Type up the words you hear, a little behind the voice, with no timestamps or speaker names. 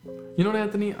You know what,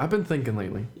 Anthony? I've been thinking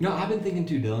lately. You know, I've been thinking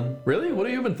too, Dylan. Really? What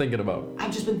have you been thinking about?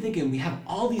 I've just been thinking we have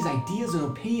all these ideas and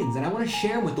opinions, and I want to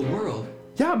share them with the world.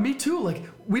 Yeah, me too. Like,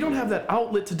 we don't have that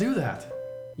outlet to do that.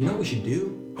 You know what we should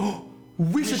do?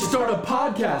 We should start a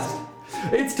podcast.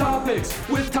 It's Topics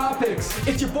with Topics.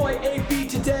 It's your boy AB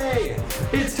today.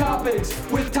 It's Topics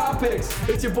with Topics.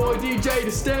 It's your boy DJ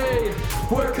to stay.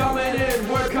 We're coming in,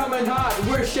 we're coming hot.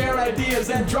 We're sharing ideas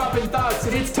and dropping thoughts.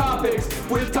 It's Topics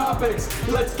with Topics.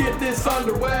 Let's get this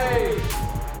underway.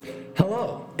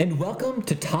 Hello, and welcome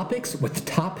to Topics with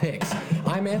Topics.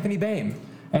 I'm Anthony Bain.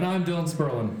 And I'm Dylan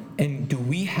Sperlin. And do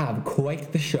we have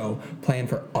quite the show planned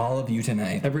for all of you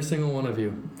tonight? Every single one of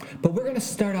you. But we're going to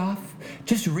start off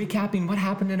just recapping what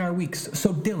happened in our weeks.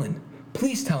 So Dylan,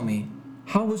 please tell me,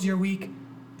 how was your week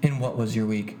and what was your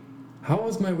week? How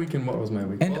was my week and what was my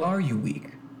week? And are you weak?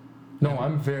 No,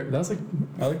 I'm very,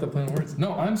 I like the plain words.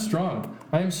 No, I'm strong.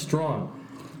 I am strong.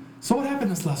 So what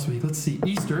happened this last week? Let's see.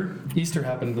 Easter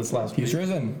happened this last week. He's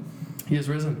risen. He is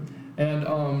risen. And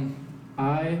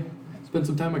I spent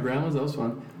some time at my grandma's. That was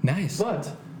fun. Nice. But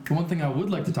the one thing I would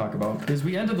like to talk about is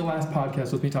we ended the last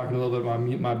podcast with me talking a little bit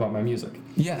about my music.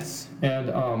 Yes. And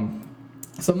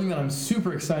something that I'm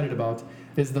super excited about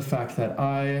is the fact that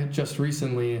I just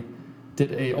recently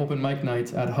did a open mic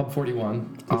night at Hub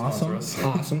 41. Awesome.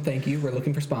 Awesome. Thank you. We're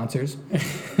looking for sponsors.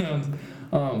 And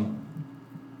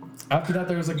after that,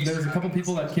 there was a couple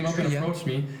people that came up and approached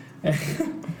me.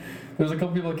 And there's a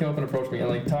couple people that came up and approached me and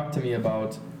like talked to me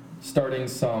about starting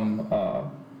some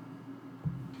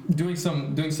doing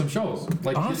some shows,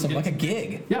 like awesome, like a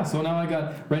gig. Yeah, so now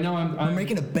I'm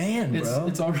making a band, bro.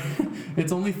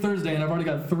 It's only Thursday and I've already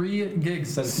got 3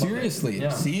 gigs since seriously. Yeah.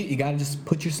 See, you gotta just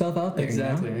put yourself out there.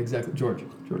 Exactly. George.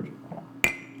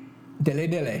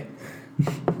 Dele.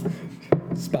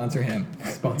 Sponsor him.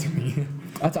 Sponsor me.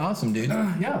 That's awesome, dude.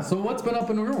 Yeah, so what's been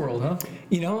up in your world, huh?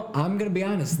 You know, I'm gonna be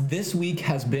honest, this week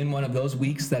has been one of those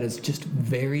weeks that is just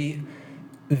very,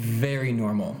 very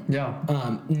normal.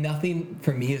 Yeah. Nothing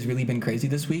for me has really been crazy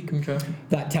this week. Okay.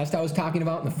 That test I was talking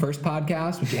about in the first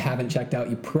podcast, which you haven't checked out,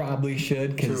 you probably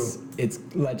should, because it's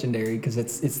legendary, because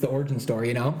it's the origin story,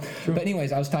 you know? True. But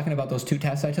anyways, I was talking about those 2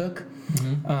 tests I took,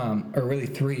 or really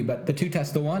 3, but the 2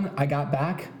 tests, the one I got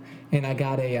back, and I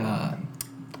got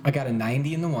a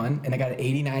 90 in the one, and I got an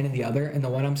 89 in the other, and the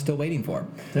one I'm still waiting for.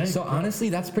 Dang. So honestly,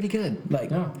 that's pretty good. Like,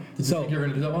 yeah. Did you think you were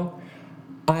gonna do that well?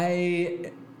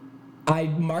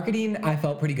 Marketing, I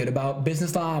felt pretty good about.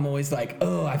 Business law, I'm always like,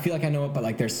 oh, I feel like I know it, but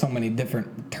like there's so many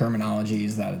different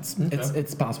terminologies that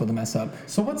it's possible to mess up.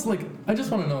 So what's like, I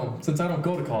just want to know, since I don't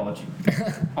go to college,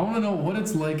 I want to know what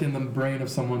it's like in the brain of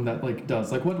someone that like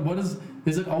does. Like what is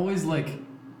it always like,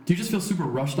 do you just feel super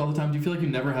rushed all the time? Do you feel like you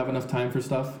never have enough time for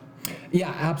stuff?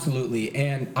 Yeah, absolutely.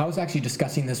 And I was actually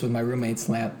discussing this with my roommates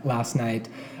last night.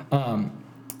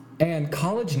 And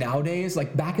college nowadays,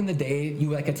 like back in the day, you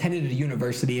like attended a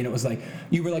university and it was like,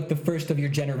 you were like the first of your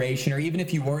generation, or even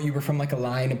if you weren't, you were from like a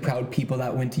line of proud people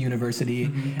that went to university.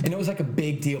 Mm-hmm. And it was like a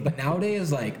big deal. But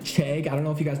nowadays, like Chegg, I don't know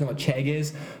if you guys know what Chegg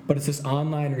is, but it's this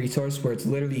online resource where it's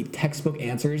literally textbook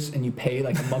answers and you pay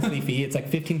like a monthly fee. It's like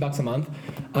 $15 a month.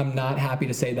 I'm not happy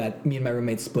to say that me and my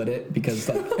roommates split it because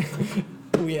like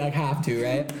we like have to,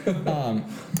 right?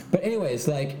 But anyways,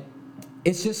 like,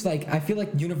 it's just like, I feel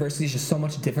like university is just so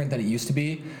much different than it used to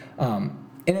be. And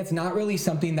it's not really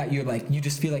something that you're like, you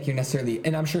just feel like you're necessarily,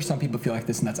 and I'm sure some people feel like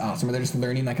this and that's awesome, where they're just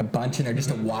learning like a bunch and they're just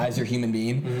a wiser human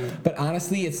being. Mm-hmm. But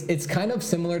honestly, it's kind of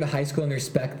similar to high school in the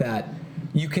respect that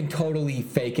you can totally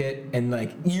fake it and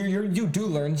like, you do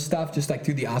learn stuff just like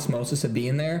through the osmosis of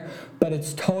being there, but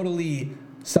it's totally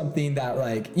something that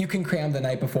like you can cram the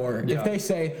night before. Yeah. If they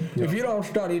say if you don't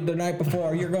study the night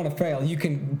before you're gonna fail, you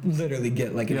can literally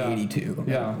get like an 82.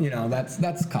 Yeah, you know,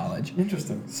 that's college.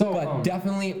 Interesting. So but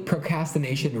definitely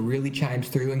procrastination really chimes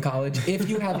through in college. If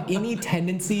you have any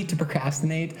tendency to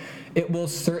procrastinate, it will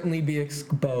certainly be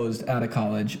exposed out of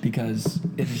college because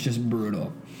it's just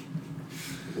brutal.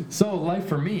 So life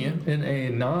for me in a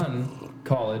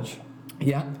non-college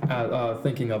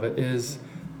thinking of it is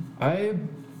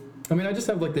I mean, I just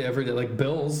have like the everyday, like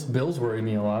bills worry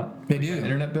me a lot. They do.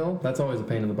 Internet bill, that's always a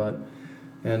pain in the butt.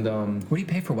 And what do you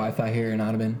pay for Wi-Fi here in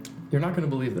Audubon? You're not going to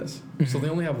believe this. Mm-hmm. So they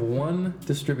only have one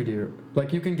distributor.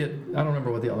 Like you can get, I don't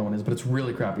remember what the other one is, but it's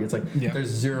really crappy. It's like there's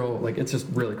zero, like it's just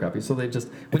really crappy. So they just,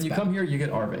 when you come here, you get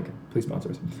RVIG, please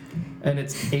sponsors. And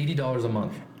it's $80 a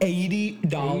month.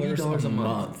 $80 a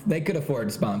month. They could afford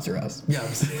to sponsor us. Yeah.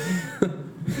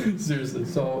 Seriously.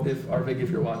 So if RVIG, if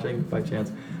you're watching by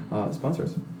chance, sponsor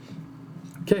us.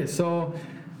 Okay, so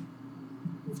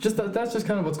that's just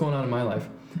kind of what's going on in my life.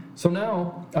 So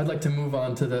now I'd like to move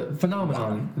on to the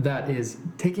phenomenon that is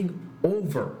taking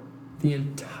over the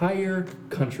entire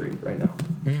country right now.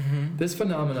 Mm-hmm. This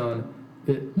phenomenon,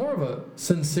 more of a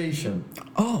sensation,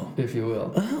 if you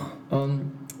will.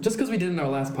 Just because we did it in our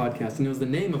last podcast, and it was the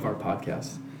name of our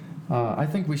podcast, I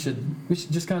think we should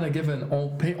just kind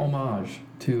of pay homage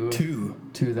to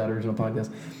that original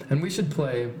podcast, and we should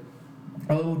play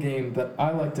a little game that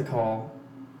I like to call.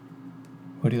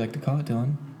 What do you like to call it,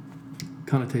 Dylan?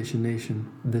 Connotation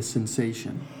Nation, the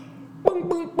sensation. Boom,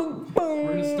 boom, boom, boom.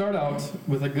 We're gonna start out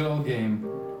with a good old game,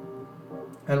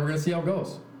 and we're gonna see how it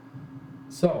goes.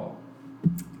 So,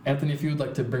 Anthony, if you would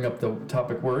like to bring up the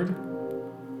topic word.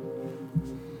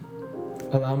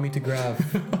 Allow me to grab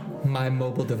my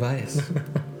mobile device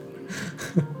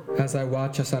as I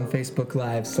watch us on Facebook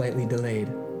Live, slightly delayed.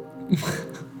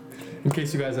 In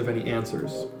case you guys have any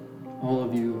answers, all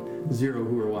of you 0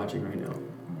 who are watching right now.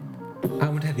 I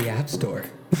went to the App Store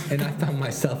and I found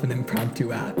myself an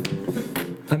impromptu app.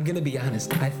 I'm gonna be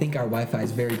honest. I think our Wi-Fi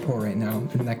is very poor right now,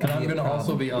 and that could And I'm be a gonna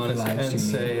also be problem for honest live and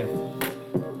streaming. say,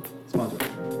 sponsor.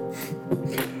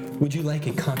 Would you like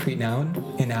a concrete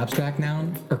noun, an abstract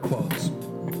noun, or quotes?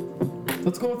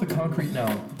 Let's go with the concrete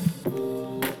noun.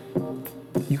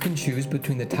 You can choose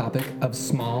between the topic of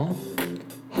small,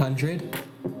 100,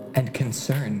 and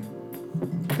concern.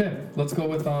 Okay, let's go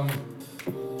with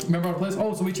remember our place?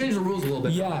 Oh, so we changed the rules a little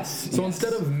bit. Yes. So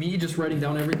instead of me just writing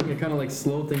down everything, it kind of like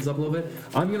slowed things up a little bit.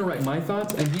 I'm gonna write my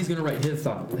thoughts, and he's gonna write his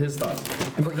thoughts.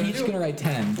 And we're each gonna write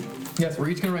 10. Yes, we're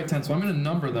each gonna write 10. So I'm gonna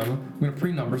number them. I'm gonna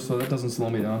pre-number so that doesn't slow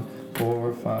me down.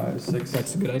 4, 5, 6.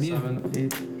 That's a good idea. 7,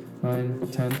 8, 9,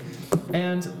 10.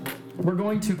 And we're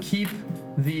going to keep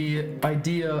the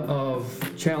idea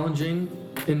of challenging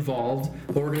involved.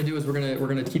 What we're gonna do is we're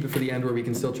gonna keep it for the end where we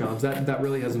can still challenge. That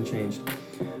really hasn't changed.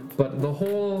 But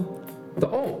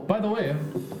by the way,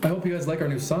 I hope you guys like our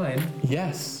new sign.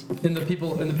 Yes. And the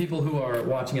people who are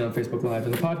watching it on Facebook Live.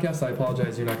 In the podcast, I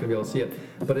apologize, you're not going to be able to see it,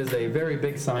 but it's a very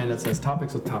big sign that says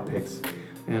 "Topics with Top Picks."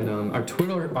 And our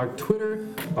Twitter, our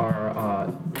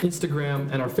Instagram,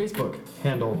 and our Facebook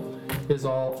handle is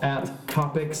all at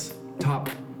Topics Top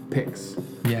Picks.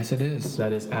 Yes, it is.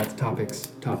 That is at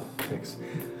Topics Top Picks.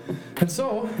 And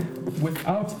so,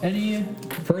 without any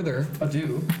Further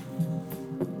ado,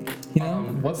 You know,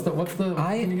 what's the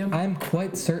thing again? I'm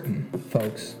quite certain,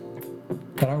 folks,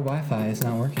 that our Wi-Fi is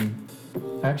not working.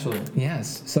 Actually,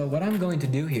 Yes. So what I'm going to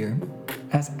do here,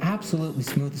 as absolutely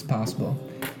smooth as possible,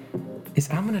 is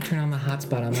I'm going to turn on the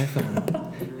hotspot on my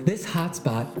phone. This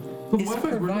hotspot the is Wi-Fi.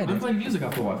 I'm provided, playing music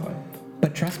off the Wi-Fi.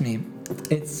 but trust me,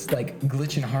 it's like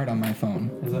glitching hard on my phone.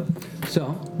 Is it?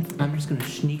 So I'm just going to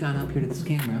sneak on up here to this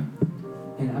camera,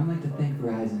 and I'd like to thank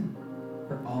Verizon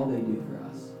for all they do for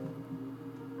us.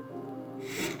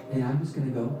 And I'm just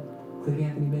gonna go click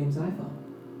Anthony Bame's iPhone.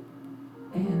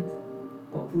 And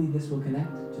hopefully this will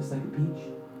connect just like a peach.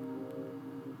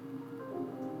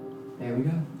 There we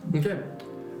go. Okay.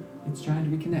 It's trying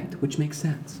to reconnect, which makes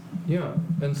sense. Yeah,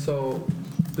 and so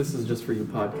this is just for you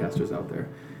podcasters out there.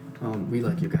 We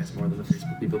like you guys more than the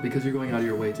Facebook people because you're going out of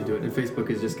your way to do it, and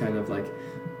Facebook is just kind of like,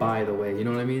 by the way, you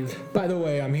know what I mean? By the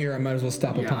way, I'm here. I might as well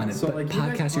stop upon it. So But like, you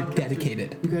guys podcasts are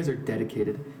dedicated. You guys are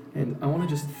dedicated, and I want to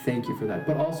just thank you for that.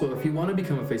 But also, if you want to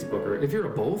become a Facebooker, if you're a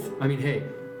both, I mean, hey,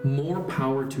 more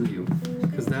power to you,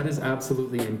 because that is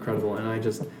absolutely incredible, and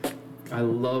I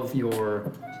love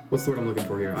your, what's the word I'm looking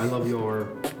for here? I love your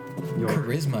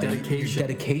Charisma, dedication. your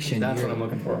dedication. That's what I'm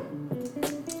looking for.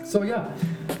 So yeah,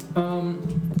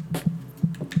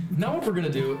 now what we're gonna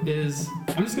do is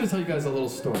I'm just gonna tell you guys a little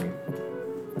story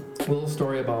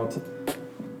about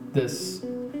this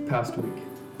past week.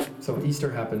 So Easter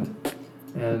happened,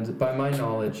 and by my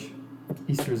knowledge,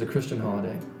 Easter is a Christian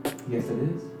holiday. Yes, it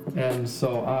is. And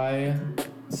so I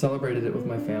celebrated it with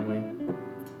my family.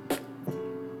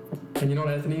 And you know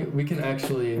what, Anthony? We can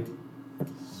actually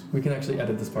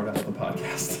edit this part out of the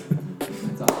podcast.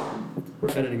 That's awesome.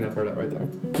 We're editing that part out right there.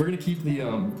 We're gonna keep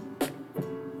the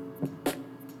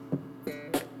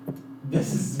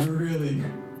This is really.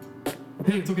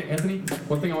 Hey, it's okay, Anthony.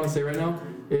 One thing I want to say right now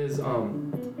is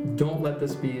don't let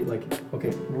this be like,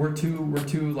 okay, we're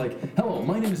too like, hello,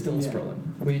 my name is Dylan Sperlin.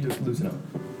 We need to loosen up.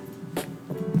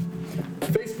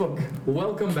 Facebook,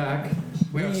 welcome back.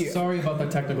 We are sorry about the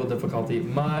technical difficulty.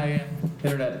 My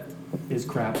internet is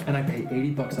crap, and I pay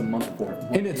 $80 a month for it.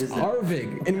 And it's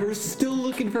Arvig, and we're still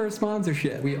looking for a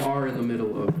sponsorship. We are in the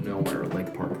middle of nowhere,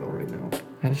 Lake Parkville, right now.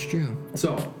 That is true.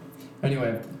 So,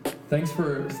 anyway, thanks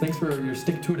for your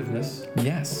stick-to-itiveness.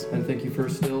 Yes. And thank you for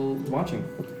still watching.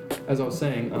 As I was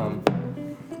saying,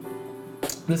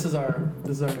 this is our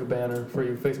new banner for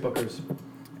you Facebookers.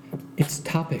 It's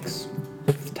topics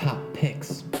with top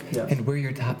picks. Yes. And we're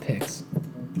your top picks.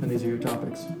 And these are your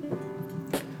topics.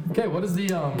 Okay, what is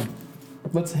the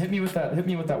let's hit me with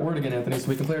that word again, Anthony, so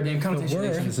we can play our game. Connotation,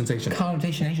 nation, and sensation.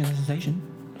 Connotation, nation, and sensation.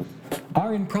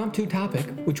 Our impromptu topic,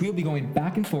 which we'll be going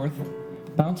back and forth,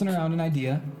 bouncing around an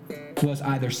idea, was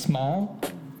either small,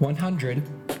 100,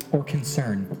 or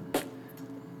concern.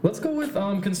 Let's go with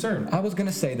concern. I was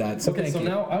gonna say that. So Okay, so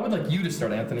now I would like you to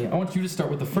start, Anthony. I want you to start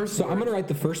with the first So word. I'm gonna write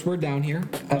the first word down here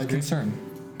as concern.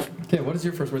 Okay, what is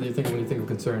your first word that you think of when you think of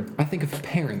concern? I think of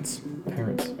parents.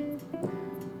 Parents.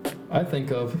 I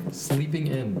think of sleeping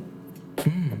in.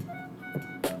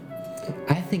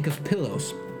 I think of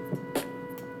pillows.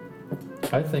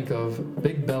 I think of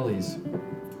big bellies.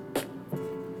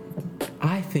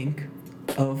 I think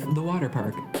of the water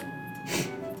park.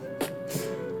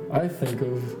 I think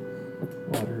of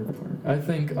water park. I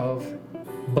think of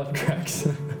butt cracks.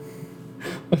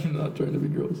 I'm not trying to be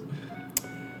gross.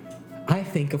 I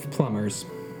think of plumbers.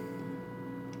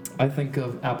 I think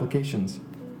of applications.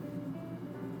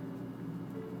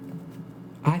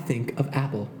 I think of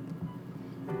Apple.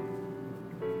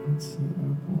 Let's see,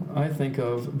 Apple. I think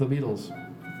of the Beatles.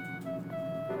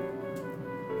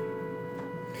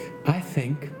 I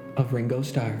think of Ringo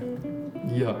Starr.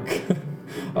 Yuck.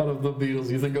 Out of the Beatles,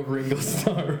 you think of Ringo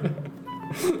Starr.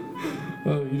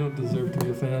 Oh, you don't deserve to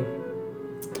be a fan.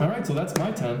 All right, so that's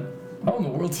my 10. How in the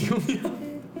world do you only have?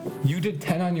 You did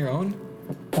 10 on your own?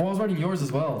 Oh, I was writing yours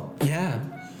as well. Yeah.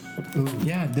 Ooh.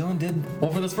 Yeah, Dylan did.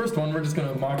 Well, for this first one, we're just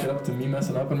going to mock it up to me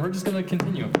messing up, and we're just going to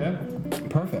continue, okay?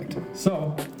 Perfect.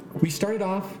 So, We started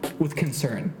off with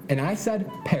concern, and I said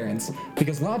parents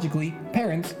because logically,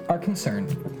 parents are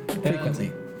concerned frequently.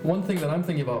 and one thing that I'm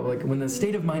thinking about, like, when the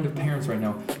state of mind of parents right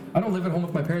now, I don't live at home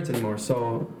with my parents anymore,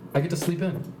 so I get to sleep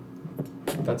in.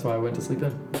 That's why I went to sleep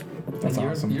in. That's and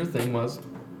awesome. Your thing was,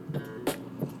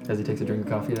 as he takes a drink of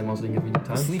coffee, that mostly give me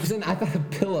time. Sleeps in, I thought of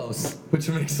pillows Which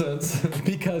makes sense.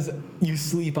 because you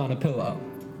sleep on a pillow.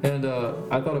 And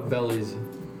I thought of bellies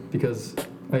because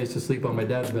I used to sleep on my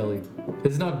dad's belly.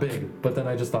 It's not big, but then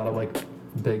I just thought of like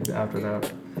big after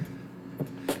that.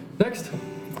 Next.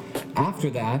 After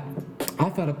that, I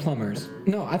thought of plumbers.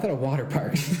 No, I thought of water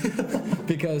parks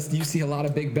because you see a lot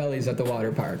of big bellies at the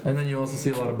water park. And then you also see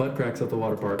a lot of butt cracks at the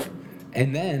water park.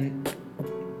 And then,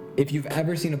 if you've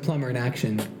ever seen a plumber in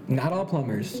action, not all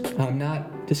plumbers, I'm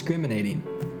not discriminating,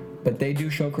 but they do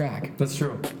show crack. That's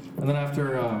true. And then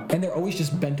after... And they're always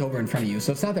just bent over in front of you,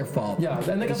 so it's not their fault. yeah,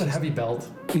 and they got It's that just- heavy belt.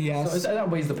 Yes. So that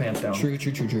weighs the pants down. True.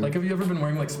 Like, have you ever been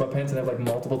wearing like sweatpants and have like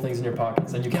multiple things in your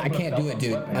pockets and you can't I put a can't belt do it, on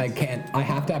dude. sweatpants? I can't. I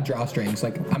have to have drawstrings.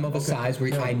 Like, I'm of a size where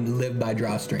Yeah. I live by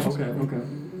drawstrings.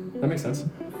 Okay. That makes sense.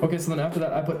 Okay, so then after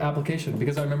that, I put application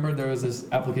because I remember there was this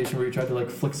application where you tried to like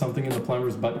flick something in the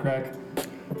plumber's butt crack.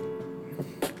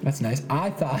 That's nice.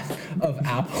 I thought of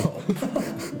Apple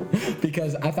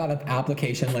because I thought of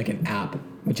application like an app,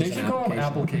 which They is should an call them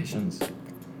application. applications.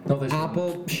 No, they shouldn't.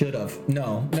 Apple should have.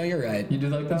 No, you're right. You do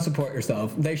like that? Support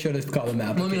yourself. They should have called them Well,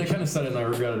 I mean, I applications. kind of said it and I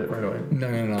regretted it right away.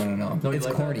 No. No, you It's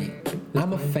like corny. that?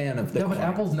 I'm a fan of the Yeah, but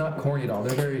corny. Apple's not corny at all.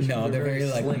 They're very No, they're very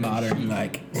like slick and modern, chic.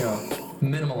 like Yeah,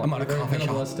 minimal. I'm on a They're very coffee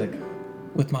shop. minimalistic.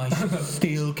 with my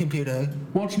steel computer.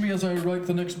 Watch me as I write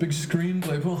the next big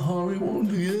screenplay for Hollywood.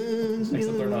 Yes.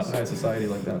 Except they're not high society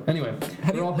like that. Anyway, Have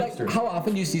they're you, all like, hipsters. how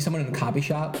often do you see someone in a coffee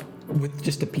shop with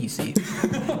just a PC?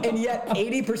 And yet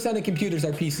 80% of computers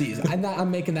are PCs.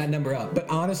 I'm making that number up. But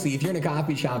honestly, if you're in a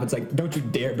coffee shop, it's like, don't you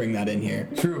dare bring that in here.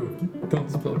 True. Don't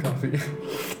spill coffee.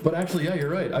 But actually, yeah, you're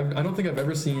right. I don't think I've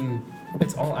ever seen.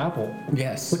 It's all Apple.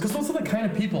 Yes. Because those are the kind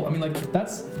of people. I mean, like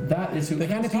that is who. The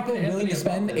kind of people willing to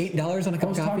spend $8 on a I cup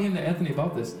was of coffee? talking to Anthony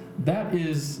about this. That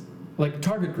is like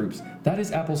target groups. That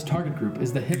is Apple's target group.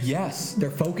 Is the hipsters. Yes, their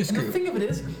focus And the group. thing of it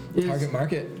is Target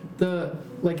market.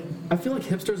 I feel like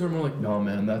hipsters are more like, no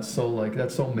man, that's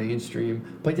so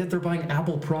mainstream. But yet they're buying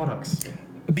Apple products.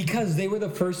 Because they were the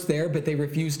first there, but they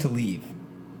refused to leave.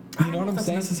 You know what I'm That's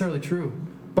saying? necessarily true.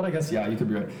 But I guess, yeah, you could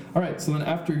be right. All right, so then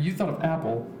after you thought of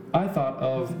Apple, I thought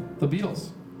of the Beatles.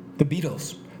 The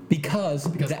Beatles. Because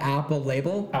the Apple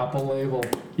label. Apple label.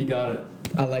 He got it.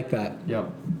 I like that. Yep.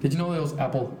 Did you know there was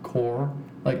Apple Core,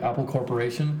 like Apple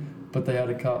Corporation, but they had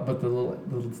but the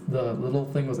little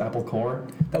thing was Apple Core.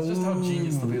 That's just how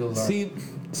genius the Beatles are. See,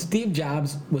 Steve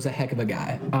Jobs was a heck of a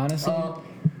guy, honestly.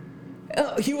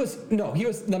 He was. No,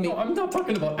 I'm not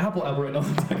talking about Apple right now.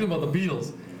 I'm talking about the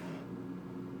Beatles.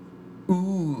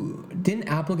 Ooh, didn't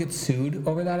Apple get sued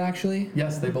over that actually?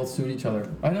 Yes, they both sued each other.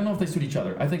 I don't know if they sued each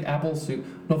other. I think Apple sued.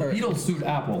 No, the Beatles sued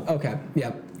Apple. Okay.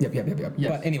 Yep. Yes.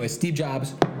 But anyway, Steve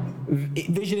Jobs,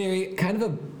 visionary, kind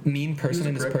of a mean person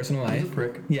in his personal life. He was a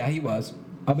prick. Yeah, he was.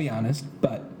 I'll be honest,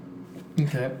 but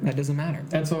Okay. that doesn't matter.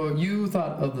 And so I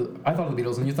thought of the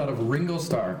Beatles, and you thought of Ringo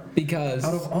Starr. Because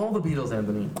Out of all the Beatles,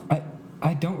 Anthony,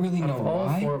 I don't really know All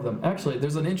why. 4 of them. Actually,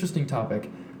 there's an interesting topic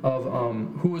of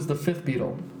who was the 5th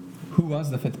Beatle. Who was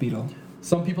the 5th Beatle?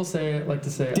 Some people like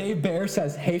to say... Dave Bear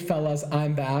says, "Hey fellas,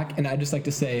 I'm back," and I just like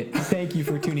to say, thank you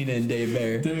for tuning in, Dave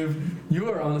Bear. Dave, you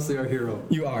are honestly our hero.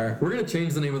 You are. We're going to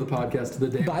change the name of the podcast to the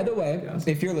Dave By the way, Podcast.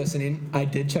 if you're listening, I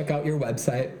did check out your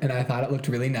website, and I thought it looked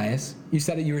really nice. You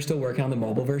said that you were still working on the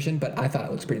mobile version, but I thought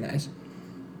it looks pretty nice.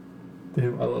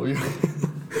 Dave, I love you.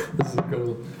 This is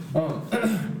incredible.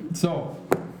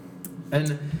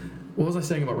 And what was I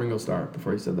saying about Ringo Starr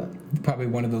before you said that? Probably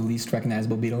one of the least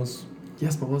recognizable Beatles.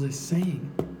 Yes, but what was I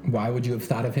saying? Why would you have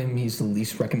thought of him? He's the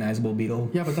least recognizable Beatle.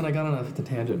 Yeah, but then I got on a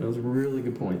tangent. It was a really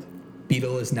good point.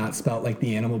 Beetle is not spelt like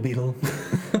the animal beetle.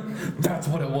 That's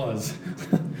what it was.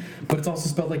 But it's also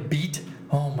spelled like beat.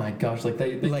 Oh my gosh, like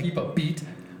they Like- keep a beat.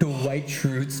 The White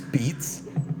Shrews beats.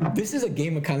 This is a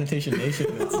game of Connotation Nation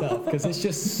in itself, because it's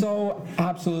just so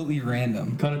absolutely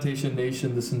random. Connotation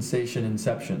Nation, the sensation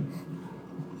inception.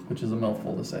 Which is a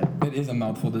mouthful to say. It is a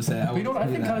mouthful to say. But you know what? I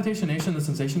think Connotation Nation, the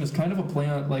sensation, is kind of a play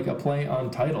on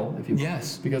title, if you will.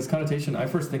 Yes. Because connotation, I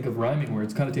first think of rhyming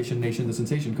words. Connotation Nation, the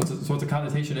sensation, so it's a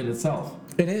connotation in itself.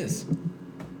 It is.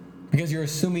 Because you're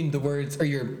assuming the words, or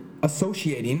you're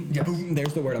associating. Yes. Boom,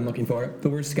 there's the word I'm looking for. The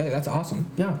words together. That's awesome.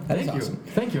 Yeah. That is Thank you. awesome.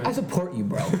 Thank you. I support you,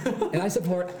 bro. And I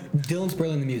support Dylan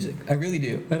Spurlin the music. I really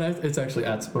do. And it's actually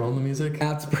at Spurl the music.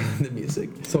 At Spurlin the music.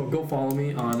 So go follow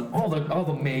me on all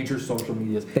the major social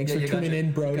medias. Thanks for you got tuning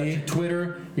in, Brody. You got your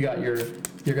Twitter. You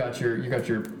got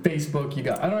your Facebook.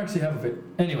 I don't actually have a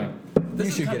anyway.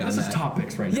 This should get on This that. is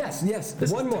topics right now. Yes.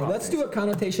 This One is more. topics. Let's do a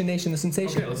Connotation Nation, the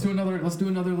sensation. Okay, let's do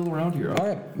another little round here. All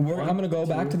right, I'm gonna go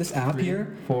back to this app 3,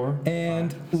 here, 4,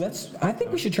 and 5, I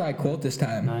think we should try a quote this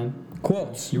time. 9.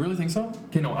 Quotes. You really think so?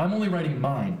 Okay, no, I'm only writing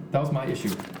mine. That was my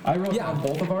issue. I wrote Yeah. down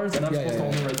both of ours, and I'm Yeah, supposed to yeah,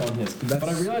 only write down his. That's- But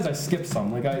I realized I skipped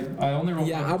some. Like I only wrote.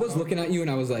 Yeah, I was looking at you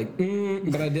and I was like,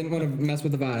 but I didn't want to mess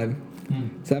with the vibe.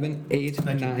 7, 8,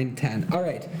 Thank you. 9, 10. All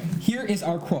right, here is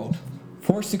our quote.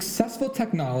 For successful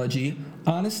technology,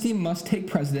 honesty must take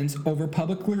precedence over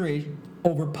public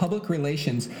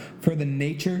relations, for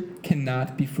nature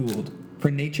cannot be fooled.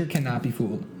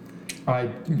 I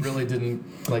really didn't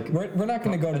like. We're not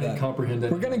going to go I to didn't that. comprehend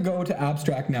it. We're going to go to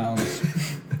abstract nouns.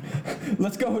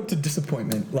 Let's go to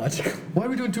disappointment logic. Why are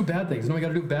we doing 2 bad things? No, we got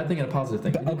to do a bad thing and a positive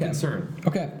thing. We need Okay. Concern.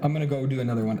 Okay, I'm going to go do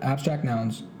another one. Abstract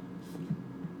nouns.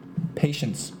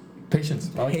 Patience.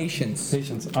 Patience. I like Patience.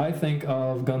 Patience. I think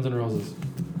of Guns N' Roses.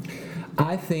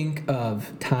 I think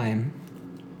of time.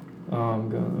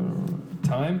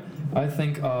 Time. I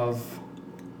think of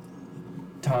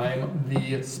Time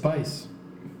the Spice.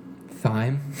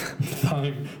 Thyme.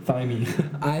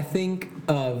 Thymie. I think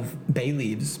of bay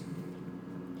leaves.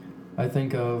 I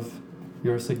think of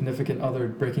your significant other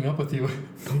breaking up with you.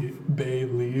 Bay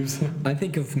leaves. I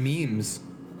think of memes.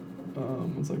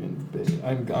 1 second. Bay.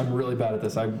 I'm really bad at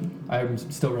this. I'm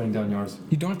still writing down yours.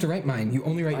 You don't have to write mine. You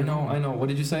only write your own. I know. What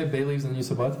did you say? Bay leaves and you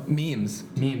said what? Memes.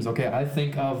 Memes. Okay. I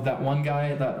think of that one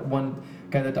guy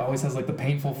that always has like the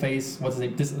painful face. What's his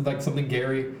name? Just like something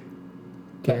Gary.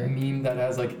 Gary. That meme that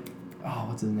has like,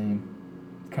 what's his name?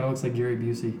 Kind of looks like Gary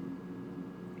Busey.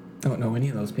 I don't know any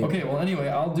of those people. Okay. Well, anyway,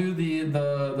 I'll do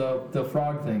the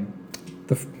frog thing.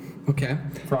 Okay.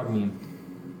 Frog meme.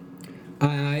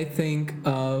 I think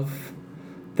of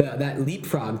that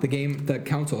Leapfrog, the game, the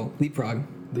console, Leapfrog,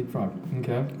 Leapfrog.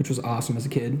 Okay. which was awesome as a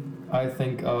kid. I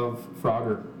think of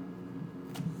Frogger.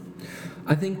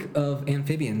 I think of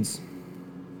amphibians.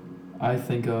 I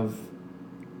think of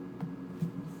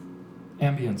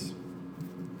ambience.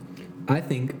 I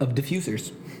think of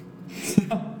diffusers.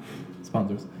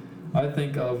 Sponsors. I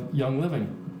think of Young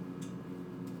Living.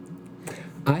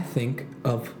 I think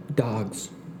of dogs.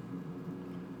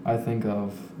 I think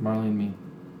of Marley and Me.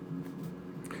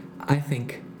 I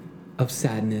think of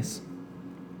sadness.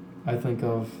 I think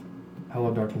of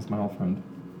Hello Darkness, my old friend.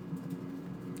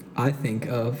 I think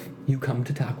of you come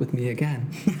to talk with me again.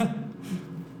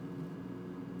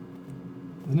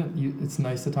 Isn't it? It's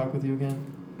nice to talk with you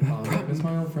again. Hello Darkness,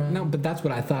 my old friend. No, but that's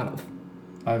what I thought of.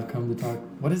 I've come to talk.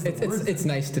 What is the word? It's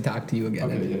nice to talk to you again.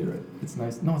 Okay, yeah, you're right. It's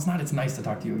nice. No, it's not. It's nice to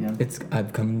talk to you again.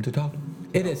 I've come to talk.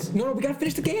 It is. No, we gotta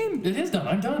finish the game. It is done.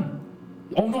 I'm done.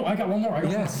 Oh no, I got one more.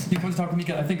 Yes. You come to talk to me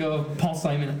again. I think of Paul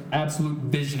Simon, absolute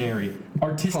visionary,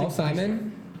 artistic. Paul Simon?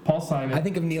 visionary. Paul Simon. I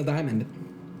think of Neil Diamond.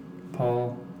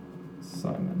 Paul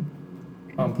Simon.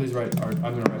 Please write. I'm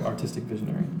gonna write artistic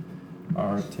visionary.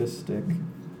 Artistic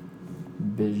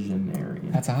visionary.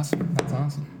 That's awesome. That's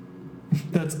awesome.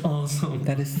 That's awesome.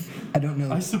 That is. I don't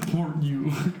know. I support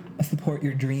you. I support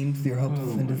your dreams, your hopes,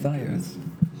 Oh and my desires.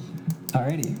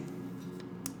 Alrighty.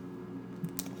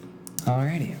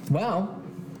 Well,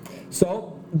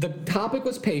 so the topic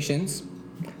was patience.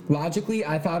 Logically,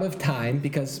 I thought of time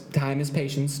because time is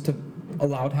patience to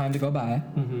allow time to go by.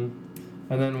 Mm-hmm.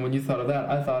 And then when you thought of that,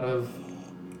 I thought of...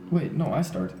 Wait, no, I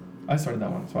started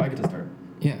that one, so I get to start.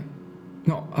 Yeah.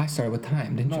 No, I started with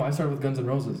time, didn't you? No, I started with Guns N'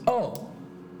 Roses. Oh.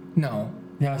 No.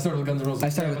 Yeah, I started with Guns N' Roses. I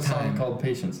started have with a song time. called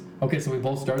Patience. Okay, so we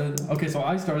both started. Okay, so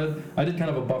I started. I did kind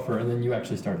of a buffer, and then you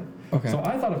actually started. Okay. So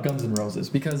I thought of Guns N' Roses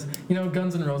because,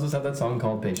 Guns N' Roses have that song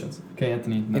called Patience. Okay,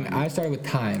 Anthony. And I started with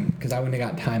time because I wouldn't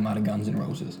have got time out of Guns N'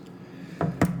 Roses.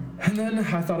 And then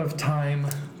I thought of Time,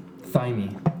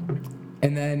 Thymie.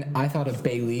 And then I thought of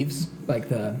bay leaves, like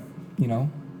the,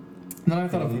 And then I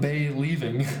thought of Bay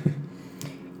leaving.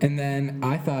 And then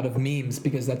I thought of memes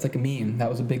because that's like a meme. That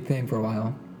was a big thing for a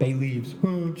while. Bay leaves.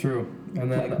 True.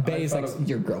 And then Like Bay is like of,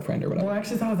 your girlfriend or whatever. Well, I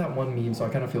actually thought of that one meme, so I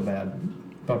kind of feel bad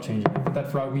about changing it.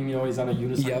 That frog meme, he's on a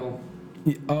unicycle.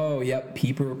 Yep. Oh, yep.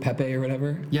 Pepe or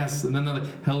whatever. Yes, and then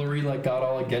Hillary got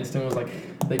all against him. It was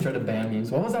they tried to ban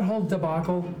memes. What was that whole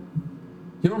debacle?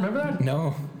 You don't remember that?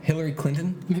 No. Hillary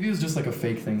Clinton? Maybe it was just a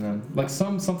fake thing then.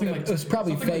 Something like... It was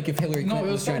probably fake if Hillary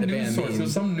Clinton was trying to ban memes. It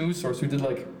was some news source who did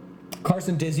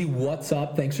Carson Dizzy, what's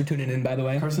up? Thanks for tuning in, by the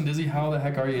way. Carson Dizzy, how the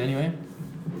heck are you anyway?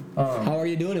 How are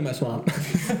you doing in my swamp?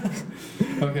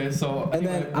 Okay, so... And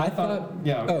then I thought...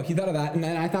 Yeah. Oh, he thought of that. And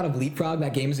then I thought of Leapfrog,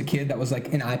 that game as a kid that was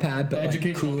like an iPad, but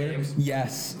educational cooler. games.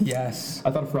 Yes.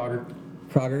 I thought of Frogger.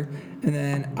 And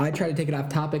then I tried to take it off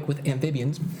topic with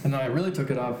amphibians. And then I really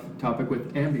took it off topic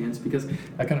with ambience because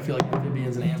I kind of feel like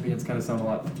amphibians and ambience kind of sound a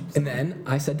lot. And then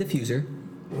I said diffuser.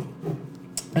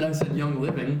 And I said Young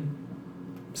Living.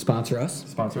 Sponsor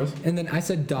us. And then I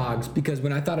said dogs because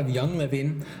when I thought of Young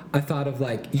Living, I thought of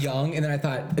young, and then I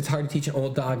thought it's hard to teach an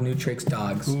old dog new tricks,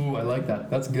 dogs. Ooh, I like that.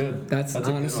 That's good. That's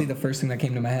honestly the first thing that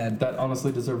came to my head. That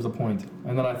honestly deserves a point.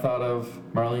 And then I thought of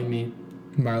Marley and Me.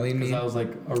 Because that was a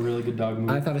really good dog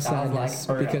movie. I thought of Sadness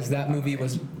because that movie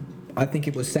was, I think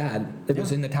it was sad. It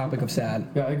was in the topic of sad.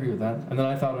 Yeah, I agree with that. And then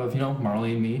I thought of,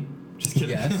 Marley and Me. Just kidding.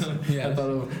 Yes. I thought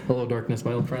of Hello Darkness,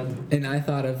 my old friend. And I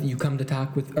thought of I come to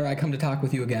talk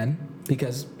with you again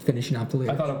because finishing off the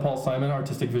lyrics. I thought of Paul Simon,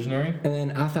 Artistic Visionary. And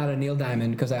then I thought of Neil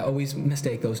Diamond because I always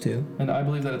mistake those two. And I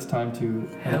believe that it's time to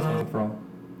end this music for all.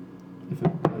 If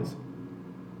it plays.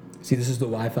 See, this is the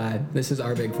Wi-Fi. This is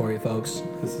our big for you, folks.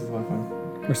 This is Wi-Fi.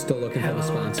 We're still looking for the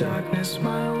sponsor. I've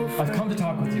come to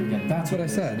talk with you again. That's what I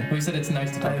said. We said it's nice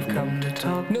to talk with you.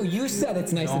 No, you said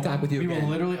it's nice to talk with you We again. will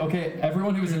literally... Okay,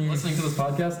 everyone who's listening to this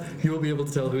podcast, you will be able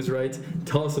to tell who's right.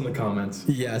 Tell us in the comments.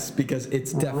 Yes, because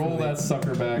it's definitely... Roll that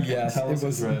sucker back. Yes, and tell us it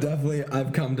was who's right. definitely,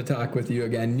 I've come to talk with you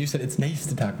again. You said it's nice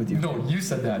to talk with you. No, you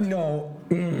said that. No.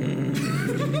 We'll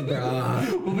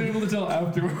be able to tell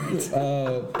afterwards.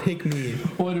 Oh, pick me.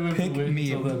 Why do we have to Pick wait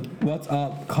me. until then? What's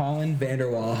up? Colin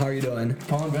Vanderwall. How are you doing?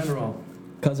 Colin Vanderwall.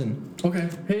 Cousin. Okay.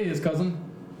 Hey, his cousin.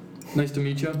 Nice to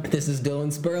meet you. This is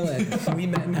Dylan Sperlin. We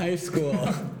met in high school.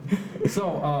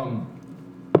 So,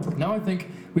 now I think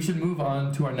we should move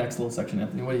on to our next little section,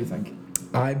 Anthony. What do you think?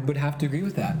 I would have to agree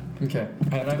with that. Okay.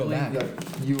 I have to go back.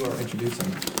 That you are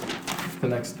introducing the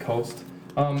next host.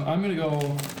 I'm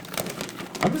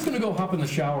just gonna go hop in the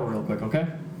shower real quick, okay?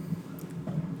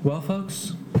 Well,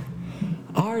 folks,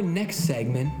 our next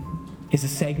segment is a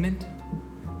segment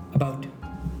about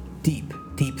deep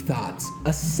thoughts.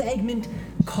 A segment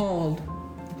called,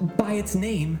 by its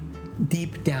name,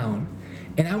 Deep Down.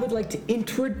 And I would like to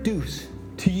introduce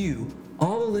to you,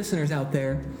 all the listeners out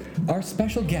there, our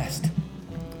special guest,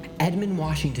 Edmund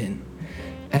Washington,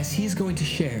 as he's going to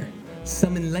share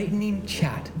some enlightening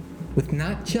chat with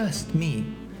not just me,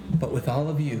 but with all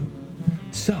of you.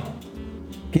 So,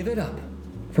 give it up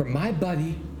for my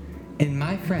buddy and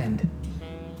my friend,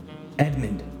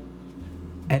 Edmund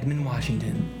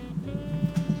Washington.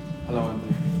 Hello,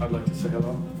 Anthony. I'd like to say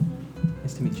hello.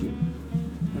 Nice to meet you.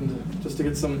 And just to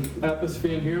get some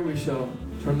atmosphere in here, we shall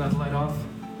turn that light off.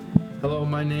 Hello,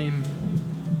 my name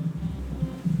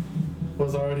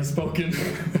was already spoken.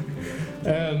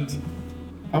 And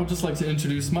I would just like to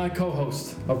introduce my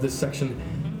co-host of this section,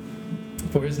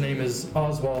 for his name is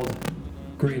Oswald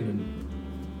Greenan.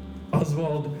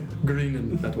 Oswald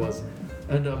Greenan, that was.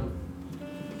 And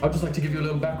I'd just like to give you a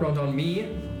little background on me,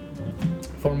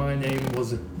 for my name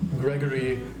was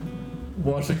Gregory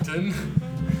Washington.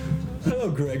 Hello,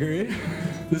 Gregory.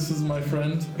 This is my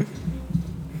friend.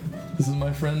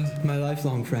 My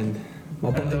lifelong friend.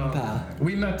 My boy and pal.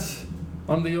 We met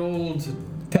on the old...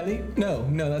 Telly? No,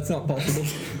 that's not possible.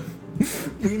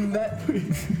 We met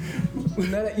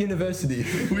at university.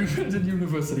 We met at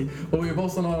university. Well, we were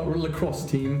both on our lacrosse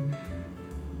team.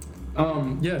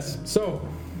 Yes, so...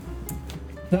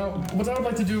 Now, what I would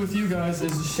like to do with you guys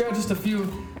is share just a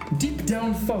few deep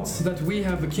down thoughts that we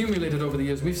have accumulated over the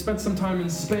years. We've spent some time in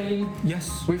Spain. Yes.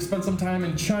 We've spent some time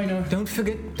in China. Don't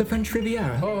forget the French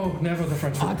Riviera. Oh, never the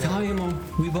French Riviera.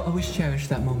 Italian, we will always cherish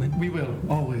that moment. We will,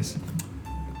 always.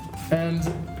 And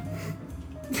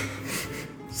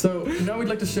so now we'd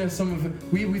like to share some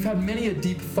of we've had many a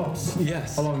deep thoughts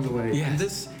Yes. along the way. Yes. And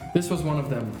this was one of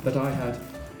them that I had.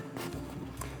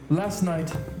 Last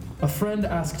night, a friend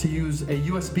asked to use a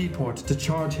USB port to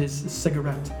charge his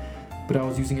cigarette, but I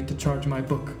was using it to charge my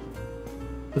book.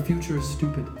 The future is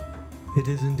stupid. It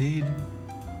is indeed.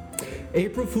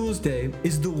 April Fool's Day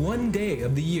is the one day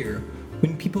of the year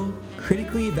when people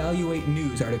critically evaluate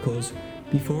news articles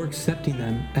before accepting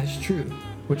them as true.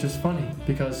 Which is funny,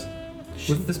 because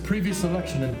with this previous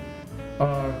election and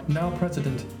our now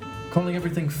president calling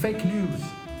everything fake news,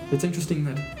 it's interesting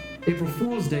that April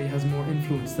Fool's Day has more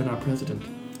influence than our president.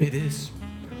 It is.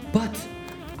 But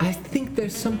I think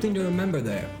there's something to remember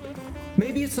there.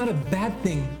 Maybe it's not a bad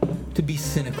thing to be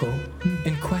cynical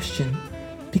and question,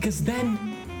 because then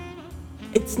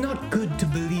it's not good to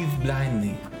believe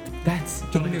blindly. That's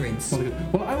ignorance.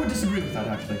 Well, I would disagree with that,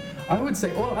 actually. I would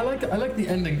say, well, I like the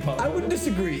ending part. I wouldn't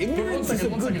disagree. Ignorance is a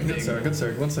good thing. Good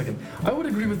sir, 1 second. I would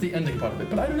agree with the ending part of it,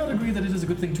 but I do not agree that it is a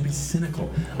good thing to be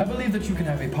cynical. I believe that you can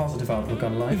have a positive outlook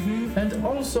on life and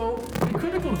also be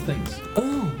critical of things.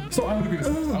 Oh. So I would agree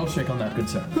with that. I'll shake on that, good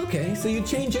sir. Okay, so you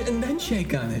change it and then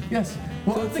shake on it. Yes.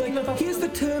 Well, So I'm it's thinking like, that here's the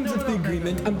terms of the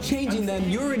agreement. I'm changing them.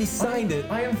 You already signed it.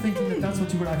 I am thinking that that's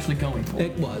what you were actually going for.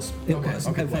 It was. It was.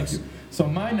 Okay, It thank was. you. So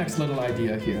my next little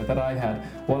idea here that I had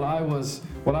while I was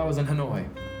in Hanoi,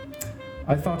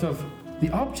 I thought of the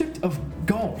object of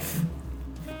golf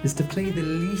is to play the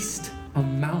least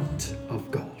amount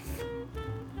of golf,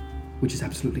 which is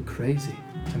absolutely crazy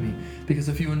to me. Because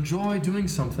if you enjoy doing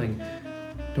something,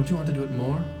 don't you want to do it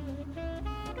more?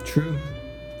 True.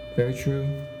 Very true.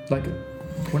 Like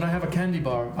when I have a candy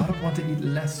bar, I don't want to eat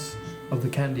less of the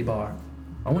candy bar.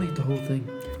 I want to eat the whole thing.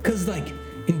 Because, like,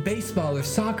 in baseball or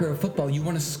soccer or football, you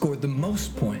want to score the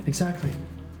most points. Exactly.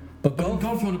 But But in golf,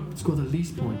 golf, you want to score the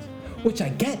least points. which I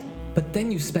get, but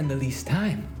then you spend the least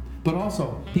time. But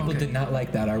also, People okay. did not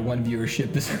like that. Our one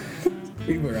viewership is.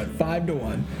 We were at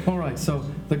 5-1. All right, so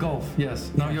the golf,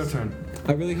 yes. Now your turn.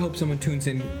 I really hope someone tunes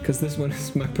in because this one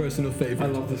is my personal favorite. I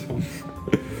love this one.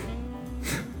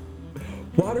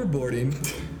 Waterboarding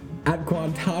at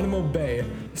Guantanamo Bay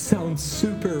sounds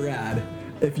super rad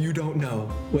if you don't know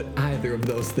what either of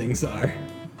those things are.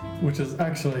 Which is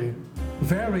actually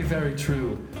very, very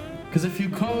true. Because if you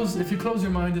close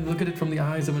your mind and look at it from the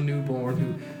eyes of a newborn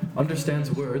who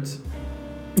understands words,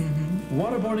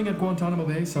 waterboarding at Guantanamo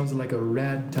Bay sounds like a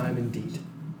rad time indeed.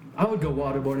 I would go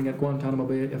waterboarding at Guantanamo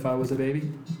Bay if I was a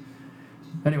baby.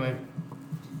 Anyway,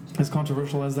 as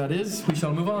controversial as that is, we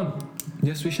shall move on.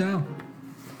 Yes, we shall.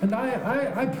 And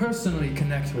I personally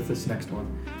connect with this next one,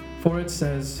 for it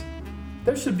says,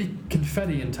 there should be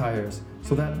confetti in tires,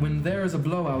 so that when there is a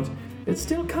blowout, it's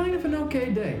still kind of an okay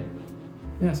day.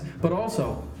 Yes, but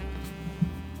also,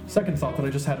 second thought that I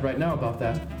just had right now about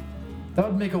that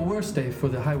would make a worse day for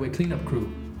the highway cleanup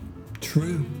crew.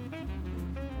 True.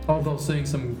 Although seeing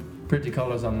some pretty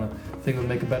colors on the thing would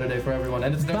make a better day for everyone,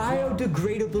 and it's their job.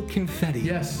 Biodegradable confetti.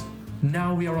 Yes,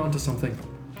 now we are onto something.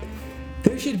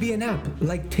 There should be an app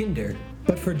like Tinder,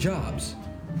 but for jobs.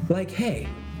 Like, hey,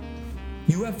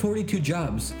 you have 42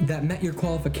 jobs that met your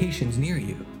qualifications near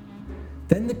you.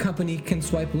 Then the company can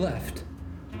swipe left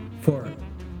for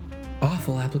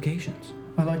awful applications.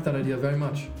 I like that idea very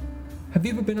much. Have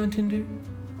you ever been on Tinder?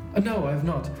 No, I have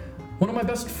not. One of my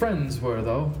best friends were,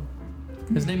 though.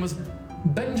 His name was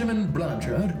Benjamin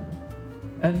Blanchard,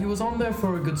 and he was on there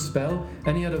for a good spell,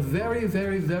 and he had a very,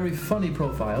 very, very funny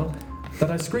profile that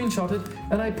I screenshotted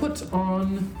and I put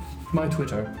on my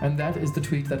Twitter, and that is the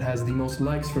tweet that has the most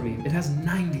likes for me. It has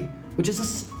 90, which is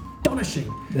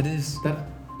astonishing. That is. That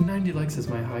 90 likes is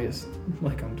my highest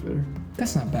like on Twitter.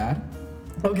 That's not bad.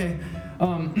 Okay,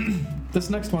 this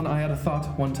next one, I had a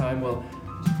thought one time while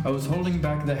I was holding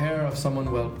back the hair of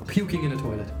someone while puking in a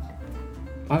toilet.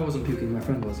 I wasn't puking, my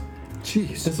friend was.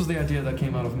 Jeez. This was the idea that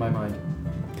came out of my mind.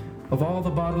 Of all the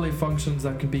bodily functions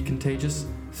that could be contagious,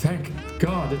 thank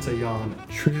God it's a yawn.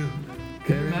 True.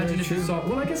 Can you Very, imagine very if you true. saw...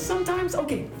 Well, I guess sometimes...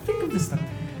 Okay, think of this then.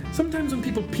 Sometimes when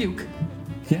people puke,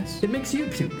 Yes. it makes you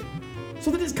puke. So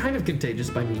that is kind of contagious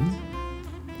by means.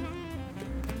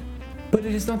 But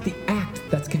it is not the act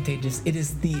that's contagious, it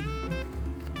is the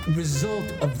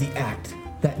result of the act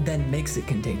that then makes it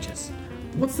contagious.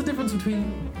 What's the difference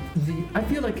between the... I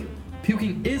feel like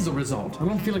puking is a result. I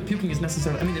don't feel like puking is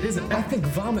necessarily... I mean, it is an I act. think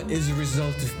vomit is a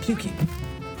result of puking.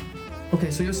 Okay,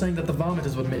 so you're saying that the vomit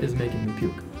is what is making you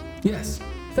puke. Yes.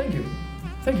 Thank you.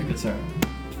 Thank you, good sir.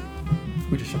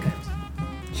 We just shook hands.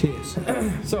 Cheers.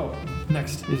 So,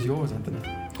 next is yours, Anthony.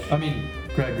 I mean,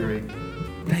 Gregory.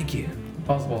 Thank you.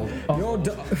 Oswald.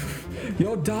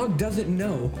 Your dog doesn't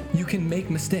know you can make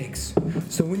mistakes.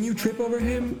 So when you trip over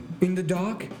him in the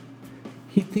dark,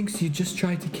 he thinks you just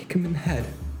tried to kick him in the head.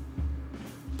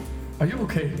 Are you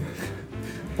okay?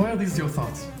 Why are these your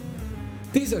thoughts?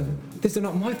 These are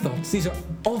not my thoughts. These are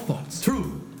all thoughts.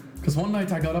 True. Because one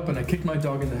night I got up and I kicked my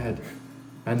dog in the head.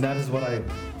 And that is what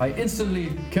I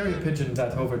instantly carrier pigeoned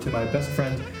that over to my best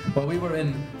friend while we were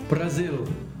in Brazil.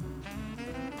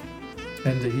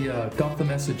 And he got the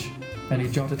message and he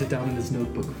jotted it down in his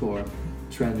notebook for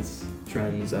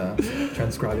transcribing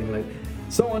later.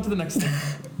 So on to the next thing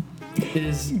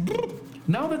is,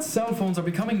 now that cell phones are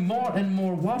becoming more and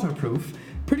more waterproof,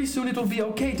 pretty soon it'll be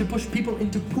okay to push people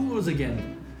into pools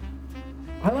again.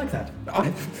 I like that.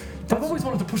 I've always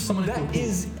wanted to push someone into a pool. That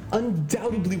is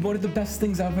undoubtedly one of the best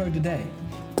things I've heard today.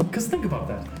 Because think about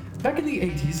that. Back in the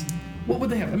 80s, what would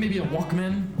they have? Maybe a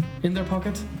Walkman in their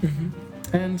pocket?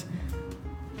 Mm-hmm. And,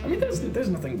 I mean, there's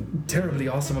nothing terribly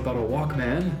awesome about a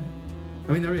Walkman.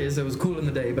 I mean, there is. It was cool in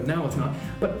the day, but now it's not.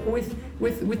 But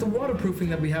with the waterproofing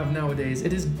that we have nowadays,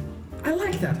 it is... I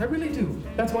like that. I really do.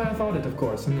 That's why I thought it, of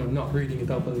course. I'm not reading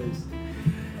it up at least.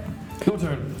 Your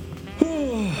turn.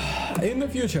 In the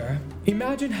future,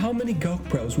 imagine how many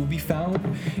GoPros will be found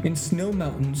in snow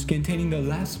mountains containing the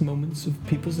last moments of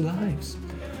people's lives.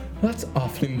 That's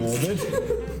awfully morbid.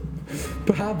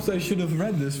 Perhaps I should have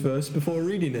read this first before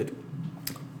reading it.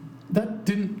 That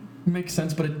didn't make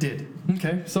sense, but it did.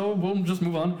 Okay, so we'll just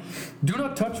move on. Do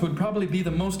not touch would probably be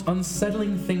the most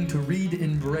unsettling thing to read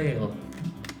in Braille.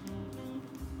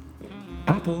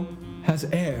 Apple has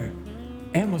air.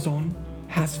 Amazon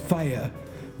has fire.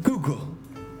 Google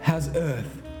has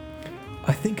earth.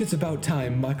 I think it's about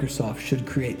time Microsoft should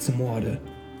create some water.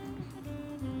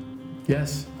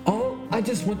 Yes. I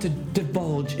just want to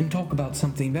divulge and talk about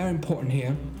something very important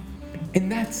here.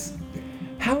 And that's,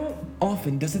 how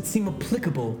often does it seem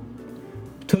applicable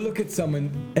to look at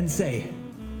someone and say,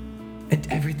 and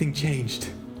everything changed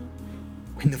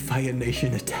when the Fire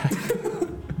Nation attacked?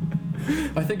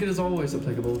 I think it is always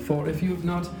applicable, for if you have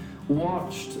not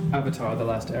watched Avatar: The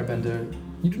Last Airbender,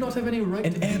 you do not have any right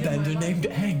An to be in my airbender life. named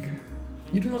Aang.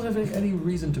 You do not have any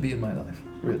reason to be in my life,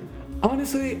 really.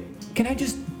 Honestly, can I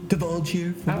just divulge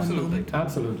here for one moment?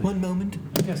 Absolutely. One moment?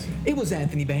 Yes. It was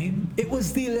Anthony Bain. It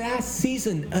was the last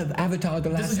season of Avatar: The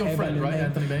Last Airbender. This is your friend, right,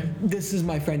 Anthony Bain? This is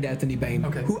my friend Anthony Bain,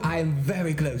 Okay. who I am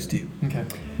very close to. Okay.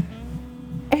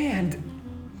 And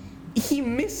he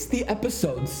missed the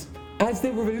episodes as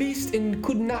they were released and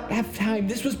could not have time.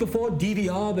 This was before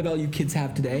DVR that all you kids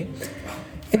have today.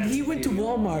 And he went to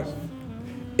Walmart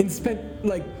and spent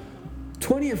like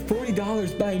 $20 or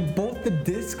 $40 buying both the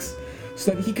discs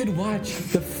so that he could watch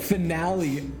the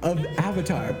finale of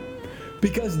Avatar.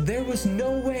 Because there was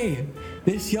no way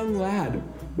this young lad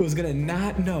was gonna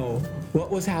not know what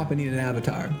was happening in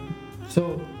Avatar.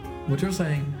 So, what you're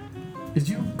saying is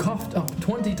you coughed up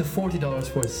 $20 to $40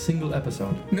 for a single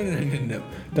episode. No.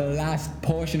 The last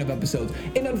portion of episodes.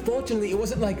 And unfortunately, it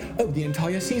wasn't like, oh, the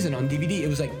entire season on DVD. It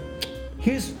was like,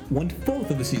 here's 1/4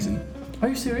 of the season. Are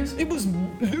you serious? It was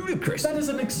ludicrous. That is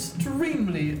an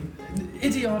extremely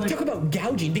idiotic... Talk about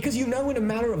gouging, because you know in a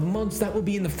matter of months that will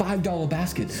be in the $5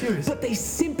 basket. Seriously. But they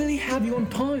simply have you on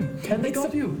time. And they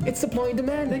got you. It's supply and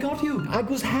demand. They got you. I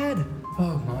was had.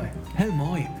 Oh my. Oh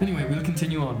my. Anyway, we'll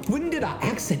continue on. When did our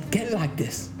accent get like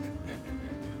this?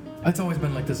 It's always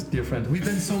been like this, dear friend. We've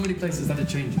been so many places that it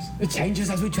changes. It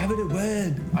changes as we travel the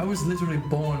world. I was literally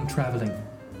born traveling.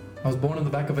 I was born in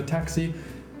the back of a taxi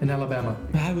in Alabama.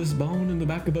 I was born in the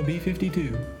back of a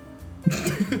B-52.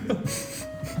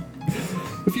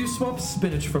 If you swap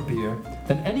spinach for beer,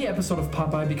 then any episode of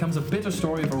Popeye becomes a bitter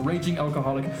story of a raging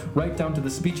alcoholic, right down to the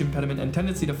speech impediment and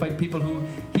tendency to fight people who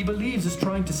he believes is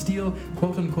trying to steal,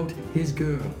 quote-unquote, his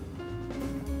girl.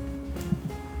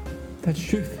 That's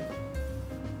truth.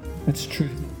 That's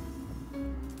truth.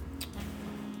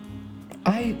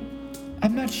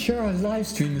 I'm not sure our live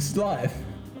stream is live.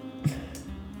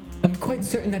 I'm quite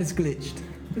certain that it's glitched.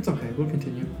 It's okay, we'll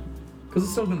continue. Because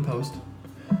it's still gonna post.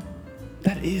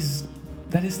 That is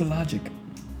the logic.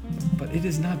 But it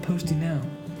is not posting now.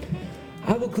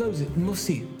 I will close it and we'll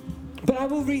see. But I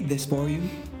will read this for you.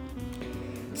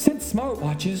 Since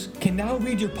smartwatches can now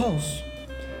read your pulse,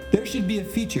 there should be a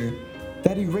feature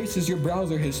that erases your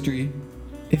browser history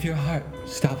if your heart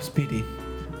stops beating.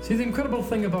 See, the incredible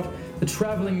thing about the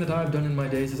traveling that I've done in my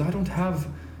days is I don't have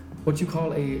what you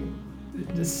call a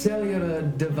cellular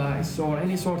device or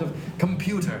any sort of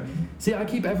computer. See, I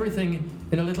keep everything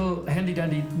in a little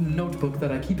handy-dandy notebook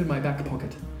that I keep in my back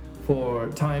pocket for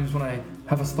times when I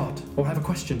have a thought or have a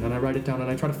question, and I write it down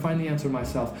and I try to find the answer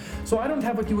myself. So I don't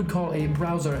have what you would call a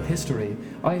browser history.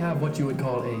 I have what you would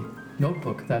call a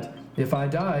notebook that, if I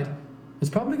died, is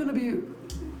probably going to be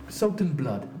soaked in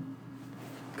blood.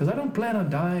 Because I don't plan on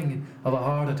dying of a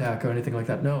heart attack or anything like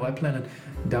that. No, I plan on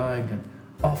dying an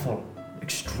awful,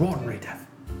 extraordinary death.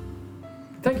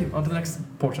 Thank you. On to the next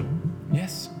portion.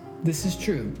 Yes, this is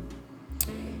true.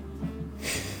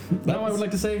 Now I would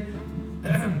like to say,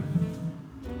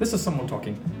 this is someone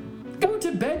talking. Go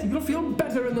to bed, you'll feel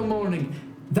better in the morning.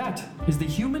 That is the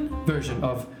human version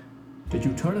of, did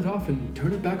you turn it off and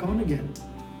turn it back on again?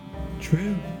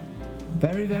 True.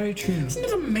 Very, very true. Isn't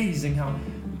it amazing how,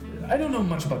 I don't know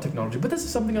much about technology, but this is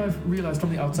something I've realized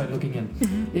from the outside looking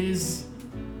in, is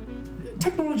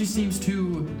technology seems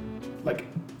to, like,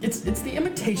 it's the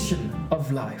imitation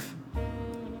of life.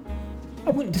 I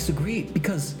wouldn't disagree,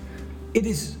 because it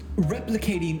is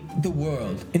replicating the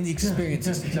world in the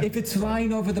experiences. yes, exactly. If it's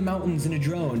flying over the mountains in a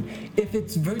drone, if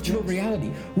it's virtual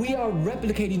reality, we are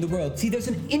replicating the world. See, there's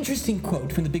an interesting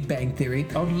quote from the Big Bang Theory.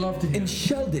 I would love to hear. And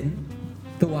Sheldon,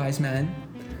 the wise man,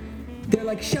 they're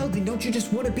like, Sheldon, don't you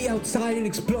just want to be outside and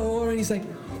explore? And he's like,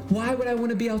 why would I want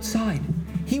to be outside?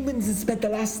 Humans have spent the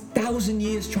last 1,000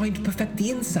 years trying to perfect the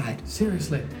inside.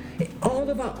 Seriously. All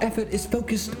of our effort is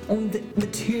focused on the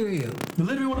material.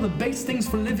 Literally one of the base things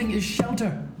for living is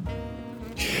shelter.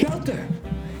 Shelter!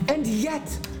 And yet,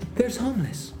 there's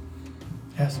homeless.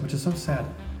 Yes, which is so sad.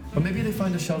 But maybe they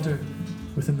find a shelter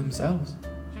within themselves.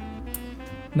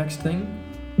 Next thing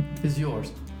is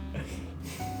yours.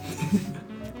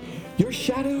 Your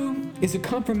shadow is a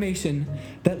confirmation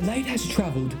that light has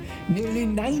traveled nearly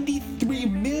 93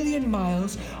 million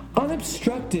miles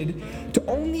unobstructed to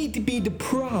only to be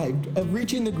deprived of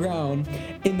reaching the ground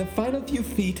in the final few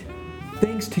feet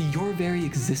thanks to your very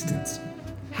existence.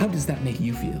 How does that make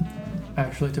you feel?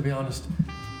 Actually, to be honest,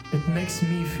 it makes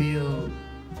me feel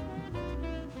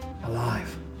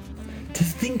alive. To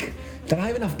think that I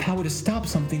have enough power to stop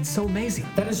something so amazing.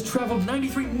 That has traveled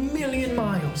 93 million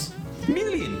miles.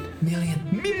 Million!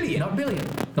 Million! Not billion,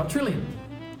 not trillion,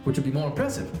 which would be more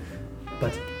impressive,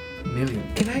 but million.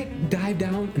 Can I dive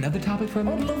down another topic for a I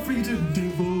would moment? love for you to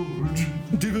divulge.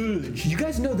 Divulge. You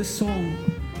guys know the song,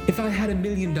 If I Had $1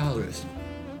 Million?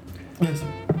 Yes,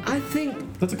 I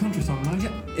think that's a country song,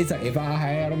 right? it's like, if I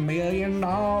had $1 million,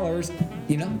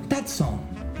 you know, that song.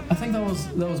 I think that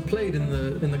was played in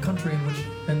the country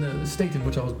in the state in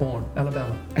which I was born,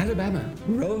 Alabama. Alabama,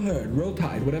 roll herd, roll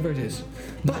tide, whatever it is.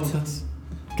 But No, that's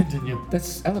continue.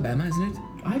 that's Alabama, isn't it?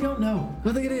 I don't know.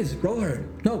 I think it is. Roll herd.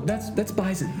 No, that's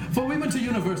bison. For we went to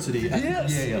university. At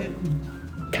Yale.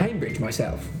 Cambridge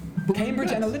myself. But we Cambridge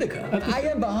met Analytica. at the- I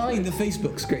am behind the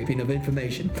Facebook scraping of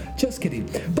information. Just kidding.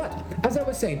 But as I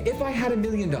was saying, if I had $1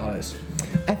 million,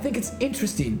 I think it's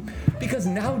interesting because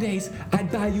nowadays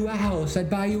I'd buy you a house, I'd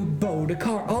buy you a boat, a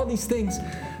car, all these things.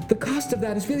 The cost of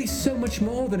that is really so much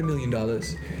more than $1 million.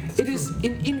 It is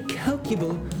an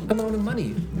incalculable amount of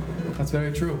money. That's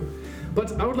very true.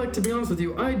 But I would like to be honest with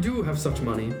you, I do have such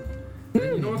money. And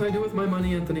you know what I do with my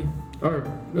money, Anthony? Or,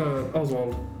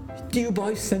 Oswald? Do you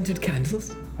buy scented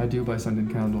candles? I do buy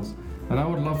scented candles. And I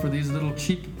would love for these little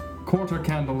cheap quarter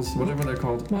candles, whatever they're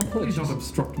called, My please apologies. don't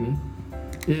obstruct me,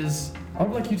 I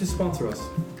would like you to sponsor us.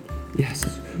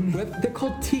 Yes. Well, they're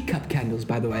called teacup candles,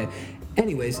 by the way.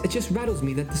 Anyways, it just rattles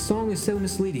me that the song is so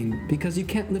misleading because you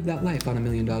can't live that life on $1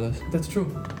 million. That's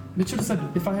true. It should have said,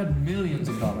 if I had millions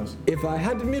of dollars. If I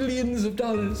had millions of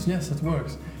dollars. Yes, it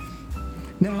works.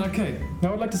 Now, Okay,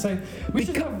 now I'd like to say, we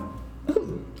should have...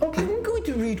 Okay. I'm going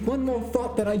to read one more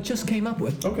thought that I just came up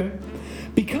with. Okay.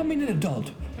 Becoming an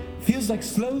adult feels like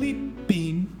slowly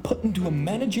being put into a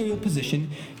managerial position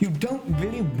you don't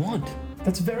really want.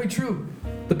 That's very true.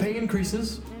 The pay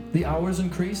increases, the hours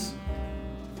increase.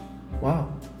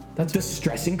 Wow. That's The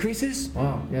stress increases,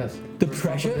 wow, yes. the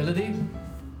pressure. Responsibility.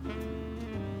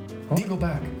 I want to go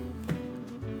back.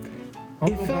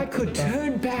 wanna go If I back to could the back.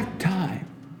 turn back time,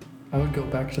 I would go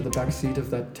back to the back seat of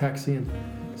that taxi and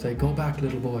say, go back,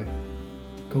 little boy.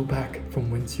 Go back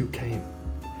from whence you came.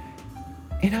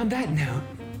 and on that note,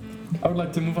 I would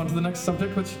like to move on to the next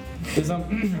subject, which is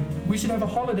we should have a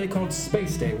holiday called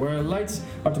Space Day, where lights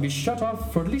are to be shut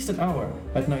off for at least an hour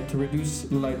at night to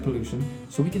reduce light pollution,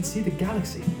 so we can see the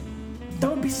galaxy. That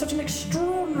would be such an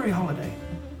extraordinary holiday.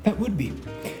 that would be.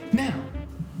 Now,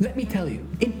 let me tell you,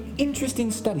 an interesting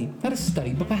study, not a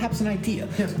study, but perhaps an idea,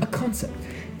 Yes. a concept.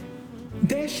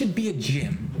 There should be a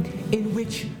gym in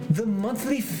which the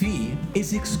monthly fee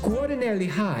is extraordinarily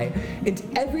high, and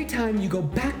every time you go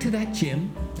back to that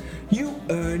gym, You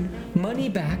earn money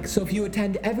back, so if you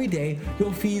attend every day,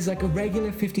 your fee is like a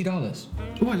regular $50.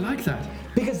 Oh, I like that.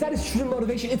 Because that is true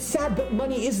motivation. It's sad, but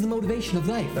money is the motivation of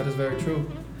life. That is very true.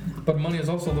 But money is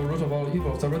also the root of all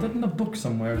evil. So I read that in a book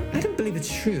somewhere. I don't believe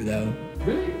it's true, though.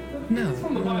 Really? No. It's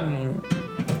from the Bible.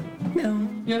 No.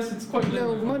 Yes, it's quite No,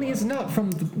 literal. money is not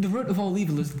from the root of all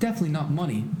evil. Is definitely not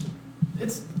money.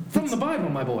 It's from the Bible,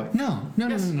 my boy. No.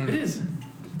 Yes, No. it is.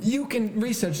 You can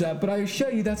research that, but I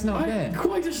assure you that's not I there.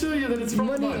 quite assure you that it's from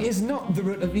the Money Bible. is not the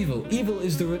root of evil. Evil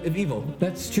is the root of evil.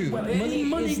 That's true. Well,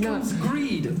 money is not. comes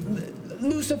greed.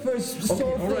 Lucifer's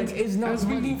soul all right. thing is not As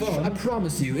we money. move on- I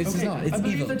promise you, it's not. It's I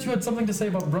believe evil. that you had something to say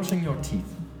about brushing your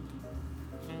teeth.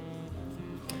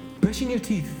 Brushing your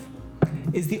teeth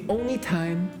is the only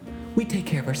time we take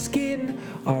care of our skin,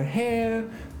 our hair,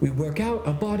 we work out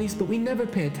our bodies, but we never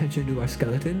pay attention to our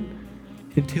skeleton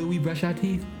until we brush our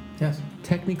teeth. Yes.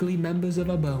 Technically members of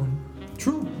our bone.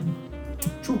 True.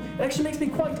 True. It actually makes me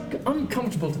quite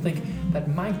uncomfortable to think that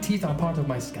my teeth are part of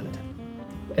my skeleton.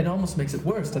 It almost makes it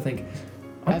worse to think,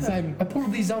 I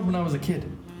pulled these out when I was a kid.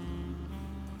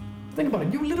 Think about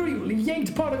it. You literally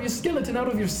yanked part of your skeleton out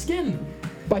of your skin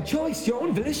By choice, your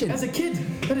own volition. as a kid.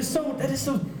 That is so,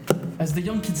 as the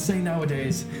young kids say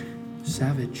nowadays,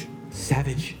 savage.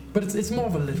 Savage. But it's more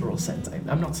of a literal sense.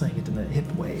 I'm not saying it in a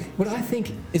hip way. What I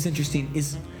think is interesting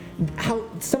is how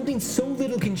something so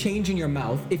little can change in your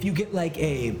mouth if you get like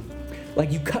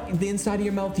you cut the inside of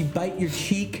your mouth, you bite your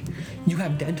cheek, you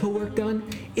have dental work done.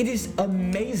 It is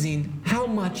amazing how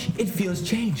much it feels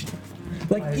changed.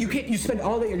 Like you spend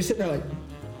all day, you're just sitting there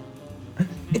like,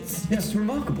 it's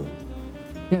remarkable.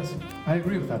 Yes, I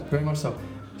agree with that, very much so.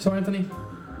 So Anthony,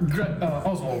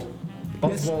 Oswald.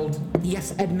 Yes. Oswald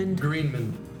Yes, Edmund.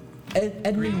 Greenman.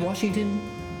 Edmund Washington.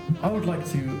 I would like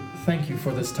to thank you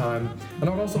for this time, and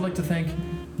I would also like to thank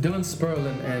Dylan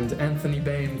Sperlin and Anthony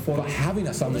Bain For for having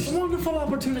us on this this. wonderful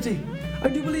opportunity. I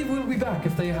do believe we'll be back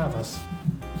if they have us.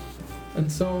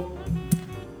 And so,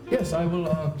 yes, I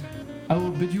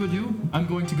will bid you adieu. I'm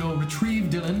going to go retrieve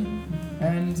Dylan,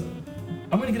 and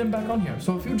I'm going to get him back on here.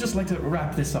 So if you'd just like to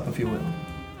wrap this up, if you will.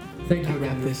 Thank you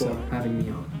Wrap again this for up. having me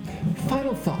on.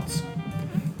 Final thoughts.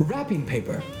 Wrapping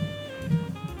paper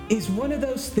is one of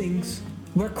those things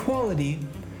where quality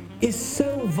is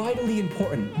so vitally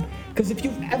important. Because if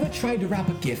you've ever tried to wrap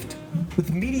a gift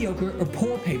with mediocre or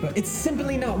poor paper, it's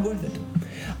simply not worth it.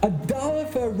 $1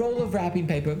 for a roll of wrapping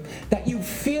paper that you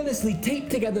fearlessly tape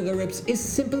together the rips is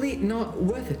simply not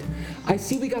worth it. I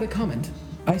see we got a comment.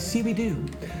 I see we do.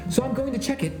 So I'm going to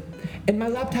check it, and my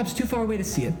laptop's too far away to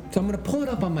see it, so I'm going to pull it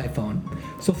up on my phone.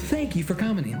 So thank you for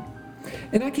commenting.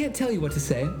 And I can't tell you what to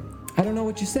say. I don't know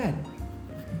what you said.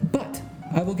 But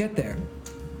I will get there.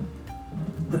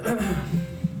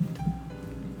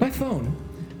 My phone.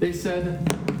 They said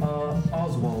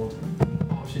Oswald.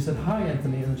 Oh, she said hi,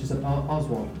 Anthony, and then she said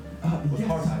Oswald. With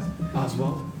heart eyes.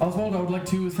 Oswald. Oswald, I would like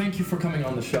to thank you for coming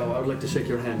on the show. I would like to shake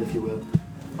your hand, if you will.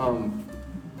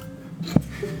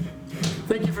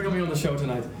 Thank you for coming on the show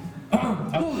tonight.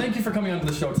 Thank you for coming on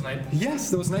the show tonight.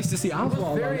 Yes, it was nice to see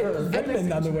Oswald. very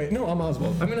Edmund on the way. No, I'm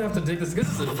Oswald. I'm gonna have to take this. This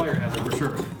is a fire hazard for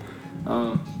sure.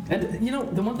 And you know,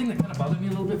 the one thing that kind of bothered me a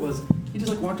little bit was he just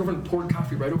like walked over and poured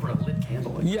coffee right over a lit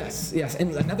candle. Like, Yes.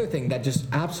 And another thing that just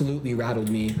absolutely rattled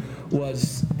me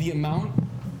was the amount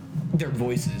their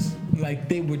voices. Like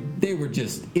they were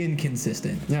just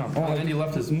inconsistent. Yeah. Oh, and he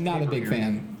left his. Not a paper big here.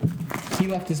 fan. He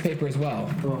left his paper as well.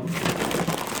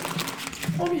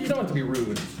 I mean, you don't have to be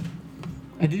rude.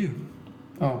 I do.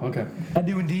 Oh, okay. I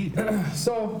do indeed.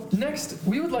 So next,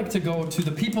 we would like to go to the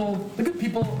good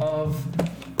people of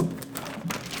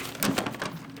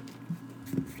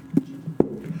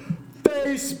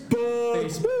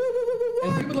Facebook.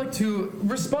 and we would like to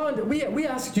respond. We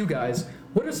asked you guys,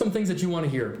 what are some things that you want to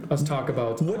hear us talk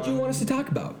about? What do you want us to talk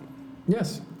about?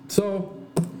 Yes. So,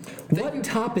 What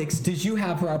topics did you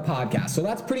have for our podcast? So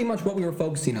that's pretty much what we were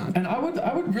focusing on. and I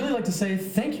would really like to say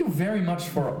thank you very much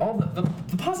for all the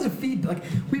positive feedback.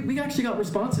 Like we actually got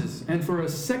responses, and for a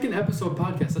second episode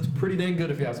podcast, that's pretty dang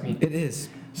good if you ask me. It is.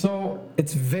 So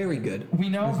It's very good. we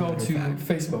now As a go matter of to fact.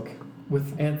 Facebook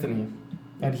with Anthony,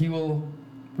 and he will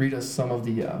read us some of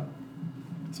the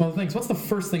things. What's the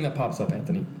first thing that pops up,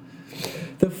 Anthony?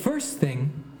 The first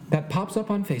thing that pops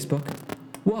up on Facebook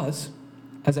was,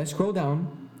 as I scroll down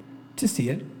to see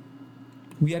it,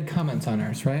 we had comments on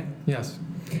ours, right? Yes.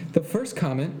 The first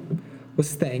comment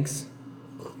was thanks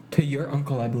to your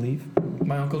uncle, I believe.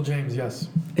 My Uncle James, yes.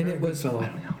 And it was, I don't know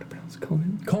how to pronounce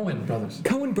Cohen. Coen brothers.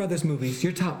 Coen Brothers movies,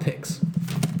 your top picks.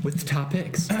 With top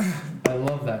picks. I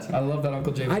love that. I love that,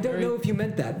 Uncle James. I don't know if you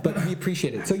meant that, but we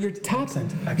appreciate it. So your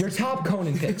top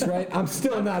Conan picks, right? I'm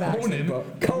still not accent,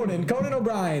 but Conan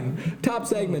O'Brien, top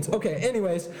segments. Okay,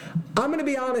 anyways, I'm gonna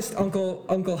be honest, Uncle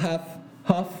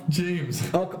Huff, James.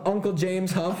 Uncle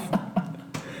James Huff.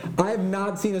 I have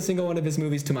not seen a single one of his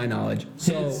movies to my knowledge.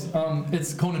 So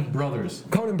it's Conan Brothers.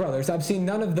 Conan Brothers. I've seen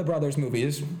none of the Brothers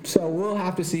movies, so we'll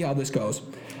have to see how this goes.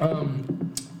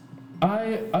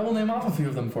 I will name off a few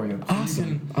of them for you.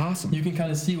 Awesome. You can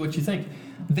kind of see what you think.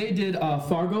 They did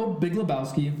Fargo, Big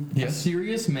Lebowski, Yes. A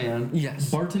Serious Man, Yes.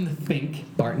 Barton Fink,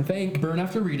 Burn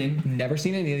After Reading, Never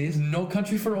seen any of these. No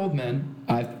Country for Old Men,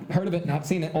 I've heard of it, not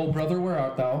seen it. Oh Brother, Where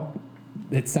Art Thou?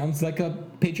 It sounds like a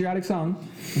patriotic song.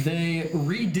 They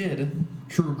redid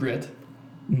True Grit,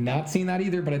 Not seen that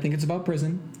either, but I think it's about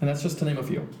prison. and that's just to name a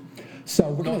few. So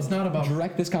we're No, going it's not about- to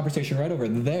direct this conversation right over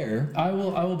there. I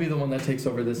will be the one that takes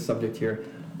over this subject here.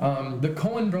 The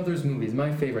Coen Brothers movies,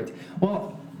 my favorite.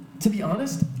 Well, to be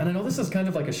honest, and I know this is kind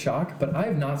of like a shock, but I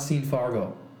have not seen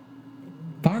Fargo.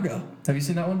 Fargo. Have you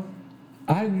seen that one?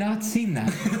 I've not seen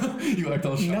that. You act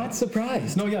all shocked. Not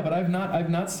surprised. No, yeah, but I've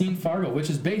not seen Fargo, which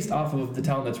is based off of the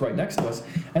town that's right next to us.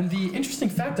 And the interesting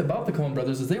fact about the Coen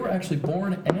Brothers is they were actually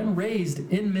born and raised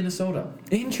in Minnesota.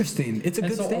 Interesting. It's a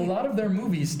And good so state. a lot of their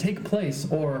movies take place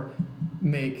or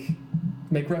make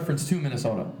reference to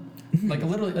Minnesota. Like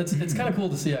literally, it's kind of cool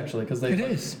to see actually because they It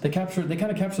is. they kind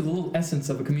of capture the little essence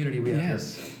of a community we have here.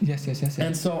 Yes.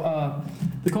 And so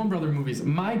the Coen Brother movies,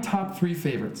 my top 3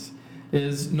 favorites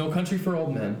is No Country for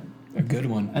Old Men, A good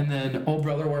one. and then Oh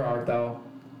Brother, Where Art Thou,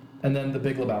 and then The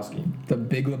Big Lebowski. The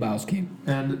Big Lebowski.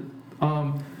 And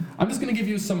I'm just going to give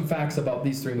you some facts about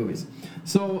these 3 movies.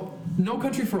 So, No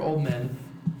Country for Old Men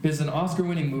is an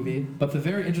Oscar-winning movie, but the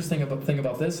very interesting thing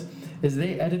about this is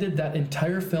they edited that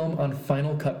entire film on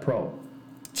Final Cut Pro.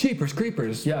 Cheapers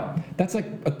Creepers. Yeah, That's like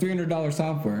a $300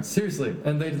 software. seriously.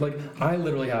 And I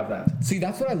literally have that. See,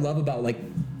 that's what I love about like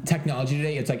technology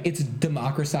today. It's like it's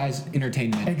democratized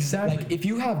entertainment. Exactly. Like if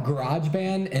you have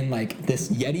GarageBand and like this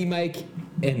Yeti mic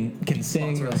and can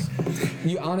sing, Sponsor us.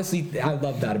 you honestly, I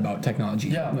love that about technology.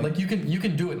 Yeah, like you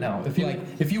can do it now if you Like-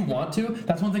 if you want to.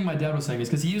 That's one thing my dad was saying is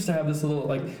because he used to have this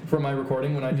little for my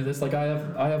recording when I do this I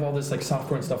have all this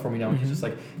software and stuff for me now. And he's just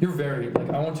you're very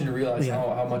I want you to realize Yeah.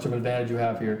 how much of an advantage you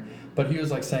have here. But he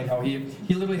was saying how he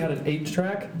literally had an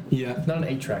 8-track. Yeah. Not an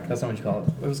 8-track. That's not what you call it.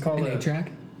 It was called An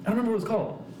 8-track? I don't remember what it was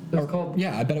called. It was called.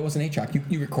 Yeah, I bet it was an 8-track.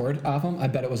 You record off them? I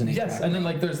bet it was an 8-track. Yes, and then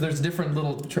there's different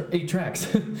little 8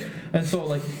 tracks, and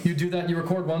so you do that, you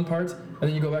record one part, and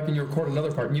then you go back and you record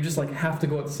another part, and you just have to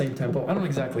go at the same tempo. I don't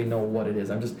exactly know what it is.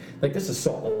 I'm just this is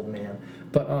so old, man.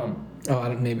 But I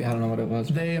don't know what it was.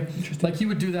 they he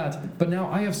would do that, but now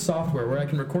I have software where I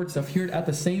can record stuff, hear it at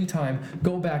the same time,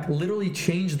 go back, literally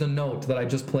change the note that I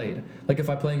just played. Like if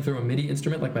I'm playing through a MIDI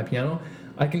instrument like my piano,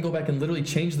 I can go back and literally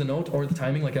change the note or the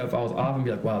timing. Like if I was off and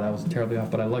be wow, that was terribly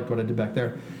off, but I liked what I did back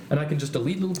there, and I can just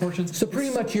delete little portions. So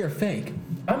pretty much you're a fake.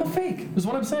 I'm a fake, is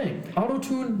what I'm saying.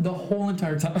 Auto-tune the whole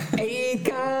entire time.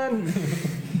 Akon!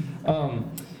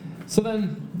 So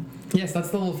then, yes, that's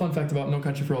the little fun fact about No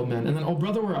Country for Old Men. And then, Oh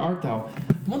Brother, Where Art Thou?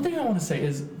 One thing I want to say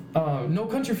is, No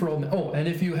Country for Old Men. Oh, and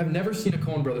if you have never seen a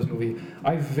Coen Brothers movie,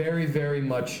 I very, very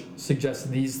much suggest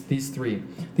these 3.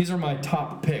 These are my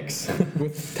top picks.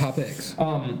 With topics.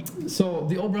 So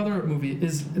the Old Brother movie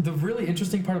is, the really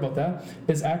interesting part about that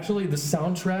is actually the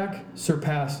soundtrack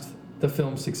surpassed the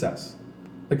film's success.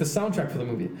 Like the soundtrack for the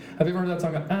movie. Have you ever heard that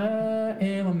song? I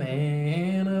am a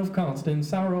man of constant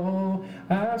sorrow.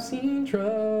 I've seen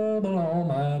trouble all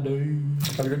my days.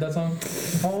 Have you heard that song?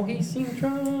 Oh, he's seen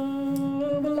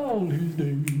trouble all his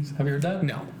days. Have you heard that?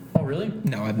 No. Oh, really?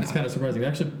 No, I've It's not. kind of surprising. They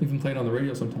actually even play it on the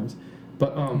radio sometimes.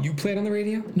 But You played on the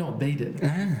radio? no, they did.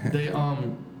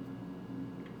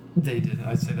 They did.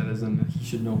 I say that as in he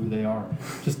should know who they are.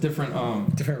 Just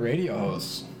different Different radio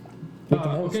hosts. With the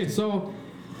most. okay, so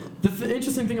the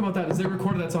interesting thing about that is they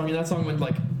recorded that song, and that song went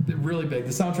really big.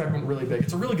 The soundtrack went really big.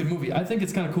 It's a really good movie. I think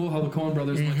it's kind of cool how the Coen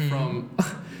Brothers went from.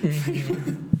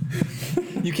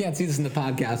 You can't see this in the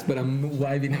podcast, but I'm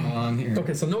waving him along here.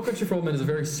 Okay, so No Country for Old Men is a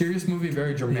very serious movie,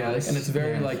 very dramatic, Yes, and it's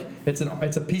very yes.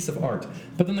 it's a piece of art.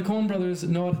 But then the Coen Brothers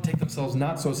know how to take themselves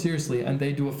not so seriously, and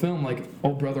they do a film like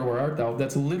Oh Brother, Where Art Thou?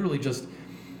 That's literally just.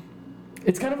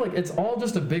 It's kind of it's all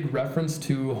just a big reference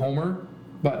to Homer.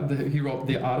 But he wrote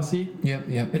the Odyssey. Yep.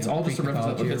 It's all just a reference.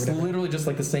 mythology or It's whatever. literally just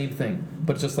the same thing,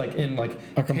 but just in Like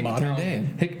a modern day.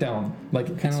 Hicktown,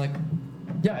 Kind of like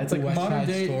yeah, it's West modern Side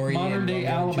day Story and modern day Romeo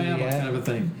and Alabama Juliet. kind of a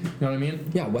thing. You know what I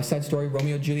mean? yeah, West Side Story,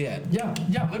 Romeo and Juliet. Yeah,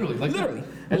 literally, Literally,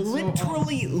 And so,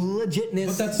 literally legitness.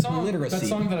 but that song literacy.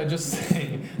 that I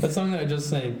just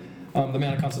sang, The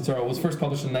Man of Constant Sorrow, was first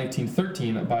published in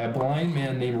 1913 by a blind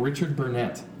man named Richard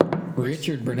Burnett.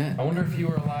 Richard Burnett. I wonder if you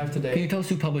were alive today. Can you tell us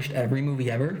who published every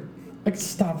movie ever? Like,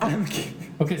 stop.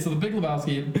 Okay, so The Big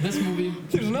Lebowski, this movie...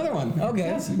 There's another one. Okay.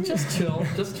 Yes, just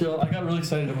chill. I got really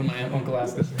excited when my uncle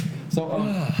asked this. So,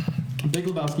 Big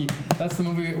Lebowski, that's the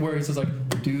movie where he says,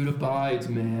 like, dude abides,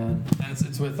 man. And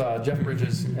it's with Jeff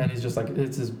Bridges, and he's just like,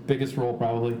 it's his biggest role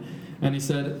probably. And he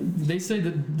said, they say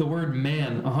the word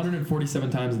man 147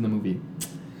 times in the movie.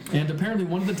 And apparently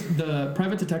one of the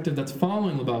private detective that's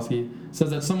following Lebowski says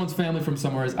that someone's family from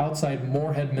somewhere is outside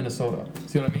Moorhead, Minnesota.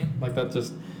 See what I mean? Like, that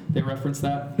just, they reference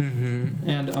that. Mm-hmm.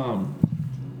 And,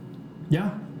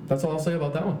 yeah, that's all I'll say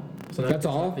about that one. So that's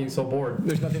all? Being so bored.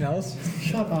 There's nothing else?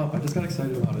 Shut up. I just got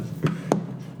excited about it.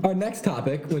 Our next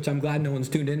topic, which I'm glad no one's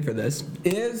tuned in for this,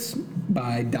 is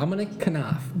by Dominic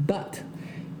Knopf. But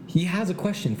he has a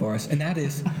question for us, and that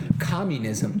is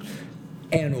communism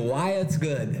and why it's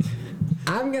good.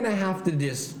 I'm going to have to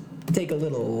just take a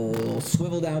little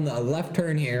swivel down the left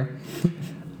turn here.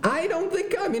 I don't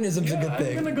think communism's a good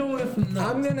thing. I'm going to go with no.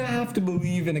 I'm going to have to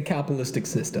believe in a capitalistic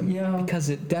system. Yeah. Because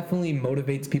it definitely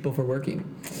motivates people for working.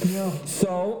 Yeah.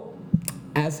 So,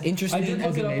 as interesting I did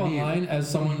as look it up online as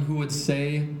someone who would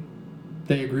say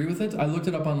they agree with it. I looked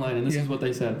it up online, and this is what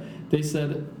they said. They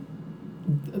said,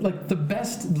 like,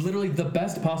 literally the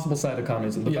best possible side of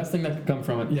communism, the best thing that could come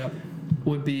from it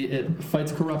would be it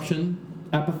fights corruption,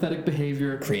 apathetic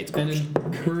behavior, Creates and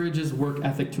encourages work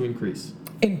ethic to increase.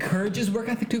 Encourages work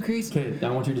ethic to increase? Okay, I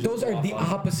want you to just Those are the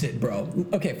opposite, bro.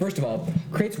 Okay, first of all,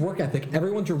 creates work ethic.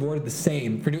 Everyone's rewarded the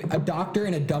same. For doing a doctor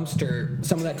in a dumpster,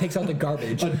 someone that takes out the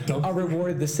garbage, are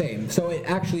rewarded the same. So it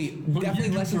actually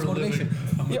definitely lessens motivation.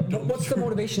 Yeah, what's the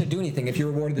motivation to do anything if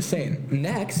you're rewarded the same?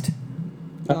 Next,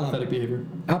 apathetic behavior.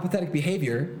 Apathetic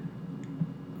behavior.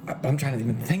 I'm trying to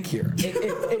even think here.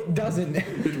 It doesn't.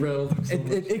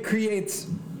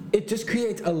 It just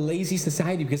creates a lazy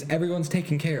society because everyone's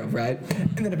taken care of, right?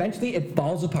 And then eventually it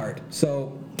falls apart.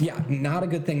 So, yeah, not a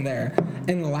good thing there.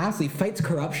 And lastly, fights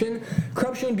corruption.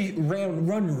 Corruption would be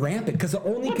run rampant because the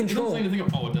only control...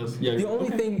 It does. Yeah, the only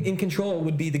thing in control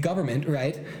would be the government,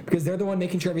 right? Because they're the one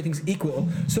making sure everything's equal.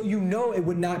 So you know it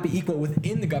would not be equal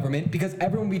within the government because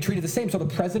everyone would be treated the same. So the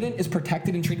president is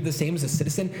protected and treated the same as a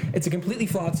citizen. It's a completely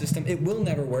flawed system. It will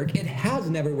never work. It has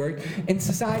never worked. And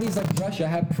societies like Russia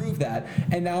have proved that.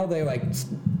 And now they're like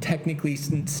technically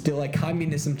still like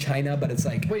communism China, but it's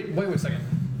like... Wait a second.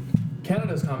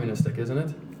 Canada's communistic, isn't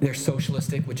it? They're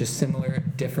socialistic, which is similar,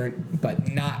 different,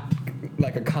 but not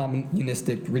like a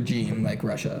communistic regime like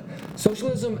Russia.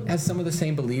 Socialism has some of the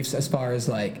same beliefs as far as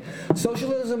like...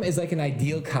 Socialism is like an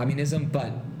ideal communism,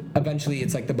 but eventually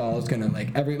it's like the ball is gonna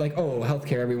like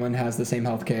healthcare, everyone has the same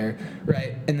healthcare,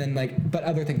 right? And then like, but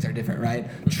other things are different, right?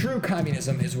 True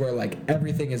communism is where like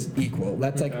everything is equal.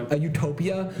 That's like a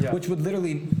utopia, which would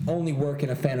literally only work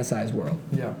in a fantasized world.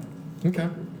 Yeah. Okay.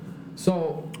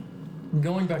 So,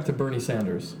 going back to Bernie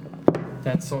Sanders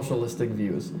and socialistic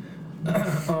views,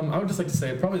 I would just like to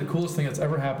say probably the coolest thing that's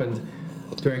ever happened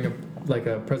during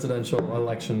a presidential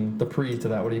election, the pre to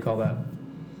that, what do you call that?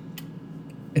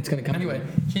 It's gonna come. Anyway,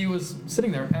 he was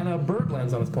sitting there and a bird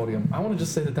lands on his podium. I want to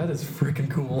just say that is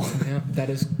freaking cool. Yeah,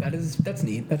 that's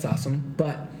neat. That's awesome.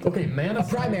 But okay, a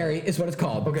primary is what it's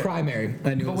called. Okay. Primary.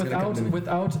 I knew but it was gonna come to me.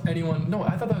 Without anyone. No,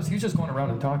 I thought he was just going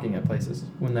around and talking at places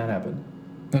when that happened.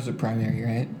 That was a primary,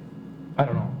 right? I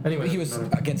don't know. Anyway, he was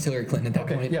against Hillary Clinton at that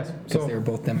point. Yes, because they were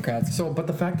both Democrats. So, but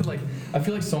the fact that I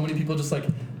feel like so many people just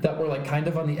that were kind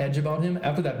of on the edge about him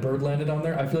after that bird landed on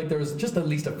there. I feel like there was just at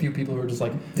least a few people who were just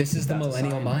like, "This is the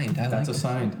millennial mind." That's a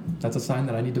sign. That's a sign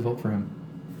that I need to vote for him.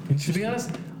 To be honest,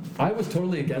 I was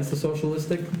totally against the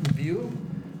socialistic view,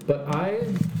 but I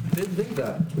did think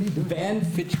that. What are you doing? Van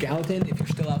Fitch-Gallatin, if you're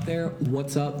still out there,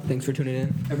 what's up? Thanks for tuning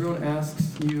in. Everyone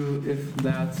asks you if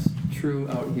that's true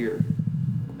out here.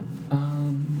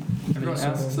 Everyone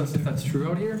asks us if that's true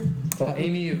out here. Well,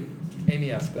 Amy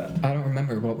asked that. I don't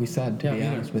remember what we said, to be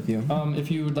honest with you.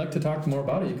 If you would like to talk more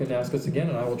about it, you can ask us again,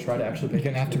 and I will try to actually... You're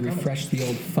going to have to refresh the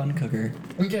old fun cooker.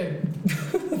 Okay.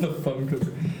 The fun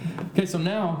cooker. Okay, so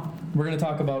now we're going to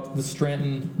talk about the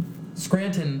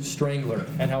Scranton Strangler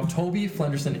and how Toby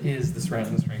Flenderson is the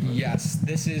Scranton Strangler. Yes,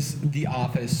 this is The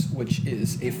Office, which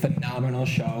is a phenomenal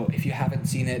show. If you haven't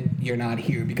seen it, you're not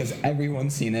here because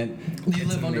everyone's seen it. You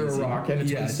live under a rock, and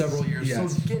it's been several years.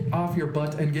 Yes. So get off your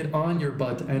butt and get on your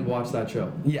butt and watch that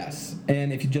show. Yes,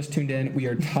 and if you just tuned in, we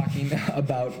are talking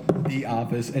about The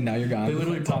Office, and now you're gone. They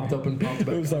literally popped up and popped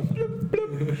back. It was like...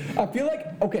 I feel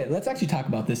like, okay, let's actually talk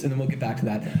about this, and then we'll get back to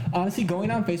that. Honestly,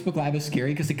 going on Facebook Live is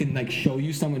scary because it can show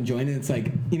you someone joining. It's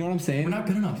like, you know what I'm saying? We're not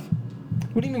good enough.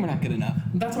 What do you mean we're not good enough?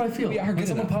 That's what I feel. We are When good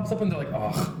someone enough. pops up and they're like,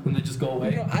 oh, and they just go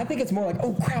away. You know, I think it's more like,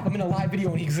 oh crap, I'm in a live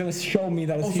video and he's gonna show me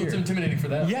that it's So here. it's intimidating for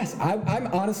them. Yes, I'm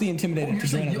honestly intimidated to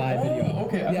join a live video.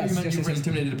 Okay. I thought you meant you were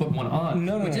intimidated to put one on.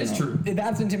 No, which is true.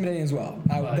 That's intimidating as well.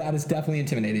 But- That is definitely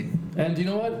intimidating. And you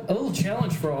know what? A little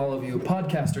challenge for all of you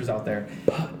podcasters out there,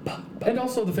 and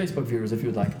also the Facebook viewers, if you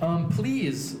would like.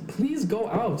 Please go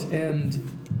out and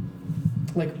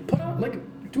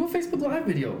do a Facebook Live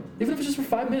video, even if it's just for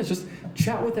 5 minutes. Just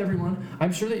chat with everyone.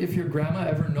 I'm sure that if your grandma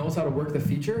ever knows how to work the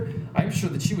feature, I'm sure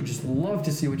that she would just love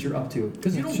to see what you're up to,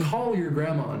 because you don't call your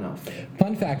grandma enough.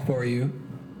 Fun fact for you: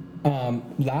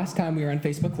 last time we were on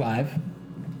Facebook Live,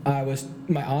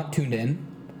 my aunt tuned in,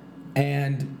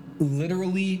 and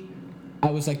literally,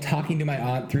 I was like talking to my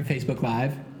aunt through Facebook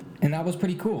Live, and that was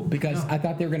pretty cool because I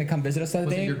thought they were gonna come visit us that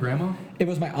Was day. it your grandma? It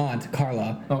was my aunt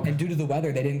Carla, Okay. and due to the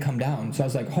weather, they didn't come down. So I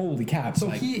was like, "Holy cats!" So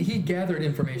like, he gathered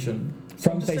information So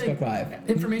From I'm just saying, Facebook Live.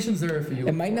 Information's there for you.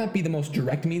 It might not be the most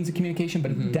direct means of communication,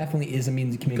 but it definitely is a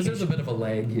means of Because communication. there's a bit of a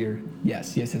lag here.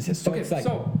 Yes. So Okay, it's like,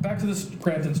 so back to the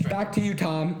Scranton Strength. back to you,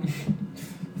 Tom.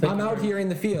 Thank I'm you out very here in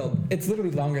the field. It's literally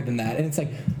longer than that, and it's like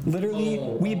literally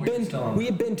we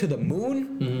have been to the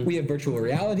moon. We have virtual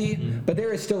reality, but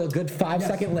there is still a good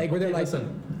 5-second leg where they're like,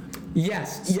 listen.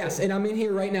 yes, and I'm in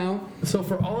here right now. So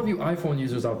for all of you iPhone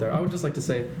users out there, I would just like to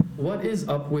say, what is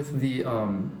up with the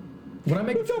when I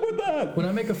make What's up with that? when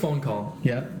I make a phone call,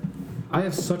 Yeah. I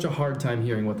have such a hard time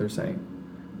hearing what they're saying.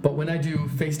 But when I do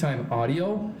FaceTime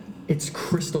audio, it's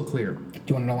crystal clear. Do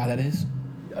you want to know why that is?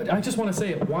 I just want to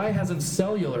say, why hasn't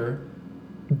cellular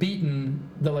beaten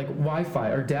the Wi-Fi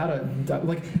or data?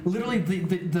 Literally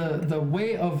the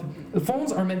way of the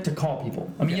phones are meant to call people.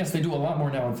 I mean, yes, they do a lot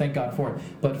more now, and thank God for it.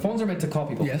 But phones are meant to call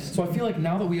people. Yes. So I feel like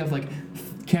now that we have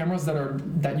cameras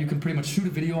that you can pretty much shoot a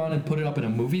video on and put it up in a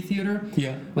movie theater.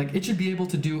 Yeah. It should be able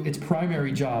to do its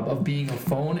primary job of being a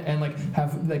phone and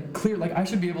have clear. I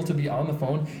should be able to be on the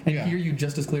phone and hear you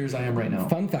just as clear as I am right now.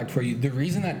 Fun fact for you: the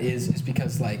reason that is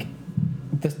because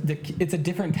it's a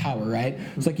different tower, right?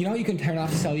 It's you know how you can turn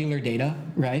off cellular data,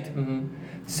 right? Mm-hmm.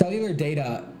 Cellular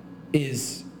data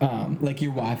is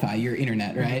your Wi-Fi, your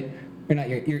internet, right? Or not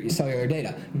your cellular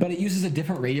data, but it uses a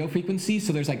different radio frequency.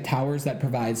 So there's towers that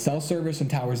provide cell service and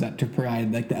towers that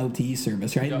provide the LTE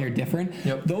service, right? Yep. And they're different.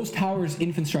 Yep. Those towers'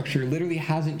 infrastructure literally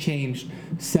hasn't changed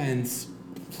since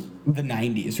the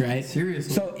 90s, right?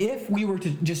 Seriously. So if we were to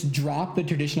just drop the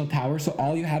traditional tower, so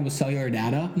all you had was cellular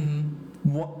data.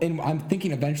 And I'm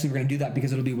thinking eventually we're going to do that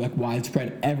because it'll be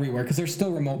widespread everywhere, because there's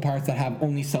still remote parts that have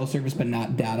only cell service but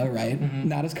not data, right?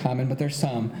 Not as common, but there's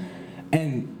some.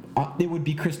 And it would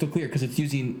be crystal clear because it's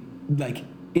using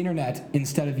internet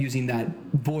instead of using that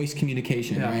voice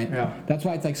communication, right? Yeah. That's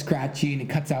why it's scratchy and it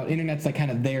cuts out. Internet's kind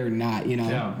of there, not, you know?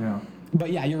 Yeah.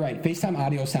 But yeah, you're right. FaceTime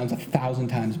audio sounds 1,000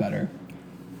 times better.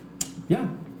 Yeah.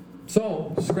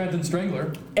 So, Scranton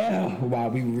Strangler. Oh, wow,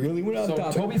 we really went off So,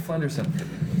 topic. Toby Flenderson.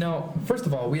 Now, first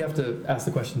of all, we have to ask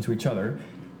the question to each other.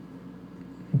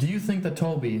 Do you think that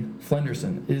Toby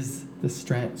Flenderson is the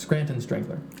Scranton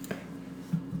Strangler?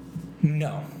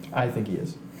 No. I think he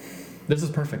is. This is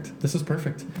perfect.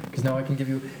 Because now I can give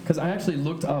you... Because I actually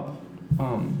looked up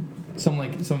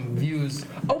some views.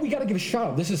 Oh, we got to give a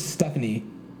shout out. This is Stephanie.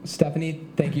 Stephanie,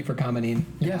 thank you for commenting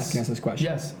and asking us this question.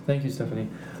 Yes, thank you, Stephanie.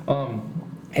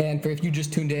 And if you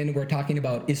just tuned in, we're talking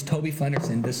about, is Toby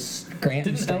Flenderson the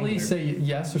Scranton Didn't Strangler? Ellie say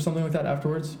yes or something like that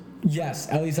afterwards? Yes.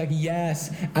 Ellie's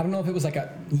yes. I don't know if it was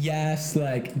a yes,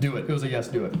 Do it. It was a yes,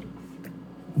 do it.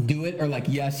 do it, or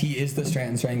yes, he is the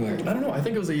Scranton Strangler. I don't know. I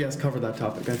think it was a yes, cover that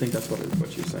topic. I think that's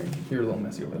what you're saying. You're a little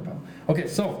messy over there, pal. Okay,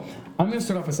 so I'm going to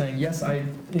start off by saying, yes, I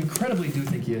incredibly do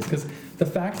think he is. Because the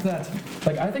fact that,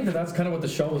 I think that that's kind of what the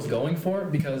show was going for.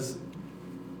 Because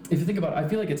if you think about it, I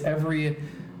feel like it's every,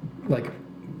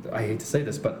 I hate to say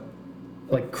this, but,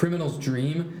 criminal's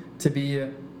dream to be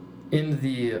in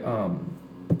the,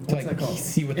 what's that called?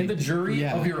 See what in the jury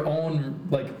of your own,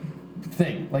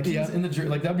 thing. He's in the jury.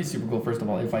 That'd be super cool, first of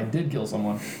all. If I did kill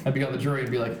someone, I'd be on the jury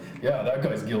and be yeah, that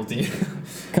guy's guilty.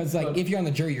 Because, if you're on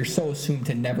the jury, you're so assumed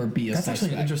to never be a That's suspect.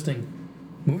 actually an interesting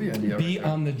movie idea. Be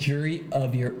on the jury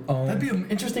of your own. That'd be an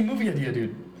interesting movie idea,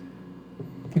 dude.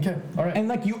 Okay, all right.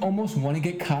 And, you almost want to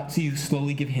get caught, so you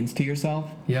slowly give hints to yourself.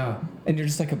 Yeah. And you're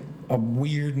just a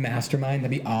weird mastermind.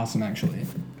 That'd be awesome, actually.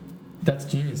 That's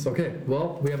genius. Okay,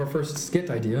 well, we have our first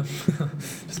skit idea.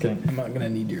 Just kidding. I'm not going to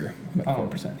need your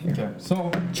 4% here. Okay,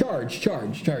 so... Charge.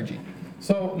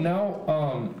 So,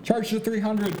 now, Charge to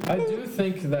 300. I do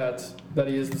think that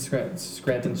he is the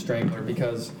Scranton Strangler,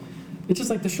 because it's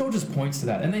just the show just points to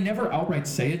that. And they never outright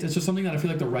say it. It's just something that I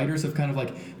feel the writers have kind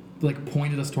of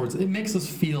pointed us towards. It makes us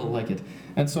feel like it.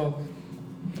 And so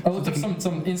I looked up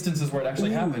some instances where it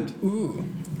actually happened. Ooh.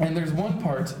 And there's one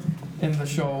part in the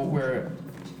show where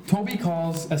Toby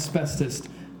calls asbestos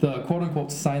the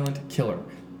quote-unquote silent killer,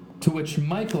 to which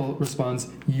Michael responds,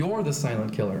 "You're the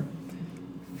silent killer."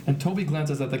 And Toby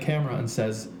glances at the camera and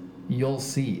says, "You'll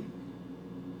see."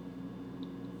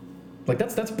 Like,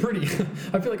 that's pretty,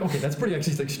 I feel like, okay, that's pretty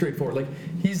actually like straightforward. Like,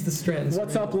 he's the Stratton.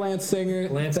 What's up, Lance Singer?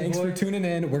 Thanks for tuning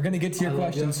in. We're going to get to your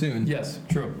question soon. Yes,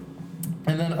 true.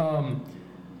 And then,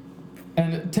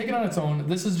 and taken on its own,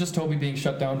 this is just Toby being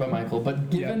shut down by Michael.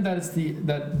 But given that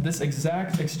that this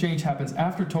exact exchange happens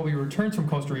after Toby returns from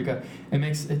Costa Rica, it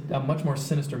makes it a much more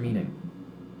sinister meaning.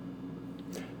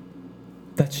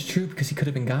 That's true, because he could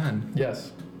have been gone.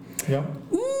 Yes. Yep.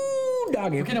 Ooh,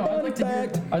 doggy. Okay, no,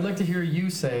 I'd like to hear you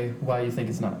say why you think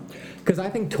it's not. Because I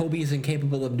think Toby is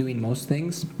incapable of doing most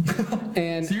things.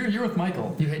 And so you're with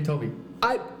Michael. You hate Toby.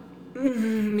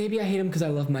 Maybe I hate him because I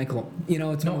love Michael. You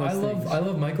know, it's one of those things. I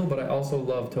love Michael, but I also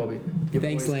love Toby.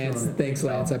 Thanks, Lance.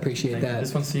 I appreciate that.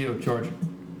 This one's to you, George.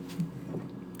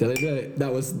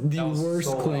 That was the worst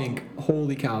so clink.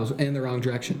 Holy cows! And the wrong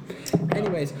direction.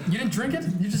 Anyways, you didn't drink it.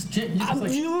 You just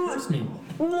cursed me.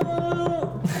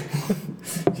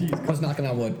 Jeez, I was knocking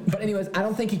on wood. But anyways, I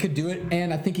don't think he could do it,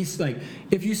 and I think he's like,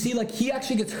 if you see, like, he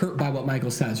actually gets hurt by what Michael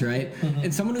says, right? Mm-hmm.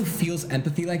 And someone who feels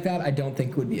empathy like that, I don't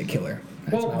think would be a killer.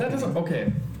 That's that doesn't.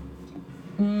 Okay.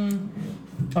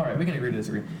 All right, we can agree to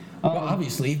disagree. Well,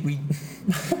 obviously, we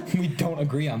don't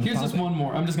agree on the Here's topic. just one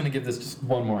more. I'm just going to give this just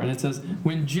one more. And it says,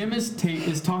 when Jim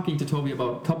is talking to Toby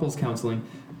about couples counseling,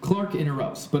 Clark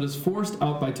interrupts, but is forced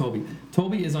out by Toby.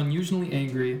 Toby is unusually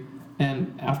angry,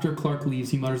 and after Clark leaves,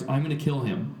 he mutters, "I'm going to kill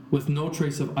him," with no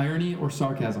trace of irony or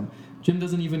sarcasm. Jim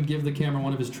doesn't even give the camera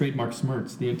one of his trademark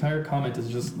smirks. The entire comment is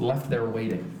just left there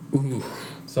waiting. Ooh.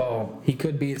 So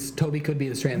Toby could be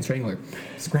the Scranton Strangler.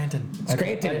 Scranton,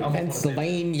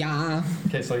 Pennsylvania.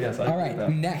 Okay, so yes, I all right,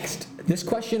 that. Next. This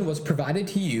question was provided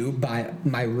to you by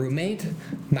my roommate,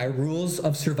 my rules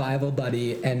of survival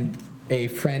buddy, and a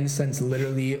friend since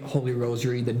literally Holy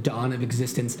Rosary, the dawn of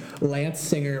existence, Lance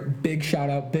Singer. Big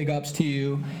shout out, big ups to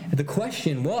you. And the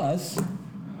question was,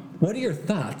 what are your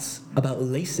thoughts about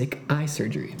LASIK eye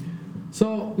surgery?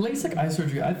 So LASIK eye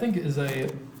surgery, I think, is a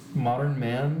modern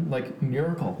man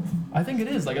miracle. I think it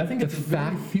is. I think it's a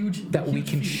very huge that we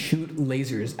can shoot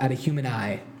lasers at a human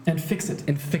eye and fix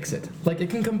it. Like, it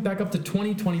can come back up to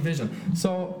 20/20 vision.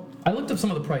 So I looked up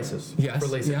some of the prices for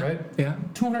LASIK, right? Yeah.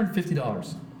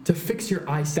 $250 to fix your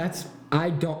eye.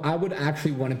 I would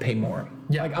actually want to pay more.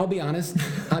 Yeah. I'll be honest,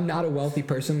 I'm not a wealthy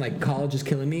person. College is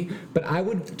killing me, but I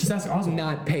would just ask Oswald.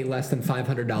 Not pay less than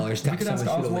 $500 to have someone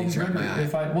shoot a laser in my eye.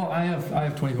 I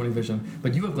have 20/20 vision,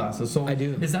 but you have glasses, so I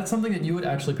do. Is that something that you would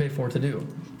actually pay for to do?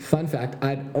 Fun fact,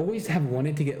 I'd always have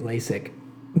wanted to get LASIK,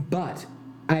 but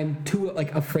I'm too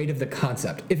afraid of the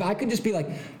concept. If I could just be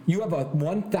you have a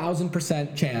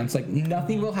 1,000% chance,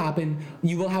 nothing will happen,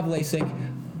 you will have LASIK.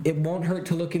 It won't hurt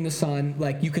to look in the sun.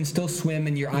 You can still swim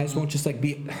and your eyes won't just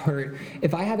be hurt.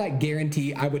 If I had that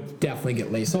guarantee, I would definitely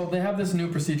get LASIK. So they have this new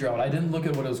procedure out. I didn't look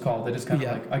at what it was called. They just kind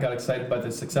of I got excited by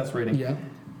the success rating. Yeah.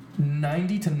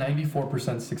 90 to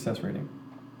 94% success rating,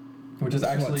 which is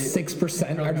actually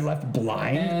 6% are left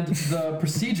blind. And the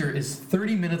procedure is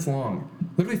 30 minutes long.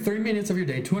 Literally 30 minutes of your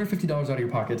day, $250 out of your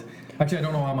pocket. Actually, I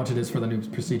don't know how much it is for the new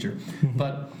procedure,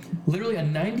 but literally a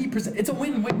 90%. It's a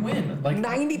win-win-win.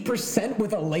 90%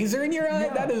 with a laser in your eye?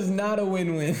 Yeah. That is not a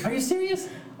win-win. Are you serious?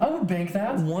 I would bank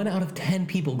that. 1 out of 10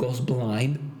 people goes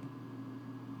blind.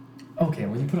 Okay,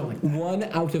 when you put it 1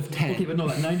 out of 10. Okay, but no,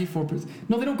 that 94%.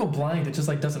 No, they don't go blind. It just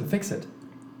doesn't fix it.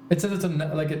 It says it's I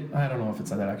don't know if it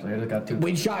said that actually. I just got too.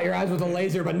 We shot your eyes with a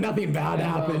laser, but nothing bad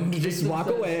happened. You just walk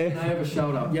away. And I have a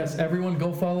shout out. Yes, everyone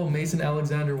go follow Mason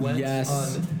Alexander Wentz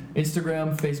on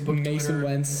Instagram, Facebook, Mason Twitter.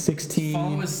 Wentz 16.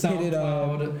 Follow his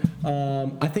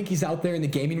SoundCloud. I think he's out there in the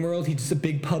gaming world. He's just a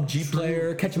big PUBG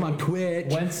player. Catch him on Twitch.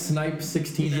 Wentz Snipe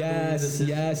 16. Yes,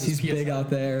 he's big out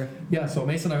there. Yeah, so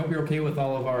Mason, I hope you're okay with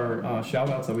all of our shout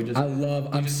outs that we just.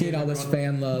 I'm seeing all this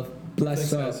fan love.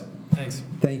 Bless up. Thanks.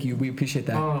 Thank you. We appreciate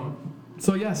that.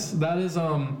 So yes, that is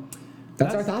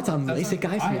that's our thoughts on LASIK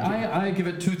eye surgery. I give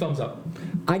it 2 thumbs up.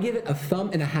 I give it a thumb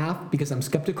and a half because I'm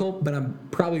skeptical, but I'm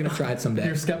probably gonna try it someday.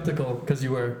 You're skeptical because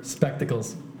you wear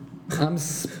spectacles. I'm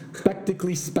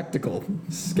spectacally spectacle.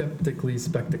 Skeptically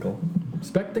skeptical.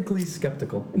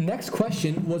 Next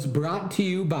question was brought to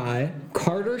you by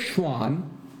Carter Schwann.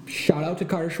 Shout out to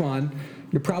Carter Schwann.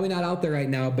 You're probably not out there right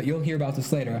now, but you'll hear about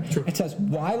this later. True. It says,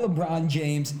 why LeBron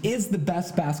James is the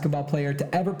best basketball player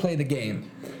to ever play the game.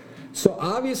 So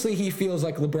obviously he feels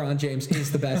like LeBron James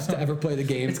is the best to ever play the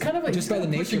game. It's kind of like just by the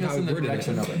nature of how he worded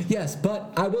direction it. of it. Yes,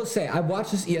 but I will say I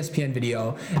watched this ESPN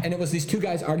video and it was these two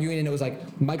guys arguing and it was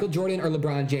like Michael Jordan or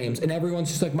LeBron James and everyone's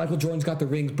just like Michael Jordan's got the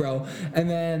rings, bro. And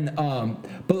then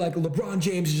but like LeBron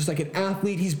James is just like an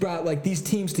athlete. He's brought like these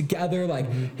teams together. Like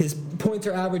his points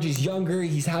are average. He's younger.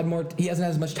 He hasn't had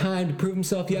as much time to prove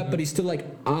himself yet, but he's still like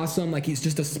awesome. Like he's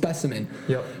just a specimen.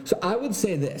 Yep. So I would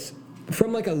say this.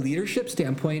 From like a leadership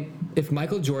standpoint, if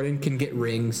Michael Jordan can get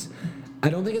rings, I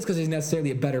don't think it's because he's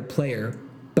necessarily a better player,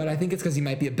 but I think it's because he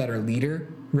might be a better leader,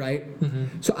 right?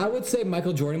 So I would say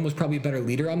Michael Jordan was probably a better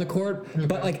leader on the court,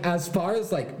 but like as far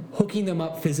as like hooking them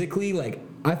up physically, like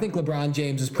I think LeBron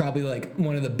James is probably like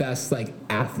one of the best like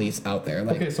athletes out there.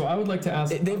 Like, Okay, so I would like to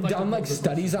ask. they've done like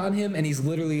studies on him, and he's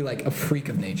literally like a freak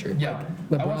of nature. Yeah,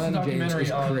 Like, I watched the LeBron James documentary. is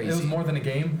It was crazy. More Than a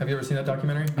Game. Have you ever seen that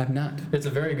documentary? I've not. It's a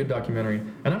very good documentary,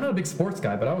 and I'm not a big sports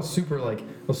guy, but I was super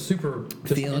just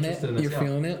Feeling it? interested in this. You're Yeah.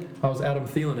 feeling it? I was Adam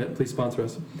feeling it. Please sponsor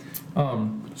us.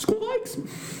 School likes.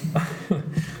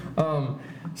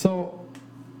 So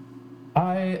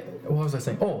what was I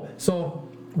saying? Oh, so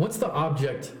what's the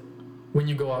object when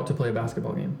you go out to play a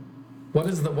basketball game? What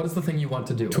is the thing you want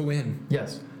to do? To win.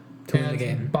 Yes. To win And the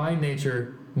game. by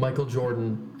nature, Michael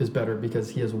Jordan is better because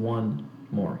he has won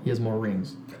more. He has more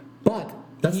rings. But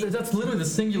That's literally the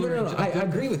singular. No, I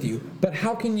agree with you. But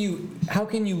how can you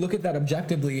look at that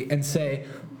objectively and say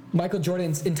Michael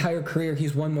Jordan's entire career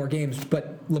he's won more games,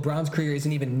 but LeBron's career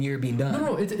isn't even near being done?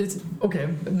 No, it's okay.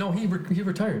 No, he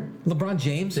retired, LeBron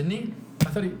James? didn't he? I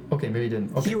thought he. Okay, maybe he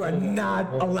didn't. Okay. You are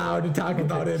not allowed to talk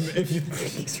about him if you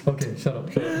think he's Okay, shut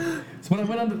up. So when I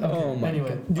went on. Oh my anyway,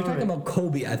 God. You're talking about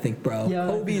Kobe, I think, bro. Yeah,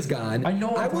 Kobe is gone. I know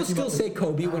I I'm will talking still about say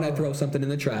Kobe when I throw something in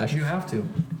the trash. You have to.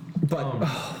 But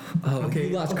you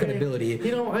lost credibility.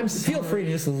 You know, I'm Feel free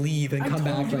to just leave and come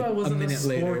back told you I like a wasn't minute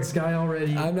later. sports guy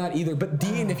already. I'm not either. But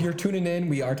Dean, if you're tuning in,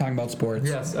 we are talking about sports.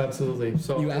 Yes, absolutely.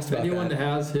 So You asked if about anyone that.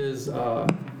 has his,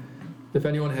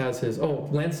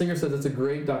 Lance Singer says it's a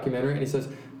great documentary, and he says,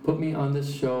 put me on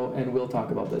this show and we'll talk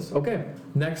about this. Okay,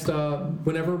 next,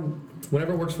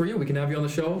 whenever works for you, we can have you on the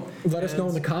show. Let us know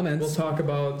in the comments. We'll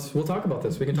talk about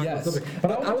this. We can talk about Yes. something.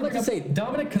 But I would like to say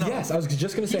Dominic Canales. Yes, I was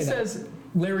just going to say He that. says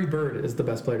Larry Bird is the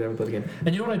best player to ever play the game.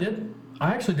 And you know what I did?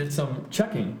 I actually did some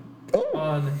checking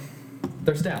on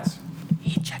their stats.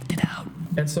 He checked it out.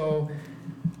 And so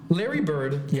Larry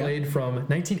Bird played from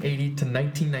 1980 to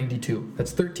 1992.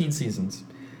 That's 13 seasons.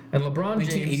 And LeBron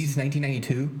 1980 James... to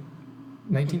 1992.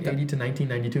 1980 to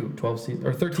 1992, 12 seasons,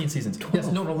 or 13 seasons. 12.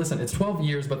 Yes, no, listen, it's 12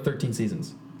 years, but 13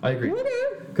 seasons. I agree.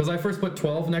 Because I first put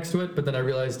 12 next to it, but then I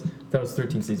realized that was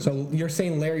 13 seasons. So you're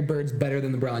saying Larry Bird's better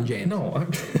than LeBron James? No,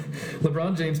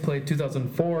 LeBron James played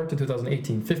 2004 to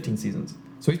 2018, 15 seasons.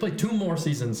 So he's played 2 more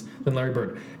seasons than Larry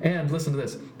Bird. And listen to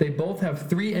this. They both have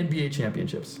 3 NBA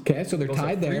championships. Okay, so they're Both have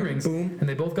tied 3 there. rings, Boom. and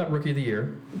they both got Rookie of the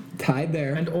Year. Tied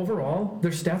there. And overall,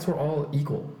 their stats were all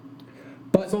equal.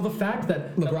 But So the fact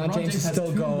that LeBron James is has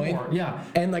still 2 going. more, yeah.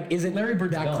 And like isn't Larry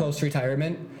Bird's that done. close to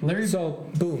retirement? So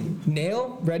boom.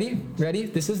 Nail, ready?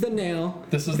 This is the nail.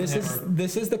 This is the hammer.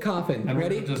 This is the coffin. And we're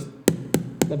Ready? gonna just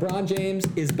LeBron James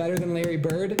is better than Larry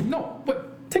Bird. No,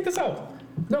 but take this out.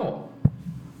 No.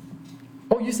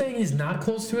 Oh, you saying he's not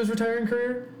close to his retiring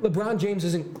career? LeBron James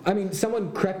isn't. I mean,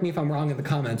 someone correct me if I'm wrong in the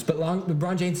comments, but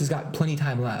LeBron James has got plenty of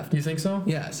time left. You think so?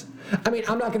 Yes. I mean,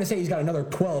 I'm not going to say he's got another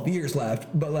 12 years left,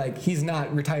 but like he's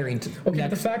not retiring. Okay,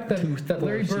 the fact that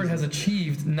Larry Bird has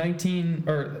achieved 19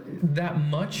 or that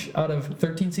much out of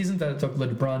 13 seasons that it took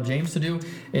LeBron James to do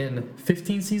in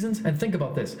 15 seasons, and think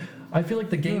about this. I feel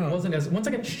like the game wasn't as one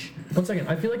second.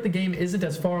 I feel like the game isn't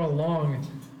as far along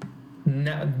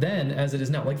then as it is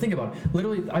now. Like, think about it.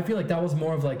 Literally, I feel like that was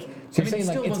more of like. So you're saying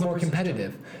like it's more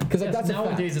competitive because like Yes, that's a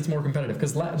nowadays fact. it's more competitive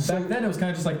because back then it was kind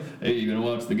of just like, hey, you gonna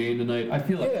watch the game tonight? I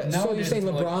feel like Yeah, nowadays so you're saying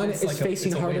it's more LeBron it's is like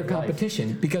facing it's a way harder of life.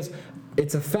 competition because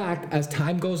it's a fact. As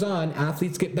time goes on,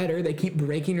 athletes get better. They keep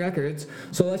breaking records.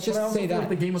 So let's But I just also say feel like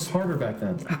that. the game was harder back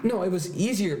then. No, it was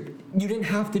easier. You didn't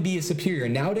have to be a superior.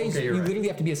 Nowadays, Okay, you're you right. literally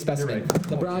have to be a specimen. You're right.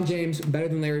 LeBron James, better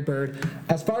than Larry Bird.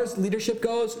 As far as leadership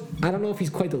goes, I don't know if he's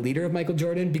quite the leader of Michael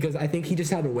Jordan because I think he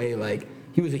just had a way, like,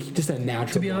 he was just a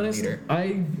natural To be honest, leader.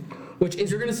 which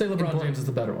is you're gonna say LeBron James is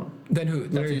the better one. Then who?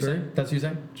 That's Larry what you say? Bird? That's what you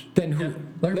say? Then who? Yeah.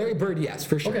 Larry Bird, yes,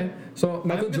 for sure. Okay, so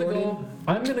Michael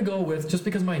I'm gonna go with, just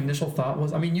because my initial thought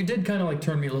was, I mean, you did kind of like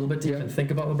turn me a little bit to even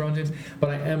think about LeBron James, but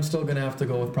I am still gonna have to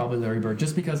go with probably Larry Bird,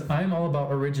 just because I'm all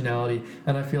about originality,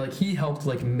 and I feel like he helped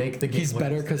like make the game. He's what it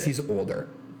better is because today. he's older.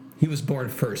 He was born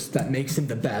first. That makes him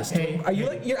the best.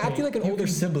 You're acting like an older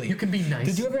sibling. You can be nice.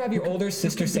 Did you ever have your older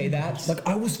sister can say be that? nice. Like,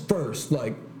 I was first.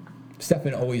 Like,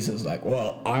 Stefan always is like,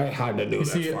 well, I had to do You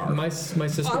this see, far. my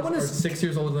sisters are 6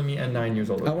 years older than me and 9 years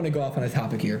older. I want to go off on a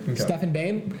topic here. Okay. Stefan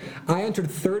Bain, I entered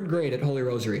 3rd grade at Holy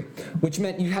Rosary, which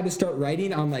meant you had to start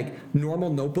writing on like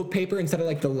normal notebook paper instead of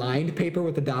like the lined paper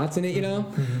with the dots in it, you know?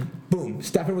 Mm-hmm. Boom.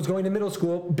 Stefan was going to middle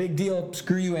school. Big deal.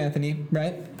 Screw you, Anthony,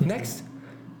 right? Mm-hmm. Next,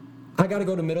 I got to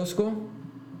go to middle school.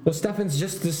 Well, Stefan's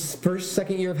just this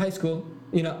second year of high school,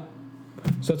 you know?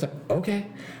 So it's like, okay.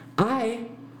 I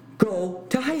go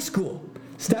to high school.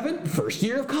 Stefan, first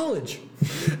year of college.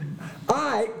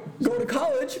 I go to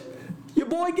college. Your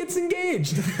boy gets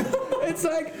engaged. It's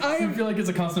like You feel like it's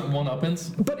a constant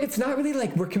one-uppance? But it's not really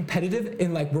like we're competitive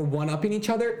and like we're one-upping each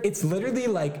other. It's literally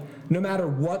like no matter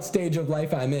what stage of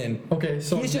life I'm in. Okay,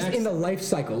 so he's just in the life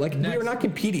cycle. Like we're not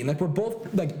competing. Like we're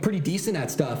both like pretty decent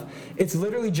at stuff. It's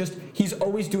literally just he's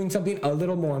always doing something a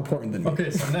little more important than me.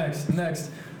 Okay, so next,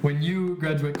 when you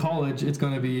graduate college, it's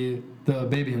going to be the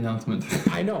baby announcement.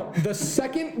 I know. The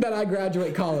second that I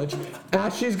graduate college,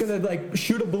 Ashley's gonna like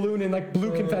shoot a balloon and like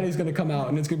blue confetti is gonna come out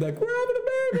and it's gonna be like, we're having a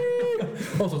baby.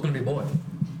 Also, it's gonna be a boy.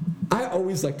 I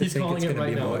always like to think it's gonna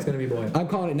be a boy. It's gonna be a boy. I'm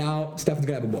calling it now. Stefan's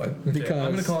gonna have a boy. Okay, Because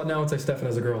I'm gonna call it now and say Stefan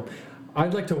has a girl.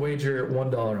 I'd like to wager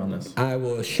 $1 on this. I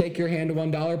will shake your hand to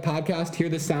 $1 podcast. Hear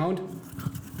the sound.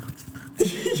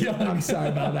 Yeah, I'm sorry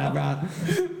about that,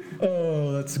 bro.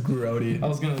 Oh, that's grody. I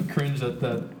was gonna cringe at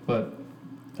that, but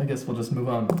I guess we'll just move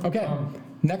on. Okay.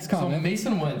 Next comment. So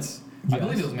Mason Wentz, I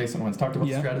believe it was Mason Wentz, talked about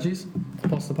the strategies.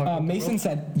 Mason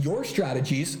said, your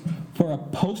strategies for a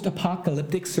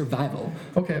post-apocalyptic survival.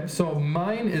 Okay, so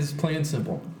mine is plain and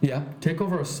simple. Yeah. Take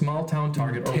over a small town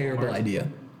Target or Terrible Walmart idea.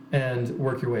 and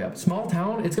work your way up. Small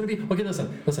town, it's going to be... Okay,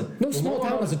 listen. No, small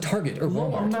town is a Target or Low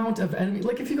Walmart. amount of enemy...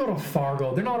 Like, if you go to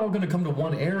Fargo, they're not all going to come to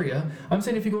one area. I'm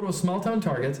saying if you go to a small town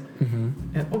Target,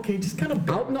 and okay, just kind of...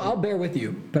 I'll bear with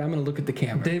you, but I'm going to look at the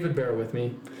camera. David, bear with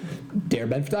me. Dare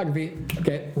Ben Photography.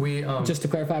 Okay. We, just to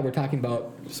clarify, we're talking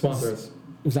about... Sponsors.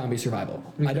 Zombie survival.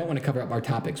 Okay. I don't want to cover up our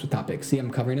topics with topics. See, I'm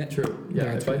covering it? True.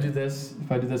 Yeah, if I do this,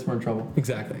 we're in trouble.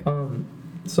 Exactly.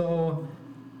 So...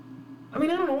 I mean,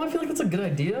 I don't know. I feel like that's a good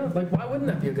idea. Like, why wouldn't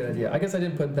that be a good idea? I guess I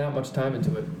didn't put that much time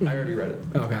into it. I already read it.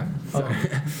 Okay. Sorry.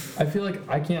 I feel like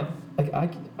I can't. Like, I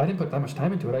didn't put that much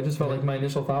time into it. I just felt like my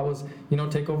initial thought was,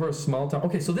 take over a small town.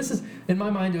 Okay, so this is in my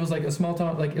mind. It was like a small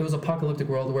town. Like, it was apocalyptic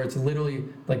world where it's literally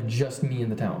like just me in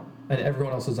the town and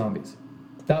everyone else is zombies.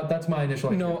 That's my initial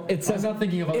idea. No, I'm not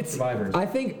thinking about survivors. I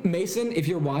think, Mason, if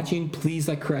you're watching, please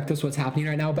correct us what's happening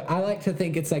right now. But I like to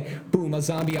think it's like, boom, a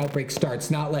zombie outbreak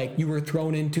starts. Not like you were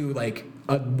thrown into like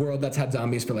a world that's had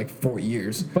zombies for like 4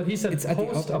 years. But he said it's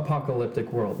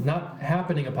post-apocalyptic world, not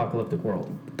happening apocalyptic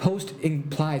world. Post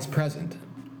implies present.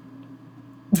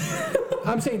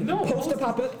 I'm saying no.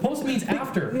 Post-apocalyptic. Post means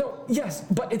after. No, yes,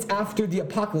 but it's after the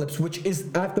apocalypse, which is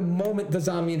at the moment the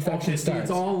zombie infection starts.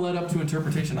 It's all led up to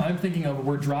interpretation. I'm thinking of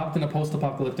we're dropped in a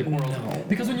post-apocalyptic world. No.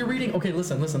 Because when you're reading, okay,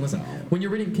 listen. When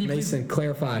you're reading, can you Mason,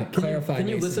 clarify. Can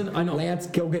you Mason. listen? I know. Lance,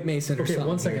 go get Mason or something.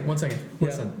 Okay, one second. Yeah.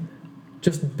 Listen.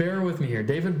 Just bear with me here.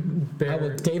 David, bear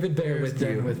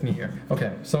with me here.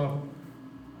 Okay, so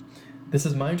this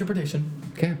is my interpretation.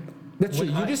 Okay. That's true.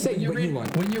 You just say what you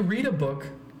want. When you read a book,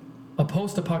 a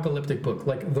post-apocalyptic book,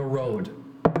 like The Road.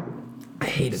 I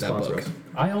hated that book.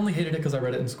 I only hated it because I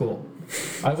read it in school.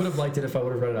 I would have liked it if I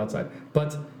would have read it outside.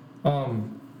 But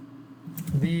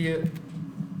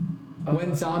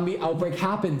when zombie outbreak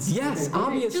happens. Yes,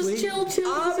 obviously. Just chill.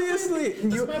 Obviously.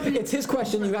 It's his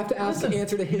question. You have to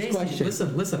answer to his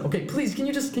question. Listen. Okay, please, can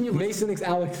you listen? Mason,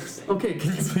 Alex. Okay,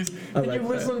 can you please?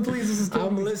 Listen, please? This is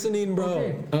I'm listening, bro.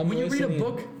 Okay. When you read a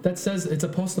book that says it's a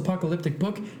post-apocalyptic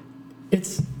book,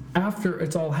 it's after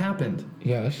it's all happened.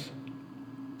 Yes.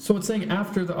 So it's saying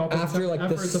after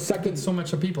it's affected so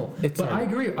much of people. I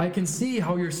agree. I can see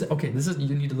how you're saying. Okay,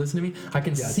 you need to listen to me. I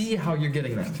can see how you're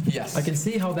getting that. Yes. I can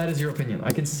see how that is your opinion.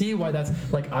 I can see why that's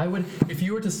like I would if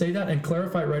you were to say that and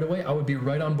clarify it right away, I would be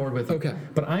right on board with it. Okay.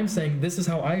 But I'm saying this is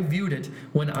how I viewed it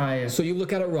when I. So you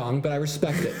look at it wrong, but I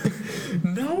respect it.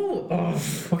 No.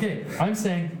 Okay, I'm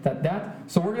saying that.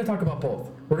 So we're gonna talk about both.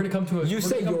 We're gonna come to a. You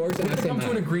say yours, and I say mine. We're gonna come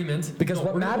to an agreement because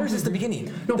what matters is the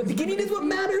beginning. No, the beginning is what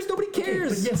matters. Nobody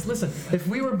cares. Okay, yes, listen. If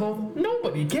we were both,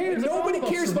 nobody cares. Nobody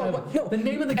cares about what. No, the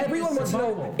name of the game. Everyone wants to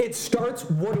know. It starts.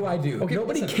 What do I do? Okay,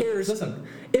 nobody cares. Listen.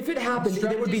 If it happened,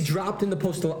 it would be dropped in the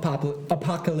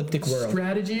post-apocalyptic world.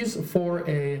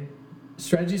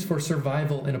 Strategies for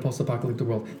survival in a post-apocalyptic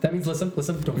world. That means, listen,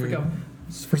 don't freak out.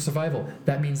 For survival,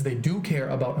 that means they do care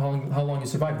about how long you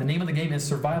survive. The name of the game is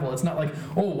survival. It's not like,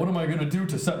 what am I going to do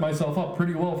to set myself up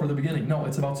pretty well for the beginning? No,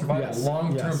 it's about survival,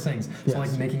 long-term things. So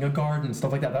like making a garden,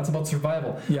 stuff like that. That's about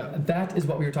survival. Yeah. That is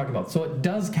what we were talking about. So it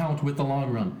does count with the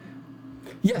long run.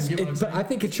 Yes, You get what I'm but saying? I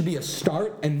think it should be a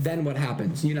start and then what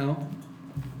happens, you know?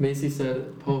 Macy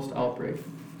said post-outbreak.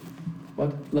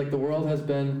 What? Like the world has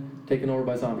been taken over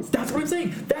by zombies. That's what I'm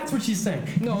saying. That's what she's saying.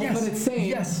 No, Yes. but it's saying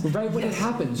yes. right when it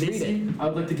happens. Read Macy, it. I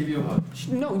would like to give you a hug.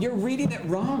 No, you're reading it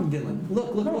wrong, Dylan.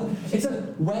 Look. It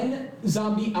says when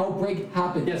zombie outbreak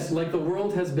happens. Yes, like the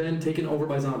world has been taken over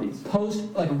by zombies. Post,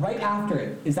 like right after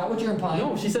it. Is that what you're implying?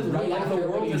 No, she says right like after the what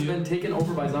world do you has do? been taken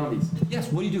over by zombies. Yes,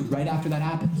 what do you do right after that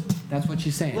happens? That's what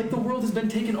she's saying. Like the world has been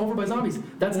taken over by zombies.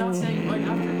 That's not saying right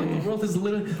after. Like the world is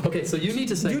literally. Okay, so you need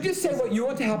to say. You just say what you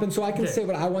want to happen so I can Okay. say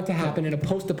what I want to happen in a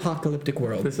post-apocalyptic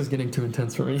world. This is getting too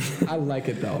intense for me. I like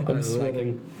it though. I'm I like it.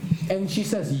 sweating. And she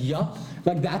says, yup.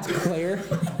 Like that's Claire.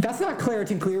 That's not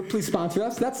Claritin Clear. Please sponsor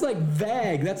us. That's like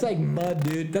vague. That's like mud,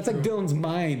 dude. That's like Dylan's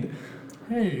mind.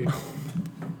 Hey,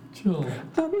 chill.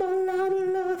 I'm not allowed to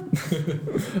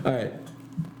love. All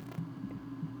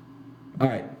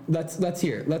right. Let's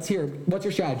hear. What's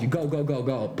your strategy?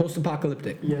 Go.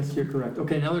 Post-apocalyptic. Yes, you're correct.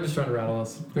 Okay, now they're just trying to rattle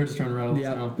us. They're just trying to rattle us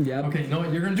now. Yep. Okay, you know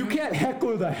what? You're gonna. You can't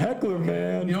heckler the heckler,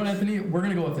 man. You know what, Anthony? We're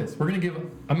gonna go with this. I'm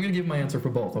gonna give my answer for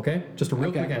both. Okay, just a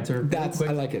real quick answer. That's quick,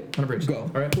 I like it. On a bridge. Go.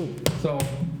 All right. So,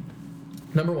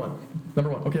 number one.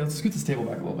 Okay, let's scoot this table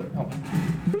back a little bit. Oh.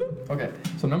 Okay.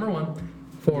 So number one,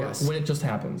 for Yes. when it just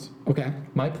happens. Okay.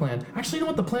 My plan. Actually, you know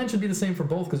what? The plan should be the same for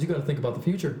both because you got to think about the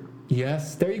future.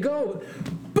 Yes. There you go.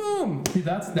 Boom. See,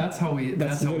 that's how we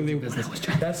That's how we literally do what I business. was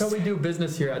trying to That's how we do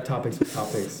business here at Topics with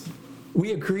Topics.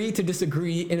 We agree to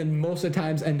disagree, and most of the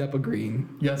times end up agreeing.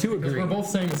 Yes, To because agree. we're both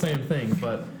saying the same thing,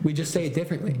 but We just say it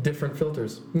differently. different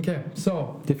filters. Okay,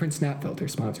 so Different snap filter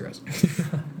sponsor us.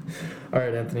 all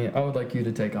right, Anthony, I would like you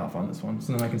to take off on this one,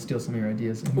 so then I can steal some of your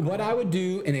ideas. What I would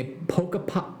do in a in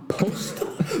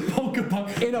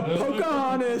a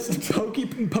Pocahontas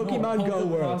Pokemon Go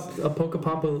world. A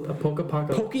Pokemon.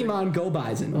 Pokemon Go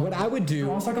Bison. What I would I do.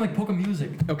 was talking like Poke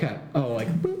music. Okay. Oh, like.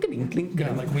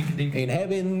 Yeah, like wink dink. In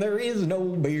heaven there is no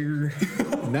beer.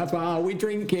 And that's why we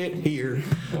drink it here.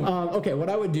 Okay, what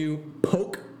I would do,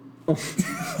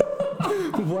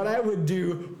 what I would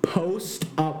do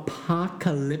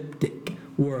post-apocalyptic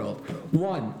world.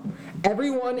 One,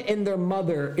 everyone and their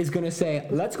mother is going to say,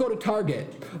 let's go to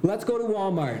Target, let's go to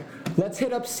Walmart, let's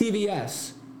hit up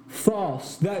CVS.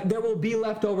 False. That there will be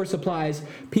leftover supplies.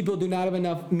 People do not have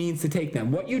enough means to take them.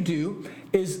 What you do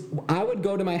is, I would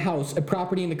go to my house, a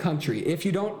property in the country. If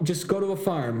you don't, just go to a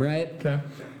farm, right? Okay.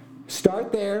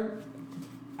 Start there.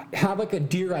 Have like a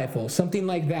deer rifle, something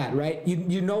like that, right?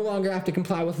 You no longer have to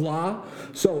comply with law.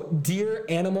 So deer,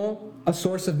 animal, a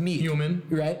source of meat. Human.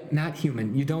 Right? Not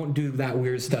human. You don't do that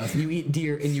weird stuff. You eat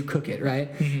deer and you cook it,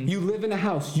 right? Mm-hmm. You live in a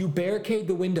house. You barricade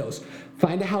the windows.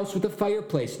 Find a house with a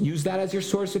fireplace. Use that as your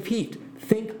source of heat.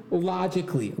 Think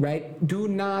logically, right? Do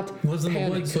not Lives in the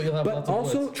panic. woods, so you'll have but lots of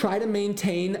also woods. try to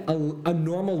maintain a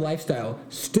normal lifestyle.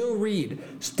 Still read.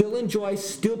 Still enjoy.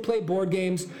 Still play board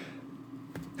games.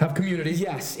 Have community.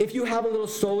 Yes, if you have a little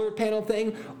solar panel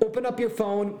thing, open up your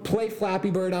phone, play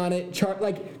Flappy Bird on it,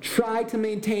 try to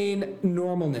maintain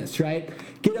normalness, right?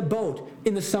 Get a boat.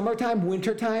 In the summertime,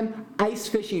 wintertime, ice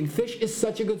fishing. Fish is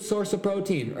such a good source of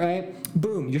protein, right?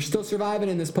 Boom, you're still surviving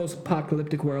in this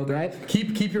post-apocalyptic world, right?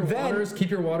 Keep your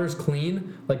waters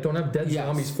clean. Like don't have dead Yes.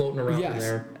 zombies floating around in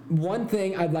there. One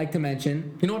thing I'd like to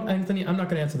mention. You know what, Anthony? I'm not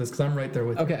going to answer this because I'm right there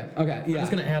with you. Okay, yeah. I'm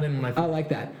just going to add in when I I think. like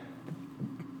that.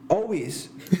 Always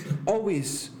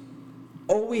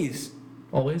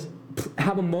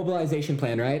have a mobilization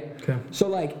plan, right? Okay. So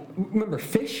like, remember,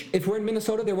 fish, if we're in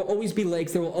Minnesota, there will always be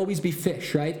lakes, there will always be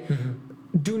fish, right? Mm-hmm.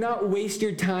 Do not waste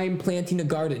your time planting a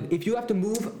garden. If you have to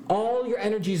move, all your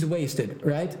energy is wasted,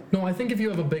 right? No, I think if you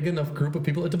have a big enough group of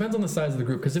people, it depends on the size of the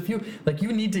group. Because if you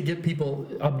you need to give people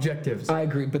objectives. I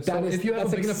agree, but So if you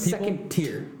have that's a big like enough people- second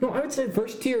tier. No, I would say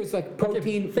First tier is like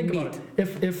protein, think meat. about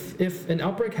it. If an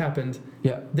outbreak happened,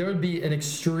 Yeah. there would be an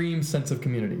extreme sense of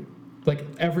community. Like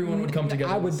everyone would come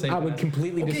together. I at the would same time.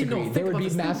 completely Okay, disagree. no, think There would about be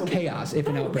this. mass Think- chaos if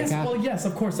an outbreak yes, happened. well, yes,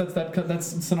 of course. That's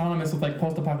synonymous with like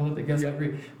post-apocalyptic. Yes, I Yep.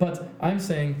 agree. But I'm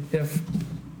saying if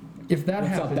that What's up,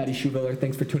 happened, Daddy Schubiller?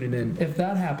 Thanks for tuning in. if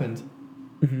that happened,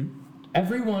 Mm-hmm.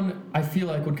 everyone I feel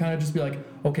like would kind of just be like,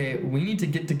 okay, we need to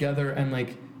get together and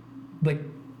like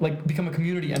become a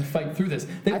community and fight through this.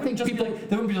 They wouldn't just people- be like,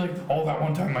 they wouldn't be like, oh, that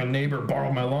one time my neighbor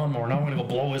borrowed my lawnmower, now I'm gonna go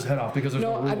blow his head off because there's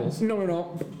no rules.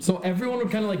 No. So everyone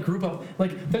would kind of like group up.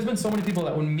 Like, there's been so many people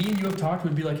that when me and you have talked,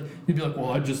 you'd be like,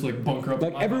 well, I'd just like bunker up.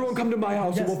 Like at my everyone house. come to my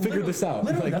house and Yes, we'll figure this out.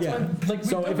 literally, Like, that's yeah. why, like,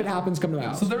 So we've if done it happens, come to my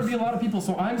house. So there would be a lot of people.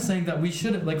 So I'm saying that we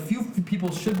should, like, few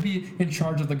people should be in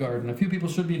charge of the garden. A few people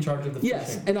should be in charge of the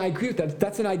Yes, fishing. and I agree with that.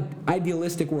 That's an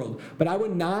idealistic world. But I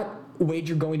would not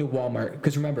wager going to Walmart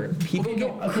because remember, people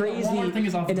get crazy Walmart thing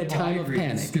is off the in a table. time I of agree.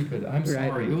 panic. It's stupid. I'm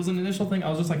sorry. It was an initial thing. I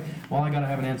was just like, well, I gotta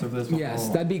have an answer for this. Yes,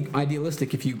 that'd be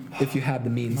idealistic if you have the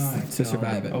means to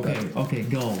survive it. Okay,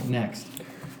 go next.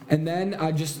 And then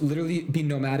I'd just literally be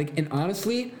nomadic. And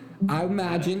honestly, I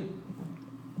imagine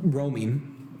roaming.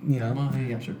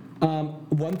 Yeah, sure.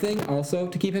 One thing also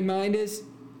to keep in mind is,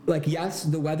 like, yes,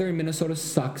 the weather in Minnesota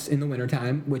sucks in the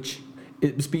wintertime, which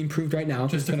is being proved right now.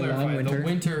 Just to it's been a long clarify, winter. the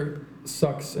winter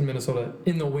sucks in Minnesota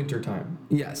in the winter time.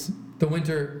 Yes, The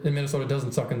winter in Minnesota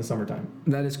doesn't suck in the summertime.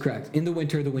 that is correct. In the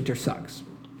winter sucks.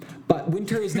 But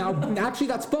winter is now, actually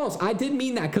that's false. I did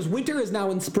mean that because winter is now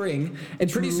in spring,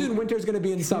 and pretty soon winter is going to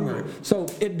be in summer. So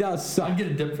it does suck. I'd get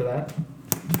a dip for that.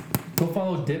 Go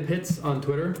follow Dip Hits on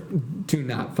Twitter. Do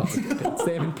not follow Dip.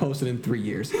 They haven't posted in 3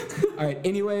 years. All right,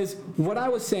 anyways, what I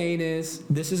was saying is,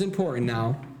 this is important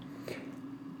now.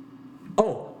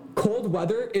 Oh, cold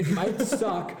weather, it might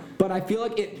suck, but I feel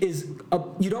like it is,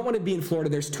 you don't want to be in Florida.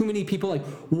 There's too many people, like,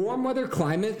 warm weather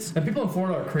climates. And people in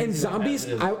Florida are crazy. And zombies,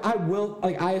 as it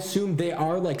is. I assume they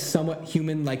are, like, somewhat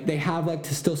human. Like, they have, like,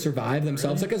 to still survive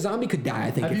themselves. Like, a zombie could die,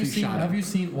 I think, if you shot Have him. you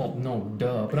seen? Well, no,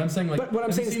 duh. But I'm saying, like. But what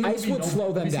I'm saying is ice would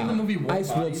slow them Have you seen the down. movie Warm Ice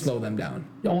would Bodies? slow them down.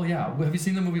 Oh yeah. Have you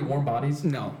seen the movie Warm Bodies?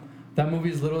 No. That movie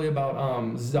is literally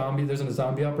about zombie. There's a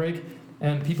zombie outbreak,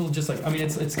 and people just like. I mean,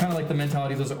 it's kind of like the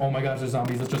mentality. There's like, oh my gosh, there's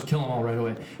zombies. Let's just kill them all right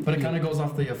away. But it kind of goes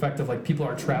off the effect of like people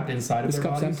are trapped inside of This their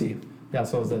cup's bodies. empty. Yeah.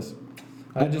 So is this.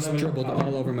 I just dribbled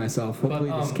all over myself. Hopefully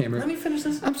this camera. Let me finish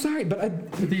this. I'm sorry,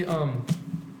 but The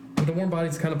Warm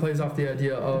Bodies kind of plays off the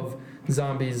idea of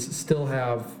zombies still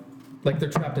have. Like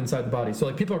they're trapped inside the body, so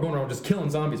like people are going around just killing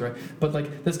zombies, right? But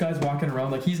like this guy's walking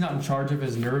around, like he's not in charge of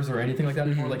his nerves or anything like that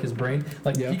anymore. Like his brain,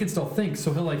 like he can still think,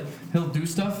 so he'll do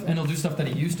stuff, and he'll do stuff that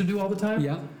he used to do all the time.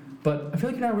 Yeah. But I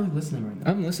feel like you're not really listening right now.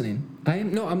 I'm listening.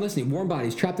 I'm listening. Warm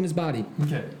bodies trapped in his body.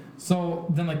 Okay. So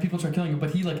then like people try killing him,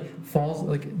 but he like falls,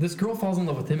 like this girl falls in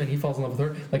love with him and he falls in love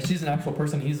with her. Like she's an actual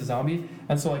person, he's a zombie,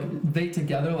 and so like they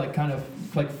together like kind of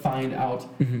like find out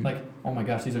like, oh my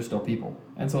gosh, these are still people,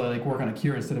 and so they like work on a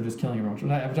cure instead of just killing everyone,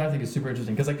 which I think is super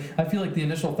interesting because like I feel like the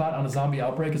initial thought on a zombie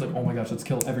outbreak is like, oh my gosh, let's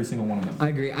kill every single one of them. I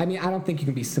agree. I mean, I don't think you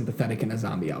can be sympathetic in a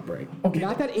zombie outbreak. Okay.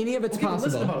 Not that any of it's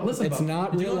possible. Listen it's about it.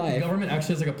 not Do you real know that life. The government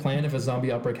actually has like a plan if a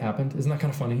zombie outbreak happened. Isn't that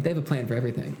kind of funny? They have a plan for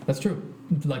everything. That's true.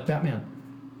 Like Batman.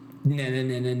 Have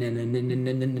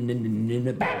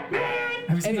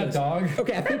you seen that dog?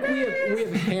 Okay, I think we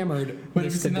have hammered Wait, have you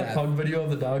this to seen that death. pug video of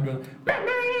the dog going,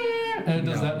 and it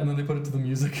does that, and then they put it to the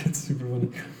music? It's super funny.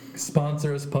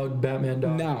 Sponsor us, pug, Batman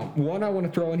dog. Now, one I want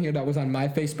to throw in here that was on my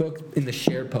Facebook in the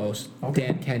shared post. Okay.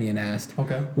 Dan Kenyon asked,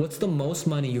 Okay. "What's the most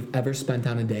money you've ever spent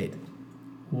on a date?"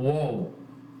 Whoa.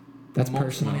 That's The most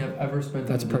personal. money I've ever spent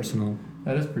That's on a date. personal.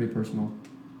 That is pretty personal.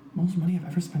 Most money I've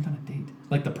ever spent on a date.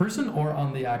 Like the person or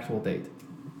on the actual date?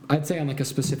 I'd say on like a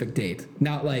specific date,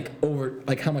 not like over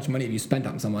like how much money have you spent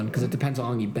on someone, because it depends how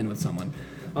long you've been with someone.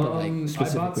 But like I bought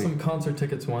specifically, some concert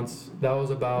tickets once.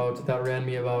 That ran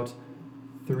me about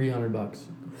 $300.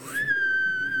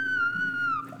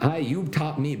 you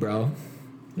topped me, bro.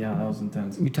 Yeah, that was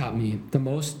intense. You topped me. The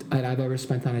most I've ever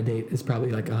spent on a date is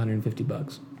probably like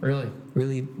 $150. Really?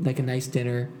 Really, like a nice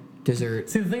dinner, dessert.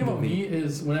 See, the thing about movie. me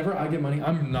is whenever I get money,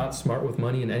 I'm not smart with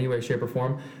money in any way, shape, or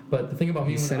form. But the thing about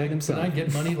me, He said it when himself. I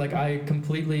get money, like I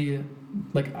completely,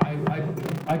 like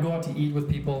I go out to eat with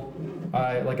people.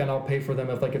 And I'll pay for them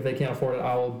if they can't afford it.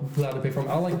 I'll gladly pay for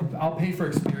them. I'll pay for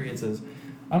experiences.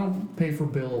 I don't pay for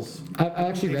bills. I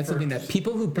actually read something that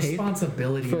people who pay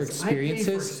responsibilities for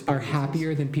experiences are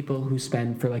happier than people who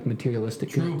spend for like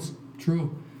materialistic goods.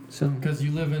 True. So Because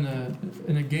you live in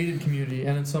a gated community,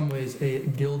 and in some ways a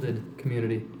gilded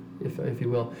community, if you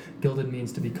will. Gilded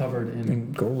means to be covered in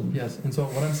and gold. Yes, and so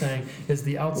what I'm saying is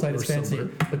the outside is Or fancy,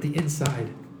 silver. but the inside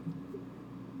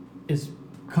is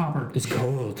copper. It's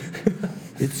cold.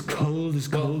 It's cold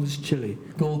as chili.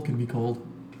 Gold can be cold.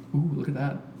 Ooh, look at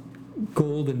that.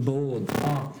 Gold and bold.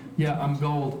 Oh, yeah, I'm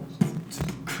gold.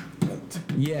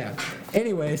 Yeah.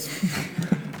 Anyways,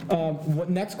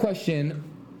 next question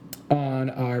on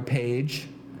our page.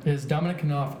 Is Dominic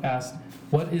Knopf asked,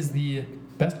 what is the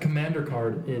best commander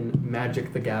card in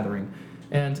Magic the Gathering?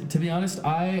 And to be honest,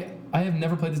 I have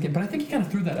never played this game, but I think he kind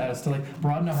of threw that at us to like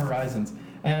broaden our horizons.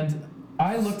 And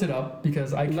I looked it up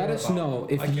because I care Let us about- know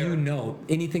I if care. you know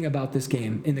anything about this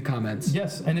game in the comments.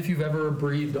 Yes, and if you've ever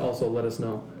breathed, also let us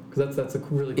know, because that's a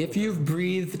really cool If you've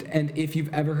breathed and if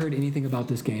you've ever heard anything about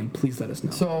this game, please let us know.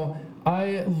 So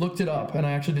I looked it up, and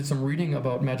I actually did some reading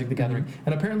about Magic the Gathering,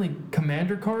 and apparently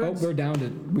commander Oh, cards. we're down to.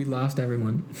 We lost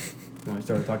everyone. When I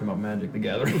started talking about Magic the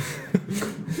Gathering.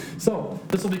 So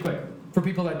this will be quick. for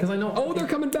people that, because I know. Oh, they're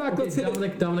coming back. Okay, Let's hit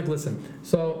it. Dominic, listen.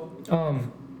 So,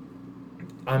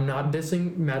 I'm not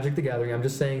dissing Magic the Gathering. I'm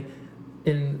just saying,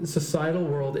 in societal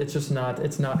world, it's not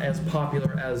as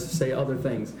popular as, say, other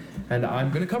things. And I'm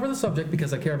going to cover the subject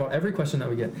because I care about every question that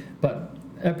we get. But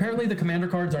apparently the commander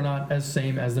cards are not as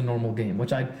same as the normal game,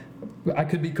 which I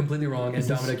could be completely wrong, and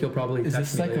Dominic, you'll probably Is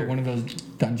text this me like later. one of those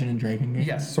Dungeon and Dragon games?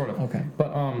 Yes, sort of. Okay.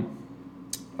 But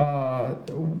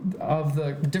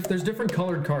there's different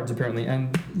colored cards apparently,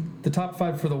 and the top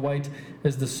 5 for the white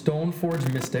is the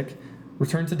Stoneforge Mystic,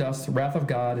 Return to Dust, Wrath of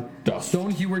God,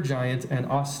 Stonehewer Giant, and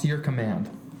Austere Command.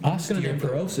 Austere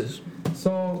Ferocious.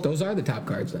 So Those are the top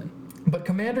cards then. but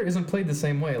Commander isn't played the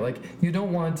same way. Like you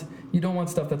don't want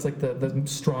stuff that's like the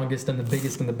strongest and the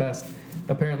biggest and the best.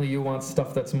 Apparently you want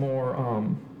stuff that's more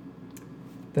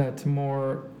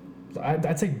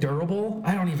I'd say durable.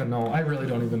 I don't even know. I really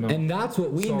don't even know. And that's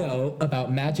what we know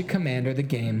about Magic Commander, the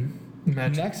game.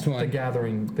 Next one. The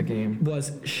Gathering, the game.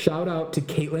 Was shout out to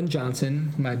Caitlin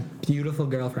Johnson, my beautiful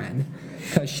girlfriend,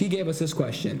 because she gave us this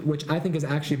question, which I think is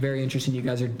actually very interesting. You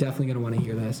guys are definitely going to want to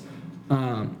hear this.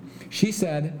 She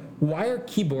said, why are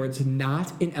keyboards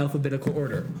not in alphabetical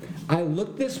order? I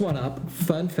looked this one up.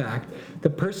 Fun fact, the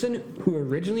person who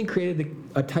originally created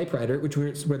a typewriter, which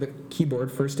was where the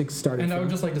keyboard first started And from. I would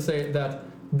just like to say that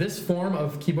this form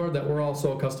of keyboard that we're all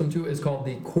so accustomed to is called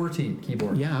the QWERTY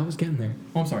keyboard. Yeah, I was getting there.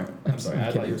 Oh, I'm sorry. I'm sorry.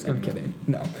 I thought you were I'm kidding.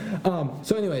 No.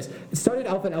 So anyways, it started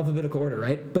out in alphabetical order,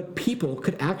 right? But people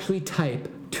could actually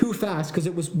type too fast because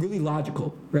it was really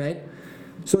logical, right?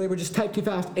 So they were just type too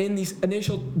fast, and these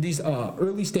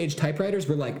early stage typewriters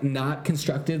were like not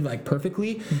constructed like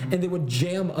perfectly, and they would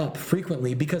jam up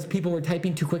frequently because people were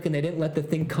typing too quick and they didn't let the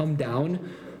thing come down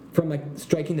from like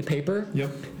striking the paper. Yep.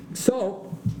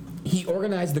 So he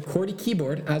organized the QWERTY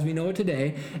keyboard as we know it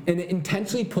today, and it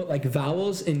intentionally put like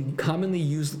vowels and commonly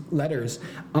used letters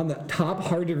on the top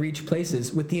hard to reach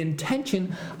places with the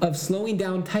intention of slowing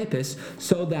down typists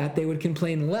so that they would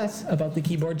complain less about the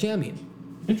keyboard jamming.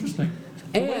 Interesting.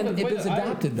 And it was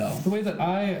adapted though. The way that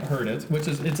I heard it, which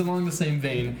is it's along the same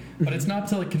vein, but it's not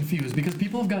to like confuse because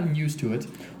people have gotten used to it.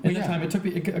 In the time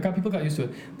people got used to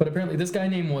it. But apparently this guy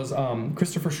name was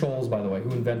Christopher Scholes, by the way,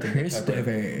 who invented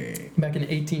it back in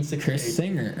 1868. Chris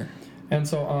Singer. And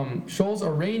so Scholes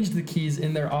arranged the keys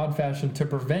in their odd fashion to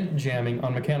prevent jamming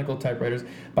on mechanical typewriters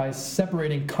by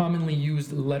separating commonly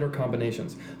used letter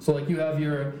combinations. So like you have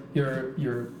your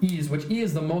E's, which E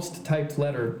is the most typed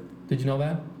letter. Did you know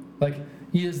that? Like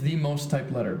E is the most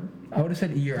typed letter. I would have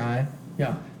said E or I.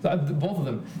 Yeah, both of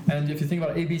them. And if you think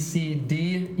about A, B, C,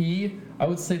 D, E, I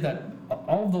would say that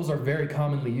all of those are very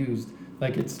commonly used.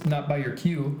 Like it's not by your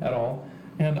Q at all.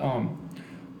 And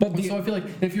so I feel like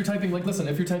if you're typing, like listen,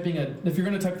 if you're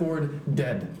going to type the word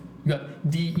dead, you got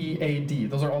D-E-A-D.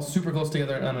 Those are all super close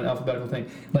together on an alphabetical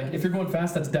thing. Like if you're going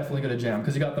fast, that's definitely going to jam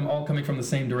because you got them all coming from the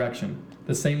same direction,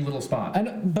 the same little spot.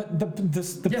 But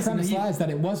the premise lies that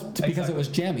it was because it was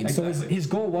jamming. Exactly. So his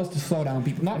goal was to slow down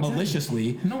people, not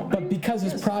maliciously, but because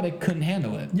his product couldn't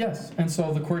handle it. Yes, and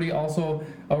so the QWERTY also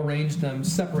arranged them,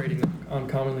 separating them on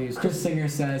commonly used. Chris Singer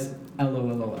says,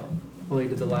 LOLOL.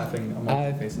 Related to laughing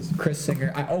among faces. Chris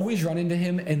Singer. I always run into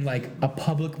him in like a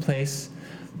public place,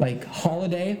 like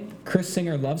Holiday. Chris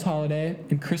Singer loves Holiday,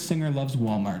 and Chris Singer loves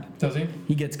Walmart. Does he?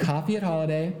 He gets coffee at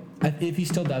Holiday, if he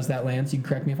still does that, Lance. You can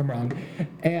correct me if I'm wrong.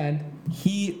 And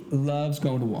he loves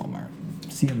going to Walmart.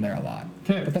 See him there a lot.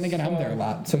 Okay, But then again, I'm there a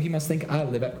lot, so he must think I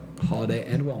live at Holiday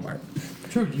and Walmart.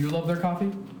 True. Do you love their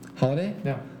coffee? Holiday?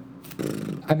 Yeah.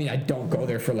 I mean, I don't go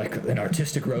there for like an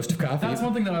artistic roast of coffee. That's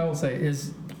one thing that I will say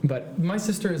is, But my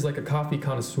sister is like a coffee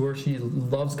connoisseur. She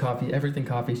loves coffee, everything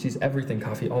coffee. She's everything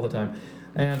coffee all the time.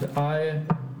 And I'm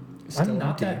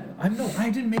not empty. I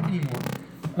didn't make any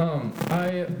more.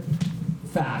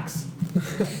 Facts.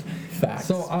 Facts.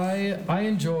 So I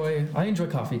enjoy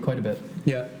coffee quite a bit.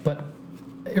 Yeah. But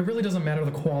it really doesn't matter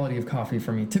the quality of coffee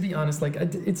for me. To be honest, like I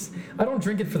don't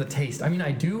drink it for the taste. I mean,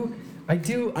 I do. I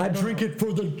drink it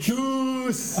for the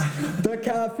juice, the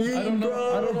caffeine.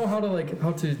 I don't know how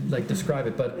to describe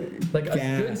it, but like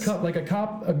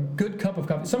a good cup of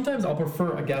coffee. Sometimes I'll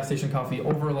prefer a gas station coffee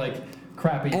over like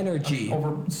crappy energy.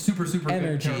 Over super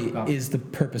Energy good coffee. is the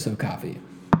purpose of coffee.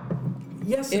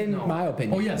 Yes, in my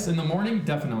opinion. Oh yes, in the morning,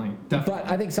 definitely. But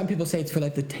I think some people say it's for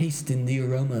like the taste and the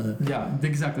aroma. Yeah,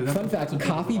 exactly. Fun fact: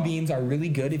 coffee beans are really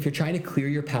good if you're trying to clear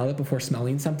your palate before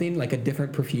smelling something, like a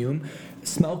different perfume.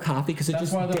 Smell coffee because it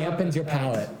just dampens your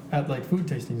palate. At like food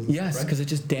tastings. Yes, because it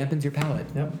just dampens your palate.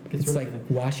 Yep. It's like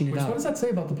washing it out. What does that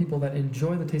say about the people that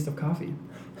enjoy the taste of coffee?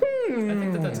 I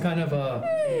think that's kind of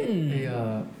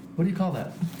a what do you call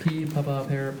that?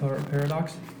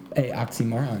 Paradox? A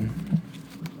oxymoron.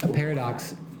 A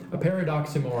paradox. A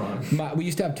paradoxymoron. We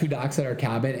used to have 2 docs at our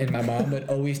cabin, and my mom would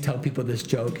always tell people this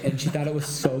joke, and she thought it was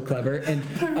so clever. And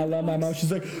I love my mom.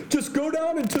 She's like, just go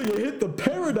down until you hit the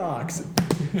paradox.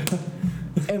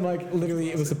 And like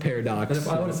literally, it was a paradox. And if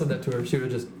I would have said that to her, she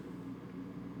would have just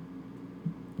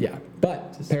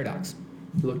but paradox.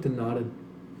 looked and nodded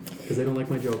because they don't like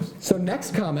my jokes. So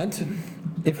next comment,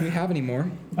 if we have any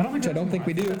more, I don't think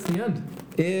we do. That's the end.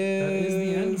 That is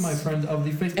the end, my friend, of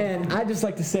the Facebook. And I'd just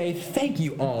like to say thank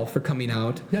you all for coming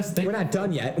out. Yes, we're not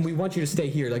done yet, and we want you to stay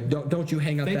here. Like, don't you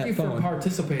hang up that phone. Thank you for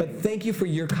participating. But thank you for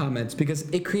your comments, because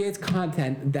it creates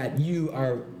content that you,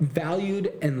 are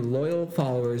valued and loyal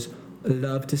followers,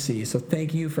 love to see. So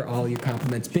thank you for all your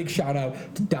compliments. Big shout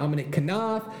out to Dominic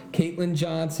Knopf, Caitlin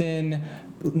Johnson,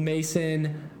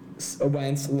 Mason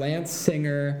Wentz, Lance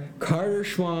Singer, Carter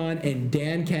Schwann, and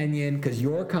Dan Kenyon, because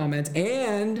your comments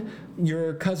and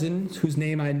your cousin, whose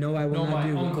name I know I will not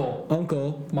do.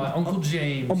 My Uncle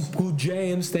James. Uncle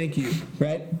James, thank you.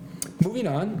 Right? Moving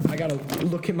on. I gotta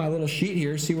look at my little sheet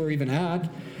here, see where we're even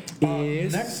at.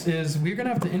 Next is we're gonna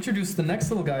have to introduce the next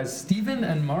little guys, Steven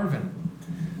and Marvin.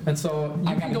 And so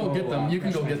you can go get them. You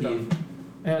can go get them.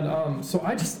 And so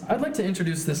I'd like to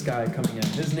introduce this guy coming in.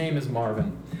 His name is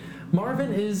Marvin.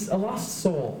 Marvin is a lost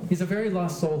soul. He's a very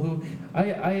lost soul who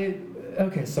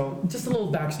okay, so just a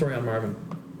little backstory on Marvin.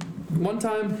 One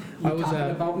time I was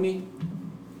at about me.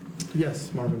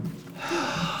 Yes, Marvin.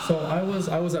 So I was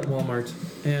at Walmart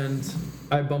and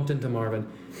I bumped into Marvin,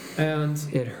 and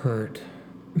it hurt.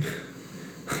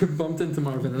 I bumped into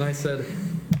Marvin and I said,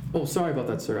 "Oh, sorry about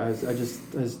that, sir. I was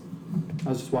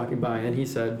just walking by," and he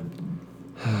said,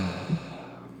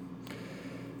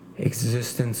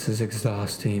 "Existence is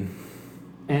exhausting."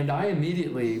 And I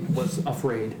immediately was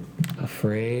afraid.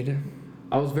 Afraid?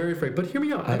 I was very afraid. But hear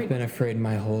me out. I've been afraid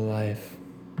my whole life.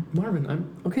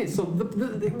 Marvin, okay. So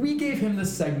we gave him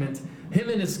this segment. Him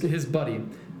and his buddy.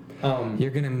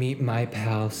 You're gonna meet my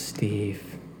pal Steve.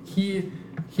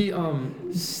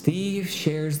 Steve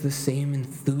shares the same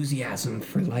enthusiasm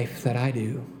for life that I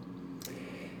do.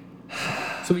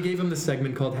 So we gave him this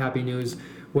segment called Happy News,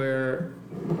 where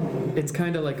it's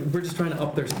kind of like we're just trying to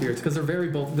up their spirits because they're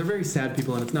very sad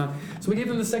people, and it's not. So we gave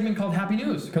them this segment called Happy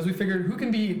News because we figured who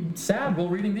can be sad while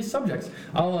reading these subjects.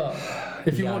 I'll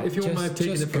if you want mind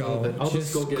taking it for a little bit, I'll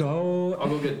just go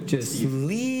get just Steve.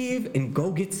 Leave and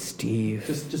go get Steve.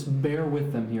 Just bear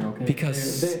with them here, okay?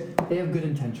 Because they have good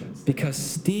intentions. Because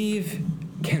Steve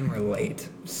can relate.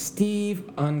 Steve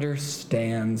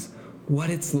understands what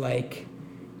it's like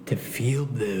to feel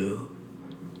blue.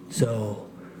 So,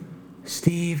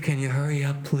 Steve, can you hurry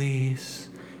up, please?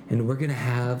 And we're gonna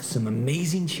have some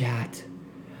amazing chat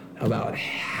about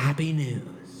happy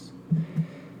news.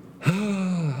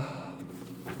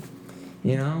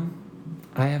 You know,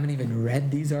 I haven't even read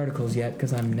these articles yet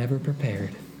because I'm never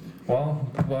prepared. Well,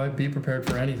 I'd be prepared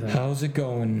for anything. How's it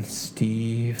going,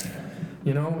 Steve?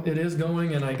 You know, it is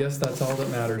going, and I guess that's all that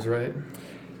matters, right?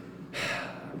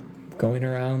 Going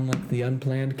around like the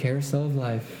unplanned carousel of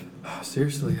life.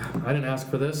 Seriously, I didn't ask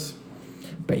for this.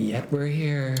 But yet we're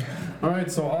here. All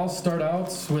right, so I'll start out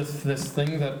with this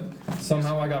thing that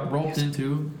somehow I got roped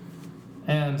into,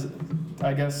 and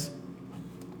I guess.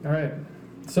 All right,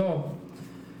 so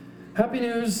happy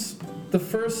news. The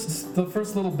first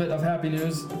little bit of happy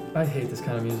news. I hate this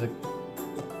kind of music.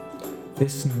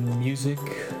 This music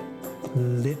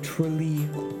literally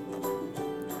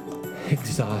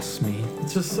exhausts me.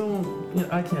 It's just so.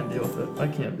 I can't deal with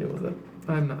it.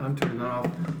 I'm turning that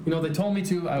off. You know, they told me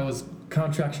to. I was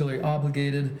contractually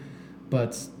obligated,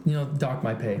 but dock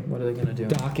my pay. What are they gonna do?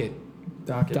 Dock it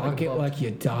like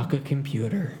you dock a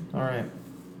computer. All right.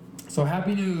 So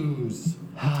happy news.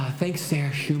 Thanks,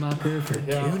 Sarah Schumacher, for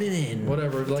tuning in.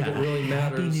 Whatever, like it really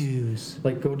matters. Happy news.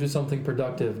 Like, go do something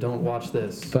productive. Don't watch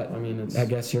this. But I mean, I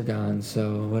guess you're gone.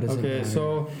 So what is it? Okay,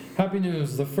 so happy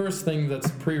news. The first thing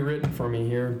that's pre-written for me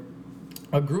here.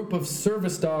 A group of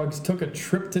service dogs took a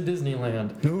trip to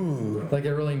Disneyland. Ooh. Like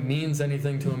it really means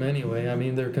anything to them anyway. I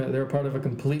mean, they're part of a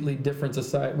completely different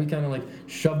society. We kind of like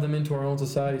shove them into our own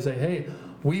society. Say, hey,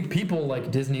 we people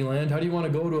like Disneyland. How do you want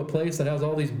to go to a place that has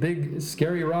all these big,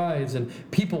 scary rides and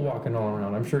people walking all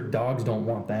around? I'm sure dogs don't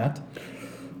want that.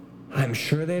 I'm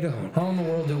sure they don't. How in the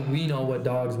world do we know what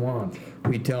dogs want?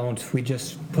 We don't. We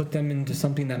just put them into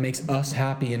something that makes us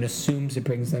happy and assumes it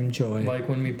brings them joy. Like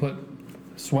when we put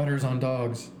sweaters on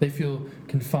dogs, they feel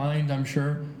confined. I'm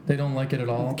sure they don't like it at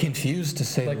all. Confused, to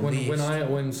say the least. Like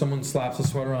when someone slaps a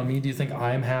sweater on me, do you think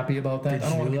I'm happy about that?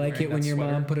 Did you like it when your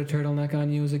mom put a turtleneck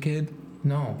on you as a kid?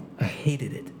 No, I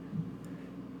hated it.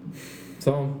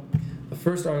 So the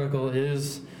first article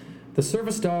is The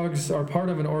service dogs are part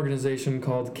of an organization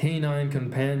called Canine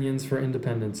Companions for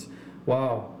Independence.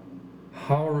 Wow,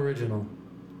 how original.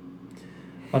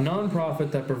 A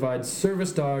nonprofit that provides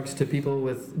service dogs to people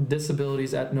with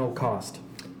disabilities at no cost.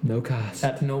 No cost.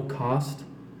 At no cost?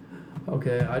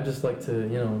 Okay, I'd just like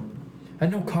to,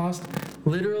 at no cost,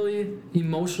 literally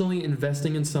emotionally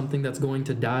investing in something that's going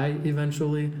to die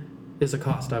eventually is a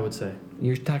cost, I would say.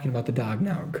 You're talking about the dog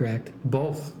now, correct?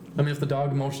 Both. I mean, if the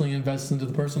dog emotionally invests into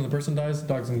the person dies, the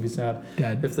dog's gonna be sad.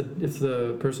 Dead. If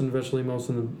the person eventually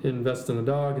invests in the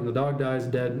dog and the dog dies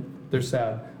dead, they're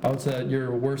sad. I would say that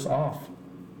you're worse off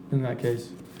in that case.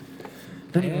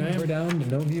 And we're down to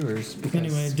no viewers.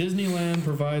 Anyway, Disneyland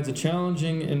provides a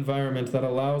challenging environment that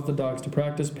allows the dogs to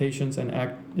practice patience and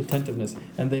attentiveness,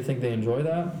 and they think they enjoy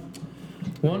that.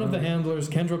 One of the handlers,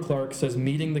 Kendra Clark, says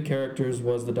meeting the characters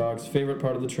was the dog's favorite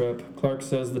part of the trip. Clark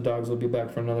says the dogs will be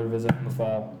back for another visit in the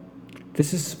fall.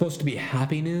 This is supposed to be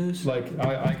happy news? Like,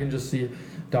 I can just see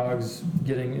dogs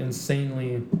getting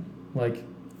insanely, like,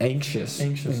 Anxious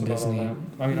about Disney. all that.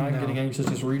 I mean, I'm getting anxious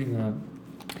just reading that.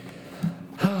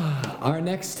 Our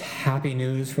next happy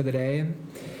news for the day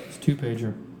It's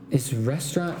 2-pager. is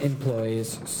restaurant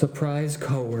employees surprise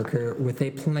coworker with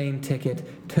a plane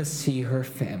ticket to see her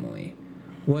family.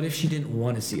 What if she didn't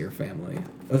want to see her family?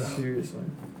 Ugh. Seriously.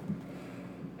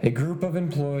 A group of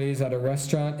employees at a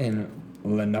restaurant in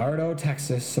Leonardo,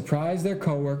 Texas surprised their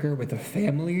coworker with a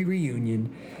family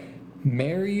reunion.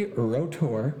 Mary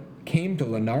Rotor came to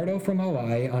Leonardo from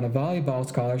Hawaii on a volleyball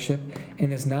scholarship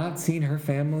and has not seen her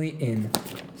family in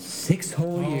 6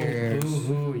 whole years.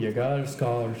 Boo-hoo, you got a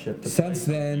scholarship. Since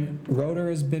then, Rotor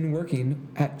has been working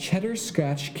at Cheddar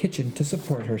Scratch Kitchen to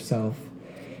support herself.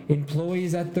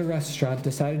 Employees at the restaurant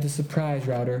decided to surprise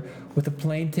Router with a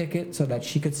plane ticket so that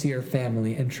she could see her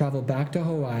family and travel back to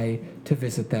Hawaii to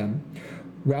visit them.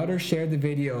 Router shared the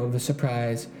video of the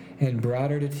surprise and brought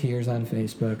her to tears on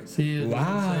Facebook. See, it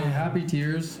doesn't say happy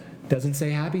tears. Doesn't say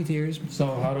happy tears. So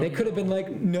how do They could have been like,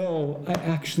 no, I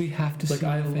actually have to see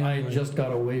my family. I just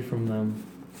got away from them.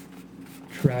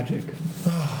 Tragic.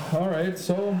 All right,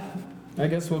 so I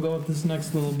guess we'll go with this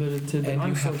next little bit of tidbit. And I'm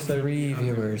you so have excited. 3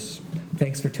 viewers.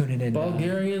 Thanks for tuning in.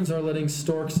 Bulgarians are letting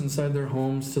storks inside their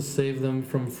homes to save them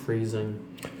from freezing.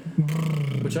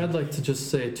 Which I'd like to just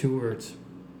say 2 words.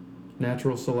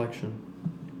 Natural selection.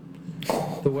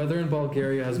 The weather in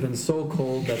Bulgaria has been so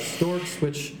cold that storks,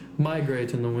 which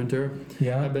migrate in the winter,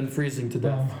 Yeah. have been freezing to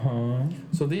death. Uh-huh.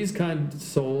 So these kind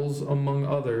souls, among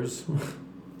others,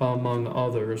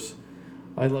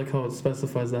 I like how it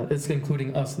specifies that. It's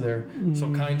including us there.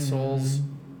 So kind souls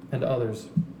and others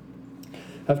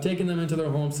have taken them into their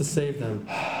homes to save them.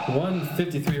 One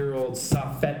 53-year-old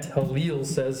Safet Halil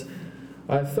says,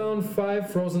 I found 5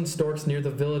 frozen storks near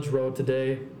the village road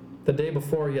today, the day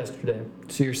before yesterday.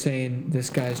 So you're saying this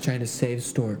guy's trying to save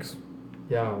storks?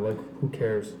 Yeah, like, who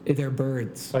cares? They're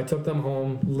birds. I took them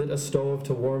home, lit a stove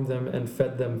to warm them, and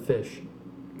fed them fish.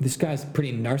 This guy's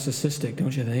pretty narcissistic,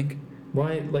 don't you think?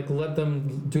 Why, like, let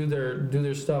them do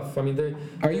their stuff? I mean,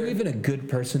 Are you even a good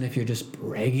person if you're just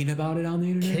bragging about it on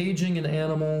the internet? caging an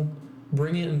animal,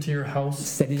 bringing it into your house,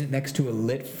 Setting it next to a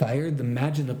lit fire?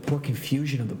 Imagine the poor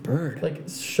confusion of the bird. like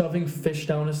shoving fish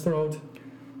down his throat.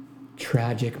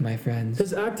 Tragic, my friends.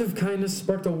 His act of kindness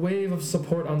sparked a wave of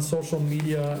support on social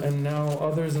media, and now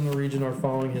others in the region are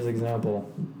following his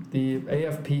example. The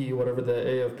AFP, whatever the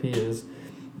AFP is,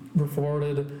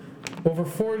 reported over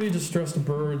 40 distressed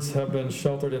birds have been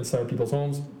sheltered inside people's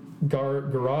homes,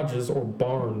 garages, or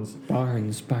barns.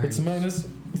 Barns. It's minus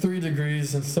 3 degrees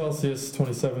Celsius,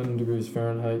 27 degrees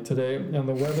Fahrenheit today, and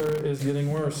the weather is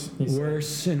getting worse. He said,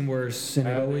 Worse and worse, and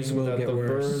it always adding will that get the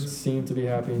worse. birds seem to be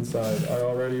happy inside. I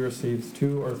already received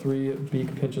 2 or 3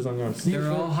 beak pinches on the arm. See,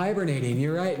 They're all hibernating.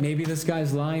 You're right. Maybe this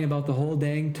guy's lying about the whole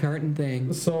dang tartan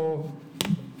thing. So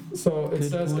it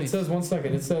Good says point. it says 1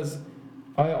 second. It says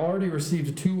I already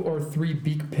received 2 or 3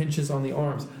 beak pinches on the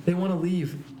arms. They want to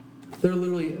leave.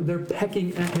 They're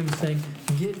pecking at him, saying,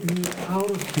 "Get me out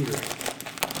of here!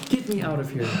 Get me out of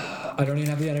here!" I don't even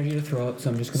have the energy to throw it, so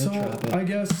I'm just going to trap it. I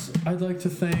guess I'd like to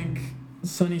thank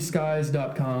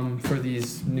sunnyskies.com for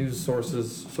these news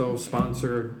sources. So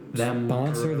sponsor them.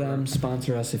 Sponsor them.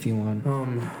 Sponsor us if you want.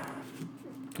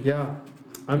 Yeah.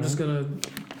 I'm just gonna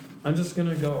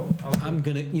go. I'm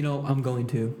going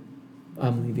to.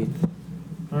 I'm leaving.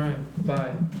 All right.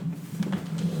 Bye.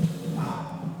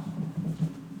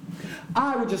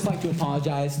 I would just like to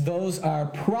apologize. Those are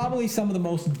probably some of the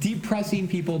most depressing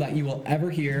people that you will ever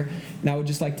hear. And I would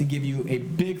just like to give you a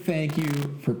big thank you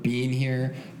for being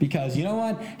here. Because you know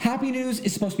what? Happy news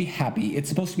is supposed to be happy. It's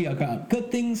supposed to be about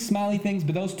good things, smiley things,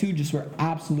 but those two just were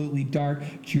absolutely dark,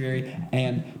 dreary,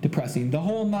 and depressing. The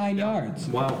whole 9 yards.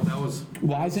 Wow, that was.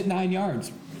 Why is it 9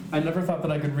 yards? I never thought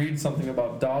that I could read something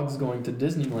about dogs going to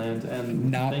Disneyland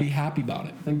and Not be happy about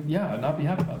it. not be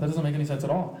happy about it. That doesn't make any sense at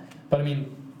all. But I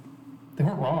mean, they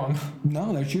weren't wrong.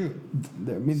 No, they're true.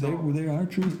 They are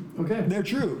true. Okay. They're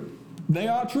true. They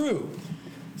are true.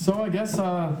 So I guess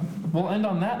we'll end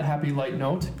on that happy light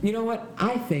note. You know what?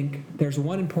 I think there's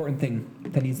one important thing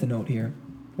that needs to note here.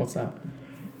 What's that?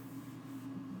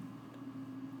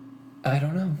 I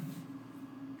don't know.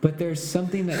 But there's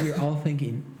something that we're all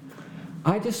thinking.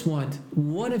 I just want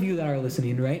one of you that are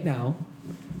listening right now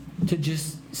to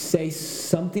just say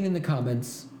something in the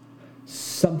comments,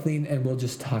 something, and we'll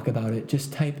just talk about it.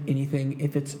 Just type anything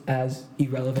if it's as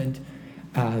irrelevant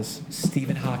as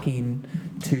Stephen Hawking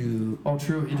to... Oh,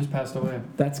 true. He just passed away.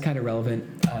 That's kind of relevant,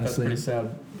 honestly. That's pretty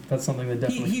sad. That's something that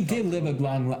definitely... He did live a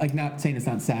long life. Like, not saying it's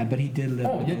not sad, but he did live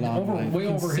a long life. Way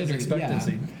over his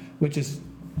expectancy. Yeah, which is...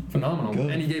 phenomenal. Good.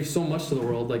 And he gave so much to the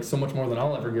world, like so much more than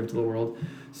I'll ever give to the world.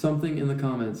 Something in the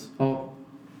comments. Oh,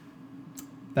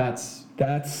 that's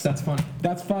funny.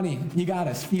 That's funny. You got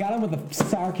us. You got him with the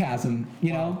sarcasm,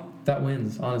 you know? That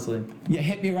wins, honestly. You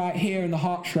hit me right here in the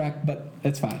hawk Shrek, but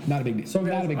it's fine. Not a big deal. So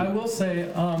Not guys, a big deal. I will say,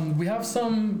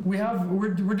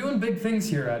 we're doing big things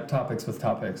here at Topics with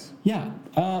Topics. Yeah.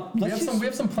 We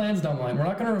have some plans down the line. We're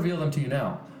not going to reveal them to you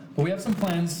now, but we have some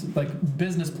plans, like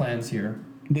business plans here.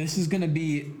 This is gonna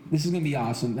be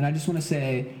awesome, and I just want to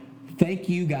say thank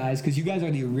you guys, because you guys are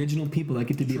the original people that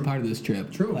get to be a part of this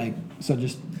trip. True. Like, so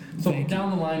just So thank down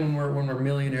the line, when we're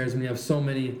millionaires, and we have so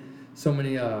many. If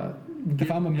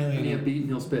I'm a millionaire, a beat and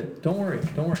he'll spit. Don't worry.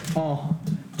 Oh,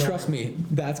 trust me,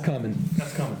 that's coming.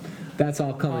 That's coming. That's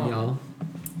all coming, y'all.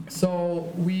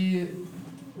 So we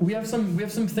have some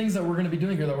things that we're going to be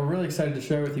doing here that we're really excited to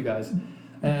share with you guys.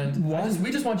 And we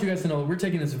just want you guys to know that we're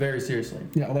taking this very seriously.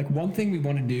 Yeah, like one thing we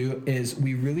want to do is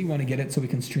we really want to get it so we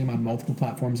can stream on multiple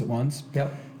platforms at once.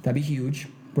 Yep. That'd be huge.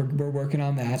 We're working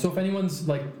on that. So if anyone's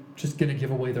like just gonna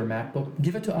give away their MacBook,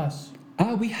 give it to us.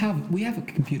 We have a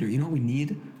computer. You know what we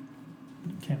need?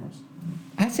 Cameras.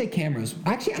 I'd say cameras.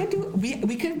 Actually, I do.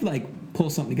 We could like pull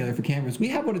something together for cameras. We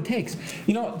have what it takes.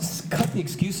 You know, cut the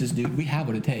excuses, dude. We have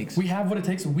what it takes. We have what it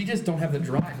takes. We just don't have the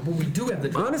drive. But we do have the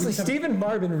drive. Honestly, Stephen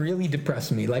Marvin really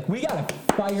depressed me. Like, we gotta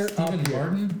fire up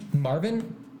here.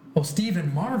 Marvin? Oh,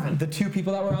 Stephen Marvin. The two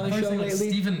people that were on the show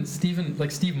lately. Stephen,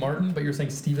 like Steve Martin, but you're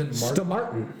saying Stephen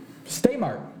Martin. Stay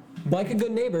Martin. Like a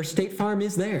good neighbor, State Farm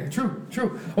is there.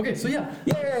 True. Okay, so yeah.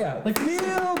 Yeah. Like,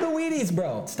 feel the Wheaties,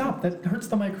 bro. Stop. That hurts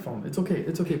the microphone. It's okay.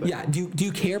 But yeah. Do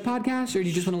you care, podcast, or do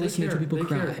you just want to listen to people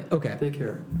cry? Care. Okay. They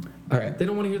care. All right. They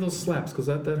don't want to hear those slaps because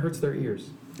that hurts their ears.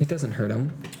 It doesn't hurt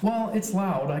them. Well, it's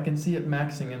loud. I can see it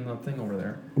maxing in the thing over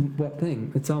there. What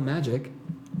thing? It's all magic.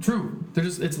 True.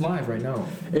 It's live right now.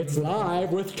 It's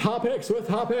live with topics,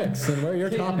 and we're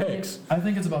your topics. I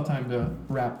think it's about time to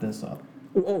wrap this up.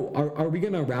 Oh, are we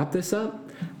going to wrap this up?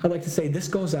 I'd like to say this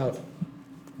goes out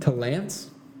to Lance.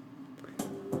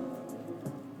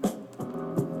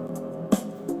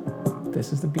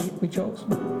 This is the beat we chose.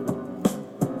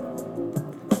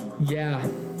 Yeah.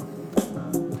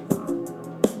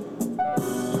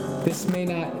 This may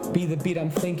not be the beat I'm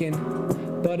thinking,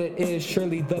 but it is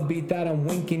surely the beat that I'm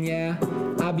winking, yeah.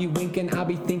 I be winking, I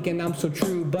be thinking I'm so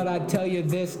true, but I tell you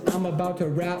this, I'm about to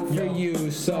rap for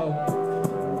you, so...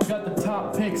 Got the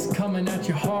top picks coming at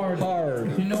you hard.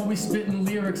 You know we spitting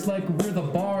lyrics like we're the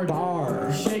bard.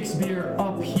 Shakespeare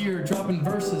up here dropping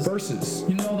verses.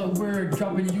 You know that we're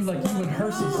dropping you like you and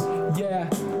hearses. Yeah,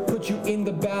 put you in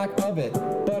the back of it.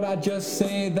 But I just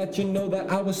say that you know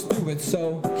that I was through it.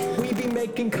 So we be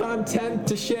making content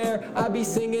to share. I be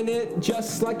singing it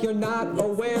just like you're not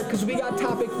aware. Cause we got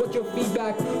topics, what's your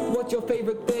feedback? What's your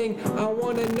favorite thing? I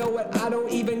wanna know it, I don't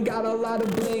even got a lot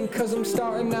of bling. Cause I'm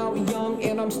starting out young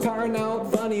and I'm starting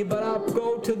out funny. But I'll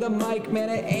go to the mic, man,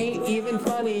 it ain't even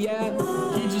funny, yeah.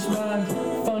 He just rhymed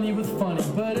funny with funny.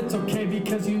 But it's okay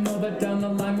because you know that down the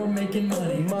line we're making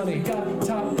money. We got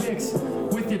top picks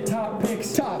with your top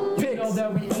picks. You know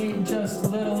that we ain't just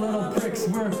little pricks.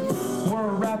 We're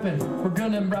rapping. We're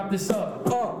gonna wrap this up.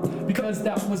 Because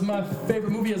that was my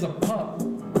favorite movie as a pup.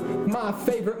 My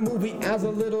favorite movie as a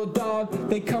little dog.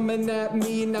 They coming at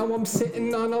me, now I'm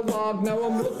sitting on a log. Now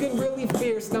I'm looking really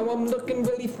fierce, now I'm looking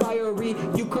really fiery.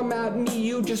 You come at me,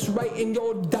 you you just write in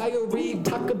your diary.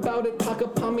 Talk about it, talk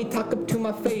upon me, talk up to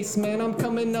my face. Man, I'm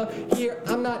coming up here,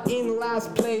 I'm not in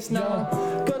last place. Nah,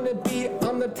 gonna be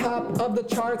on the top of the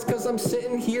charts, cause I'm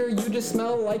sitting here, you just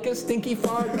smell like a stinky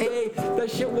fart. Hey,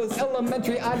 that shit was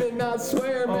elementary, I did not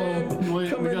swear, man. Oh,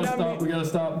 wait, we gotta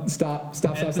stop.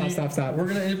 Stop. We're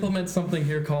gonna implement something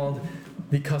here called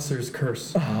the cusser's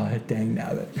curse. Oh, dang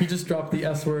nabbit. He just dropped the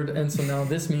S word, and so now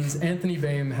this means Anthony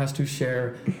Boehm has to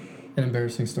share an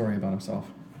embarrassing story about himself.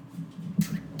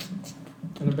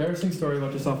 An embarrassing story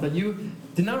about yourself that you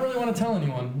did not really want to tell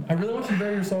anyone. I really want you to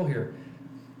bare your soul here.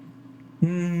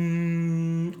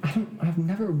 I've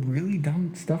never really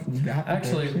done stuff that.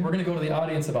 Actually, we're gonna go to the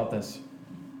audience about this.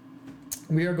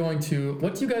 We are going to.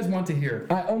 What do you guys want to hear?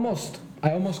 I almost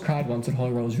cried once at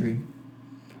Holy Rosary.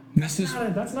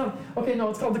 That's not okay. No,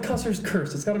 it's called the cusser's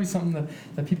curse. It's got to be something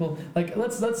that people like.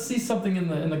 Let's see something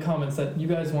in the comments that you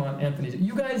guys want Anthony to.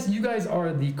 You guys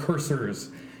are the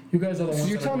cursors. You guys are the ones. So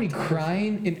you're telling me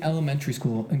crying in elementary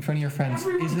school in front of your friends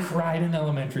isn't cried in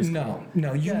elementary school?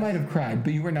 No, you might have cried,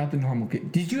 but you were not the normal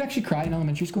kid. Did you actually cry in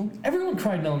elementary school? Everyone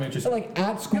cried in elementary school. Like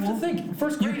at school? You have to think.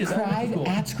 First grade is elementary school. You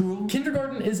cried at school?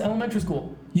 Kindergarten is elementary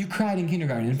school. You cried in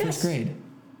kindergarten in first grade?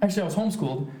 Actually, I was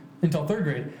homeschooled until third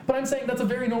grade. But I'm saying that's a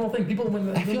very normal thing. People,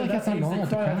 when I feel like that's not normal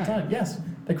they cry all the time. Yes,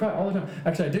 they cry all the time.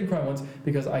 Actually, I did cry once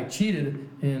because I cheated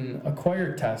in a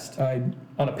choir test, on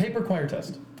a paper choir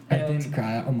test. I didn't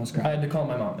cry. I almost cried. I had to call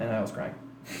my mom, and I was crying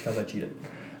because I cheated.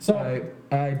 So,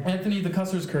 Anthony, the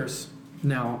cusser's curse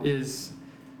now is...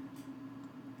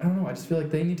 I don't know. I just feel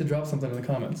like they need to drop something in the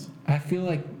comments. I feel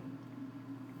like...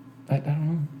 I don't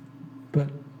know. But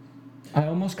I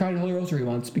almost cried at Holy Rosary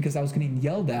once because I was getting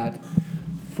yelled at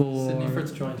for... Sydney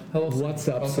Fritz joined. Hello, Sydney. What's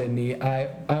up, Sydney? I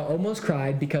almost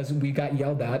cried because we got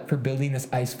yelled at for building this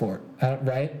ice fort,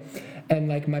 right? And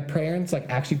like my parents like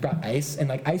actually brought ice, and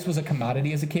like ice was a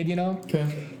commodity as a kid, you know? Okay.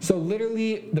 So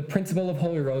literally the principal of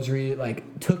Holy Rosary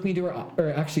like took me to her,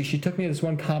 or actually she took me to this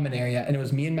one common area, and it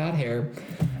was me and Matt Hare,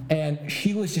 and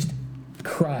she was just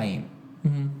crying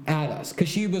at us, because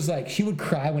she was like, she would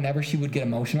cry whenever she would get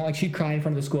emotional. Like she'd cry in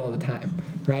front of the school all the time,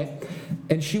 right?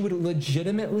 And she would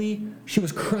legitimately, she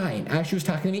was crying as she was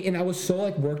talking to me, and I was so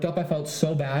like worked up, I felt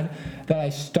so bad that I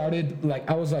started like,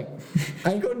 I was like,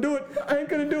 I ain't gonna do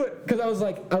it, because I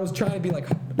was trying to be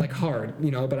like hard, you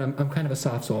know, but I'm kind of a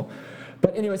soft soul.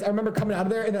 But anyways, I remember coming out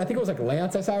of there, and then I think it was like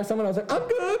Lance I saw or someone, I was like, I'm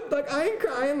good, like I ain't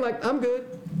crying, like I'm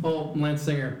good. Oh, Lance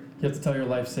Singer, you have to tell your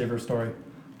lifesaver story.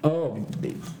 Oh,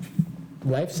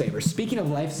 lifesavers. Speaking of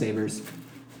lifesavers,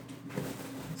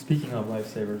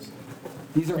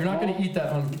 You're not going to eat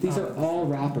that on... These are all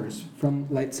rappers from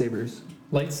lightsabers.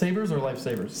 Lightsabers or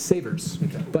lifesavers? Savers.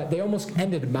 Okay. But they almost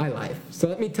ended my life. So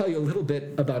let me tell you a little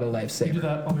bit about a lifesaver. You do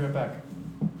that, I'll be right back.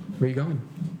 Where are you going?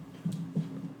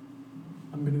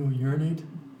 I'm going to go urinate.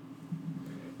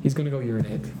 He's going to go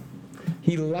urinate.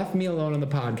 He left me alone on the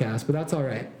podcast, but that's all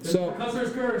right. So the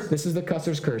cusser's curse. This is the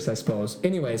cusser's curse, I suppose.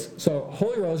 Anyways, so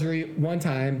Holy Rosary, one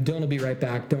time, Dylan will be right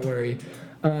back, don't worry.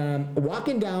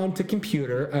 Walking down to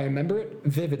computer, I remember it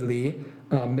vividly.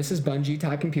 Mrs. Bungie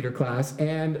taught computer class,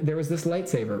 and there was this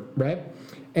lightsaber, right?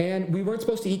 And we weren't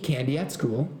supposed to eat candy at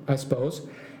school, I suppose.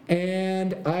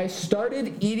 And I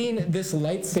started eating this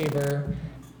lightsaber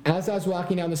as I was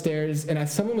walking down the stairs, and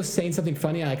someone was saying something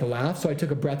funny, and I laughed, so I took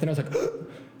a breath, and I was like,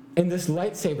 and this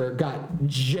lightsaber got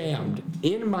jammed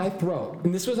in my throat.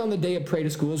 And this was on the day of Pray to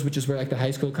Schools, which is where like the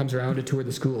high school comes around to tour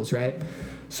the schools, right?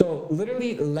 So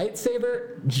literally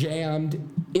lightsaber jammed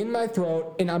in my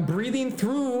throat, and I'm breathing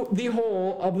through the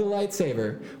hole of the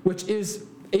lightsaber, which is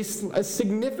a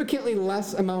significantly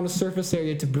less amount of surface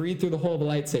area to breathe through the hole of a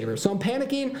lightsaber. So I'm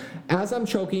panicking as I'm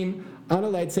choking on a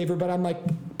lightsaber, but I'm like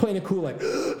playing it cool,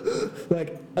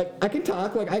 like I can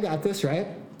talk, like I got this, right?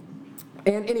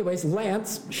 And anyways,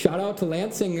 Lance, shout out to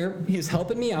Lance Singer, he's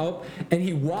helping me out, and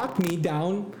he walked me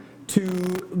down to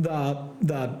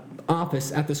the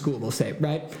office at the school, we'll say,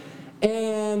 right?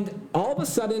 And all of a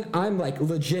sudden, I'm like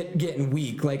legit getting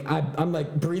weak. Like I'm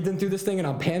like breathing through this thing, and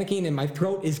I'm panicking, and my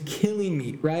throat is killing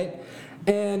me, right?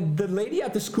 And the lady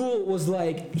at the school was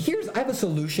like, I have a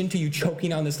solution to you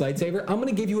choking on this lightsaber. I'm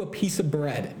gonna give you a piece of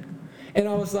bread. And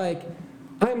I was like,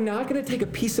 I'm not going to take a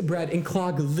piece of bread and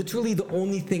clog literally the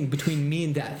only thing between me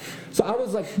and death. So I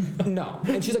was like, no.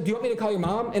 And she's like, do you want me to call your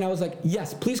mom? And I was like,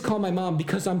 yes, please call my mom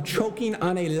because I'm choking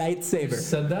on a lightsaber. You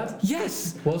said that?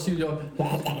 Yes. What else you do?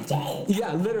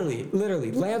 Yeah,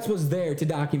 literally. Lance was there to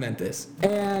document this.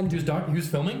 And he was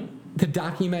filming? To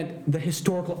document the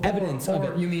historical evidence of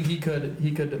it. You mean he could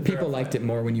People liked it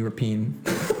more when you were peeing.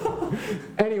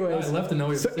 Anyways. I left to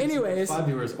know. So anyways. 5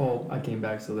 viewers. Oh, I came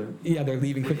back, so they're... Yeah, they're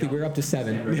leaving quickly. We're up to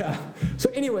 7. Yeah. So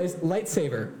anyways,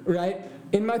 lightsaber, right?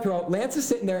 in my throat. Lance is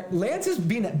sitting there. Lance is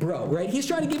being a bro, right? He's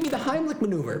trying to give me the Heimlich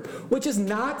maneuver, which is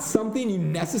not something you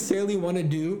necessarily want to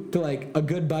do to like a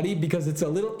good buddy because it's a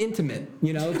little intimate,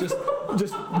 you know, just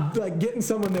like getting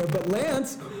someone there. But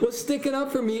Lance was sticking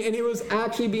up for me, and he was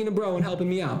actually being a bro and helping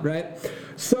me out, right?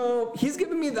 So he's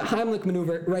giving me the Heimlich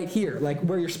maneuver right here, like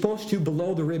where you're supposed to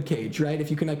below the rib cage, right? If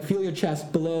you can like feel your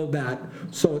chest below that,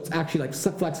 so it's actually like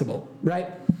flexible, right?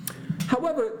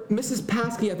 However, Mrs.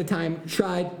 Paskey at the time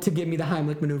tried to give me the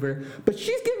Heimlich maneuver, but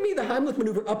she's giving me the Heimlich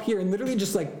maneuver up here and literally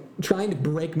just like trying to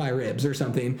break my ribs or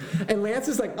something. And Lance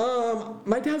is like,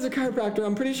 my dad's a chiropractor.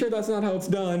 I'm pretty sure that's not how it's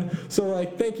done. So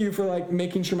like, thank you for like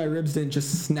making sure my ribs didn't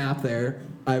just snap there.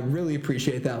 I really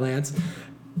appreciate that, Lance.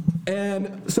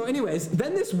 And so anyways,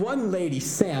 then this one lady,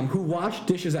 Sam, who washed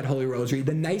dishes at Holy Rosary,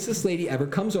 the nicest lady ever,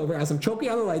 comes over as I'm choking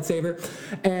on the lightsaber,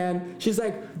 and she's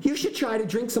like, you should try to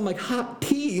drink some like hot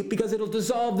tea because it'll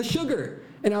dissolve the sugar.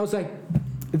 And I was like,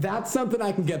 that's something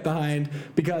I can get behind,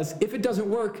 because if it doesn't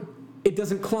work, it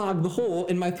doesn't clog the hole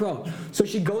in my throat. So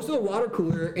she goes to the water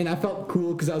cooler, and I felt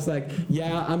cool because I was like,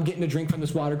 yeah, I'm getting a drink from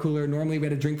this water cooler. Normally we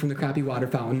had a drink from the crappy water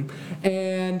fountain.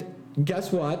 And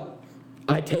guess what?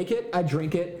 I take it, I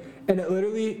drink it, and it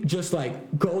literally just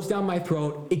like goes down my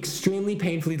throat extremely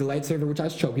painfully, the lightsaber, which I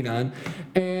was choking on.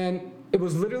 And it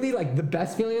was literally like the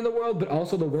best feeling in the world, but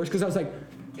also the worst, because I was like,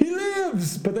 he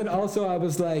lives! But then also I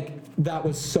was like, that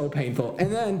was so painful.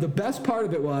 And then the best part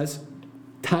of it was,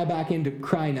 tie back into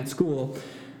crying at school,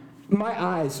 my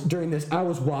eyes during this, I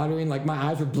was watering, like my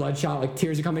eyes were bloodshot, like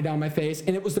tears are coming down my face,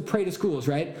 and it was the parade of schools,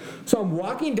 right? So I'm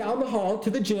walking down the hall to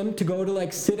the gym to go to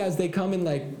like sit as they come in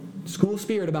like school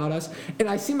spirit about us, and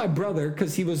I see my brother,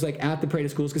 because he was like at the parade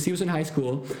of schools, because he was in high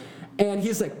school, and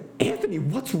he's like, Anthony,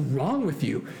 what's wrong with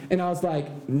you? And I was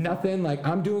like, nothing, like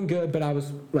I'm doing good, but I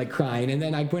was like crying. And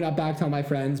then I went out back to all my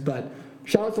friends, but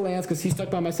shout out to Lance, because he stuck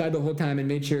by my side the whole time and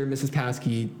made sure Mrs.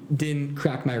 Paskey didn't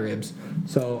crack my ribs.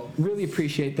 So really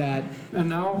appreciate that.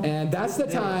 And that's the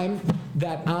time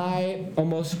that I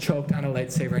almost choked on a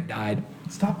lightsaber and died.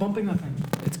 Stop bumping that thing.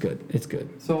 It's good. It's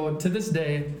good. So to this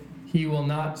day, he will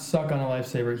not suck on a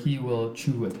lightsaber. He will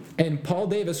chew it. And Paul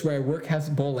Davis, where I work, has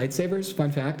bowl lightsabers.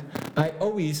 Fun fact. I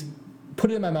always put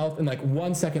it in my mouth, and like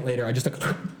 1 second later, I just like.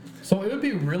 So it would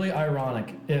be really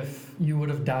ironic if you would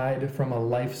have died from a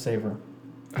lifesaver.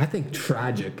 I think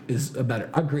tragic is a better.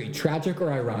 Agree. Tragic or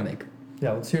ironic.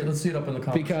 Yeah, let's see it up in the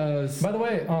comments. Because by the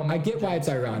way, I get why it's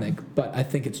ironic, but I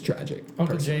think it's tragic.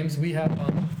 Uncle James, we have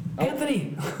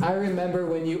Anthony. I remember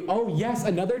when you. Oh yes,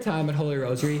 another time at Holy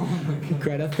Rosary.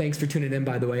 Greta, thanks for tuning in.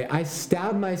 By the way, I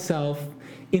stabbed myself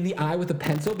in the eye with a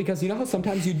pencil, because you know how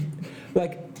sometimes you,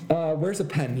 like, where's a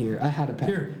pen here? I had a pen.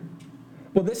 Here.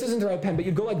 Well, this isn't the right pen, but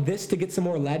you'd go like this to get some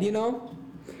more lead, you know?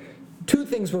 Two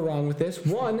things were wrong with this.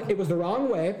 One, it was the wrong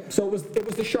way, so it was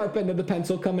the sharp end of the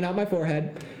pencil coming out my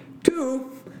forehead.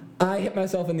 Two, I hit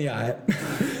myself in the eye.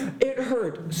 It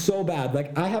hurt so bad.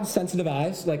 Like, I have sensitive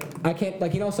eyes. Like, I can't,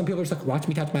 like, you know, some people are just like, watch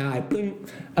me touch my eye.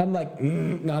 I'm like,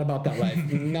 not about that life.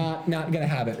 Not gonna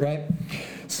have it, right?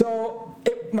 So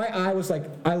my eye was like,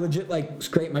 I legit like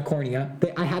scraped my cornea.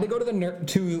 I had to go to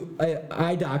the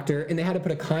eye doctor, and they had to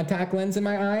put a contact lens in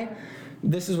my eye.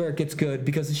 This is where it gets good,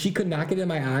 because she could not get in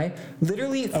my eye.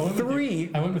 Literally I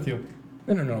went with you.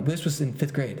 No. This was in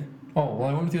 5th grade. Oh, well,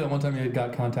 I went with you that one time you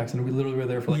got contacts, and we literally were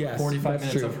there for like 45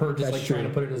 minutes true. of her just That's like true. trying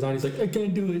to put it in his eye. He's like, I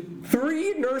can't do it.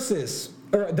 3 nurses,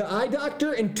 or the eye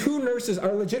doctor and 2 nurses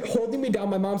are legit holding me down.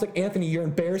 My mom's like, Anthony, you're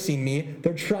embarrassing me.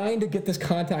 They're trying to get this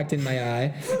contact in my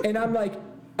eye. And I'm like,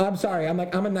 I'm sorry. I'm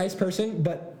like, I'm a nice person,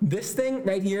 but this thing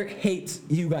right here hates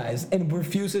you guys and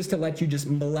refuses to let you just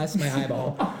molest my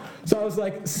eyeball. So I was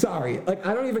like, sorry. Like,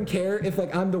 I don't even care if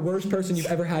like I'm the worst person you've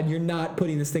ever had. You're not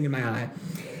putting this thing in my eye.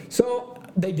 So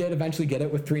they did eventually get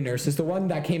it with 3 nurses. The one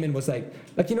that came in was like,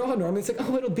 you know how normally it's like,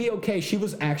 oh, it'll be okay. She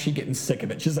was actually getting sick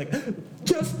of it. She's like,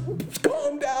 just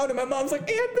calm down. And my mom's like,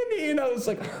 Anthony. And I was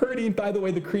like hurting. By the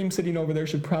way, the cream sitting over there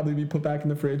should probably be put back in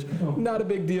the fridge. Oh. Not a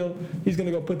big deal. He's going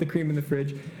to go put the cream in the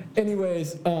fridge.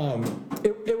 Anyways,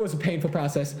 it was a painful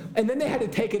process. And then they had to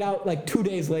take it out like 2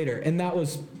 days later. And that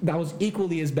was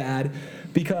equally as bad,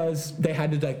 because they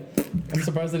had to like. I'm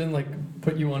surprised they didn't like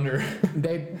put you under.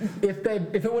 If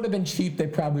it would have been cheap, they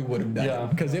probably would have done it,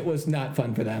 because it was not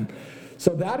fun for them.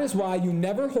 So that is why you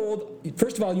never hold.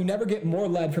 First of all, you never get more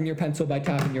lead from your pencil by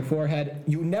tapping your forehead.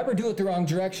 You never do it the wrong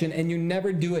direction, and you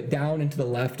never do it down and to the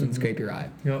left and scrape your eye.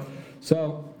 Yep.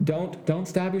 So don't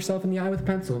stab yourself in the eye with a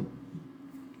pencil.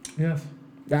 Yes.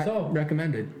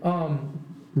 Recommended.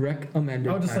 Recommended.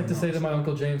 I would just like to say to my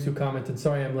Uncle James, who commented,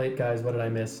 sorry I'm late, guys, what did I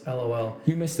miss? LOL.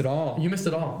 You missed it all. You missed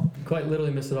it all. Quite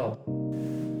literally missed it all.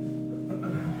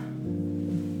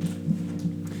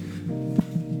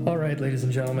 All right, ladies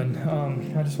and gentlemen,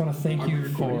 I just want to thank Are we you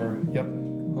for. recording? Yep.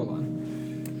 Hold on.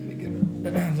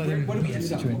 What do we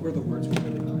end up? What were the words we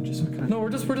ended on? Just so kind of. No, we're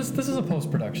just. This is a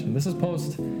post production. This is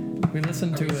post. We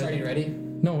listened to Are we it. starting ready?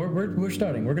 No, we're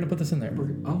starting. We're gonna put this in there.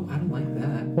 Oh, I don't like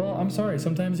that. Well, I'm sorry.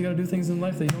 Sometimes you gotta do things in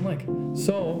life that you don't like.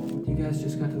 So. You guys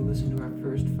just got to listen to our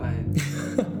first fight.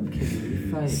 Okay, we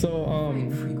fight. So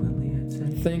Quite frequently, I'd say.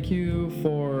 Thank you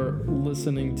for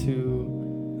listening to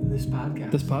This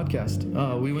podcast. this podcast.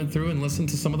 We went through and listened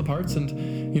to some of the parts, and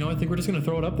I think we're just gonna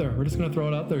throw it up there. We're just gonna throw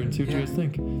it out there and see what you guys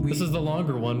think. This is the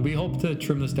longer one. We hope to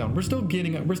trim this down. We're still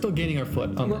gaining our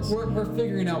foot on this. We're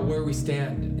figuring out where we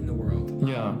stand in the world.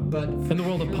 Yeah. But In the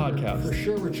world of podcasts. For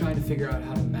sure, we're trying to figure out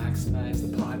how to maximize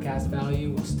the podcast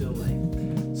value. We'll still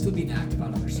being active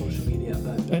on other social media,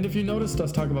 but. And if you noticed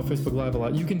us talk about Facebook Live a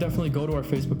lot, you can definitely go to our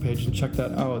Facebook page and check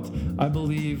that out. I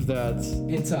believe that.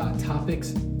 It's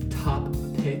topics, top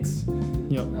picks.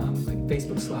 Yep. Like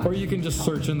Facebook / Or you can just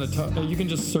search in the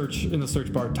search in the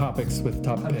search bar topics with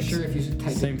top I'm picks. sure if you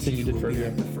type Same thing you did for here.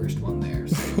 the first one there.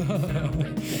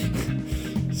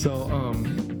 So.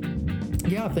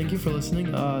 Yeah, thank you for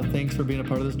listening. Thanks for being a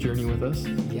part of this journey with us.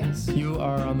 Yes. You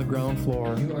are on the ground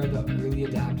floor. You are the early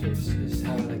adopters, is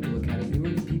how I like to look at it. You are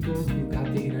the people who got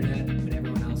the internet when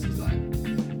everyone else is like,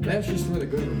 that's just for the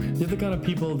government. You're the kind of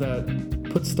people that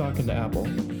put stock into Apple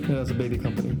as a baby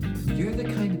company. You're the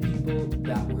kind of people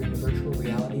that were in virtual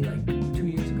reality like 2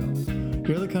 years ago.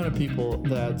 You're the kind of people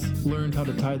that learned how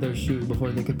to tie their shoe before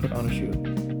they could put on a shoe.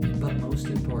 But most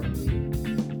importantly,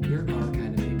 you're our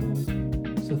kind of people.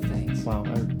 So thanks. Wow.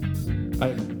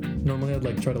 I normally I'd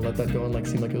like try to let that go and like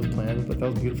seem like it was planned, but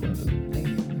that was beautiful, Anthony. Thank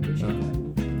you. I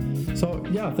appreciate that. So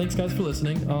yeah, thanks guys for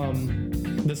listening.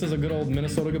 This is a good old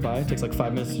Minnesota goodbye. It takes like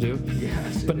 5 minutes to do.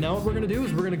 Yes. But now what we're gonna do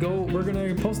is we're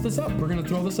gonna post this up. We're gonna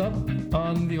throw this up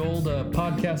on the old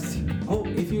podcast. Oh,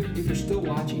 if you're still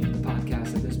watching the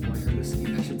podcast at this point, or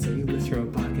listening, I should say, you listen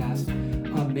to the podcast,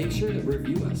 make sure to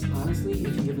review us. Honestly,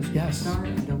 if you give us Yes.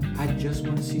 1 star, I just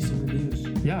want to see some reviews.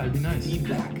 Yeah, it'd be nice.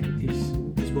 Feedback is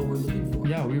what we're looking for.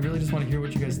 Yeah, we really just want to hear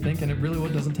what you guys think, and it really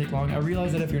doesn't take long. I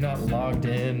realize that if you're not logged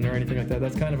in or anything like that,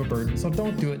 that's kind of a burden, so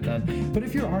don't do it then. But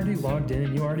if you're already logged in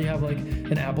and you already have like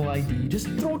an Apple ID, just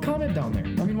throw a comment down there.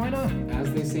 I mean, why not?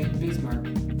 As they say in Bismarck,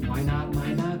 why not?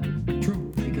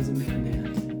 True. Because of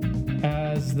Mandan.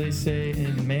 As they say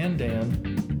in Dan,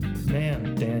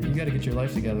 you gotta get your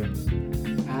life together.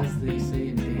 As they say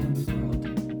in Dan's world,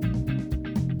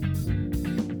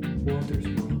 Walter's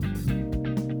world.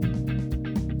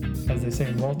 As they say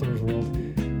in Walter's world,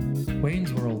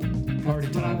 Wayne's world, party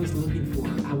That's what I time. was looking for.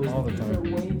 I was All the looking time. for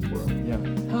Wayne's world. Yeah.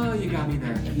 Oh, you got me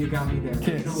there.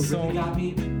 Okay, You know who so- really got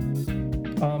me?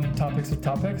 Topics with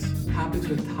topics, Topics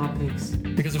with topics.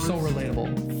 because they're so relatable.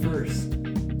 First.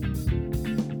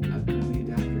 Early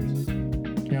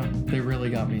adapters. Yeah, they really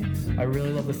got me. I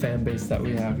really love the fan base that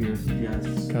we have here. Yes.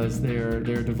 Because they're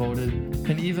devoted.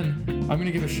 And even, I'm going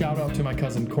to give a shout out to my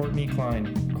cousin, Courtney Klein,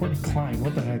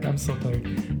 what the heck? I'm so tired.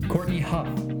 Courtney Huff.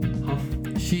 Huff.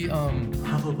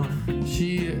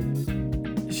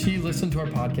 She listened to our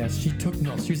podcast. She took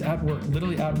notes. She was at work,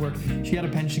 literally at work. She had a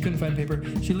pen. She couldn't find paper.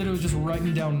 She literally was just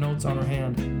writing down notes on her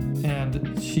hand.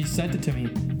 And she sent it to me.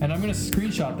 And I'm going to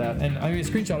screenshot that. And I'm going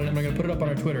to screenshot it and I'm going to put it up on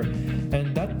our Twitter.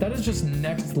 And that is just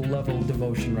next level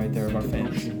devotion right there of our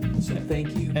fans. So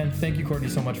thank you. And thank you, Courtney,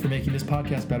 so much for making this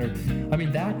podcast better. I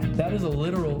mean, that is a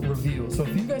literal review. So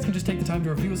if you guys can just take the time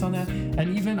to review us on that,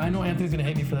 and even, I know Anthony's going to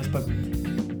hate me for this, but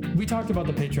we talked about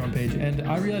the Patreon page, and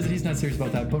I realize that he's not serious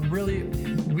about that, but really,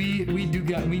 we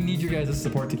need you guys'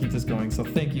 support to keep this going. So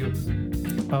thank you.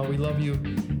 We love you,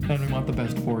 and we want the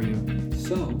best for you.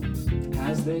 So,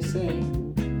 as they say,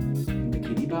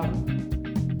 Bikini Bottom.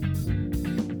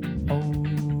 Oh.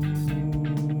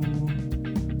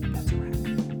 That's a wrap.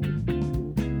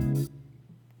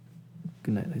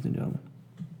 Good night, ladies and gentlemen.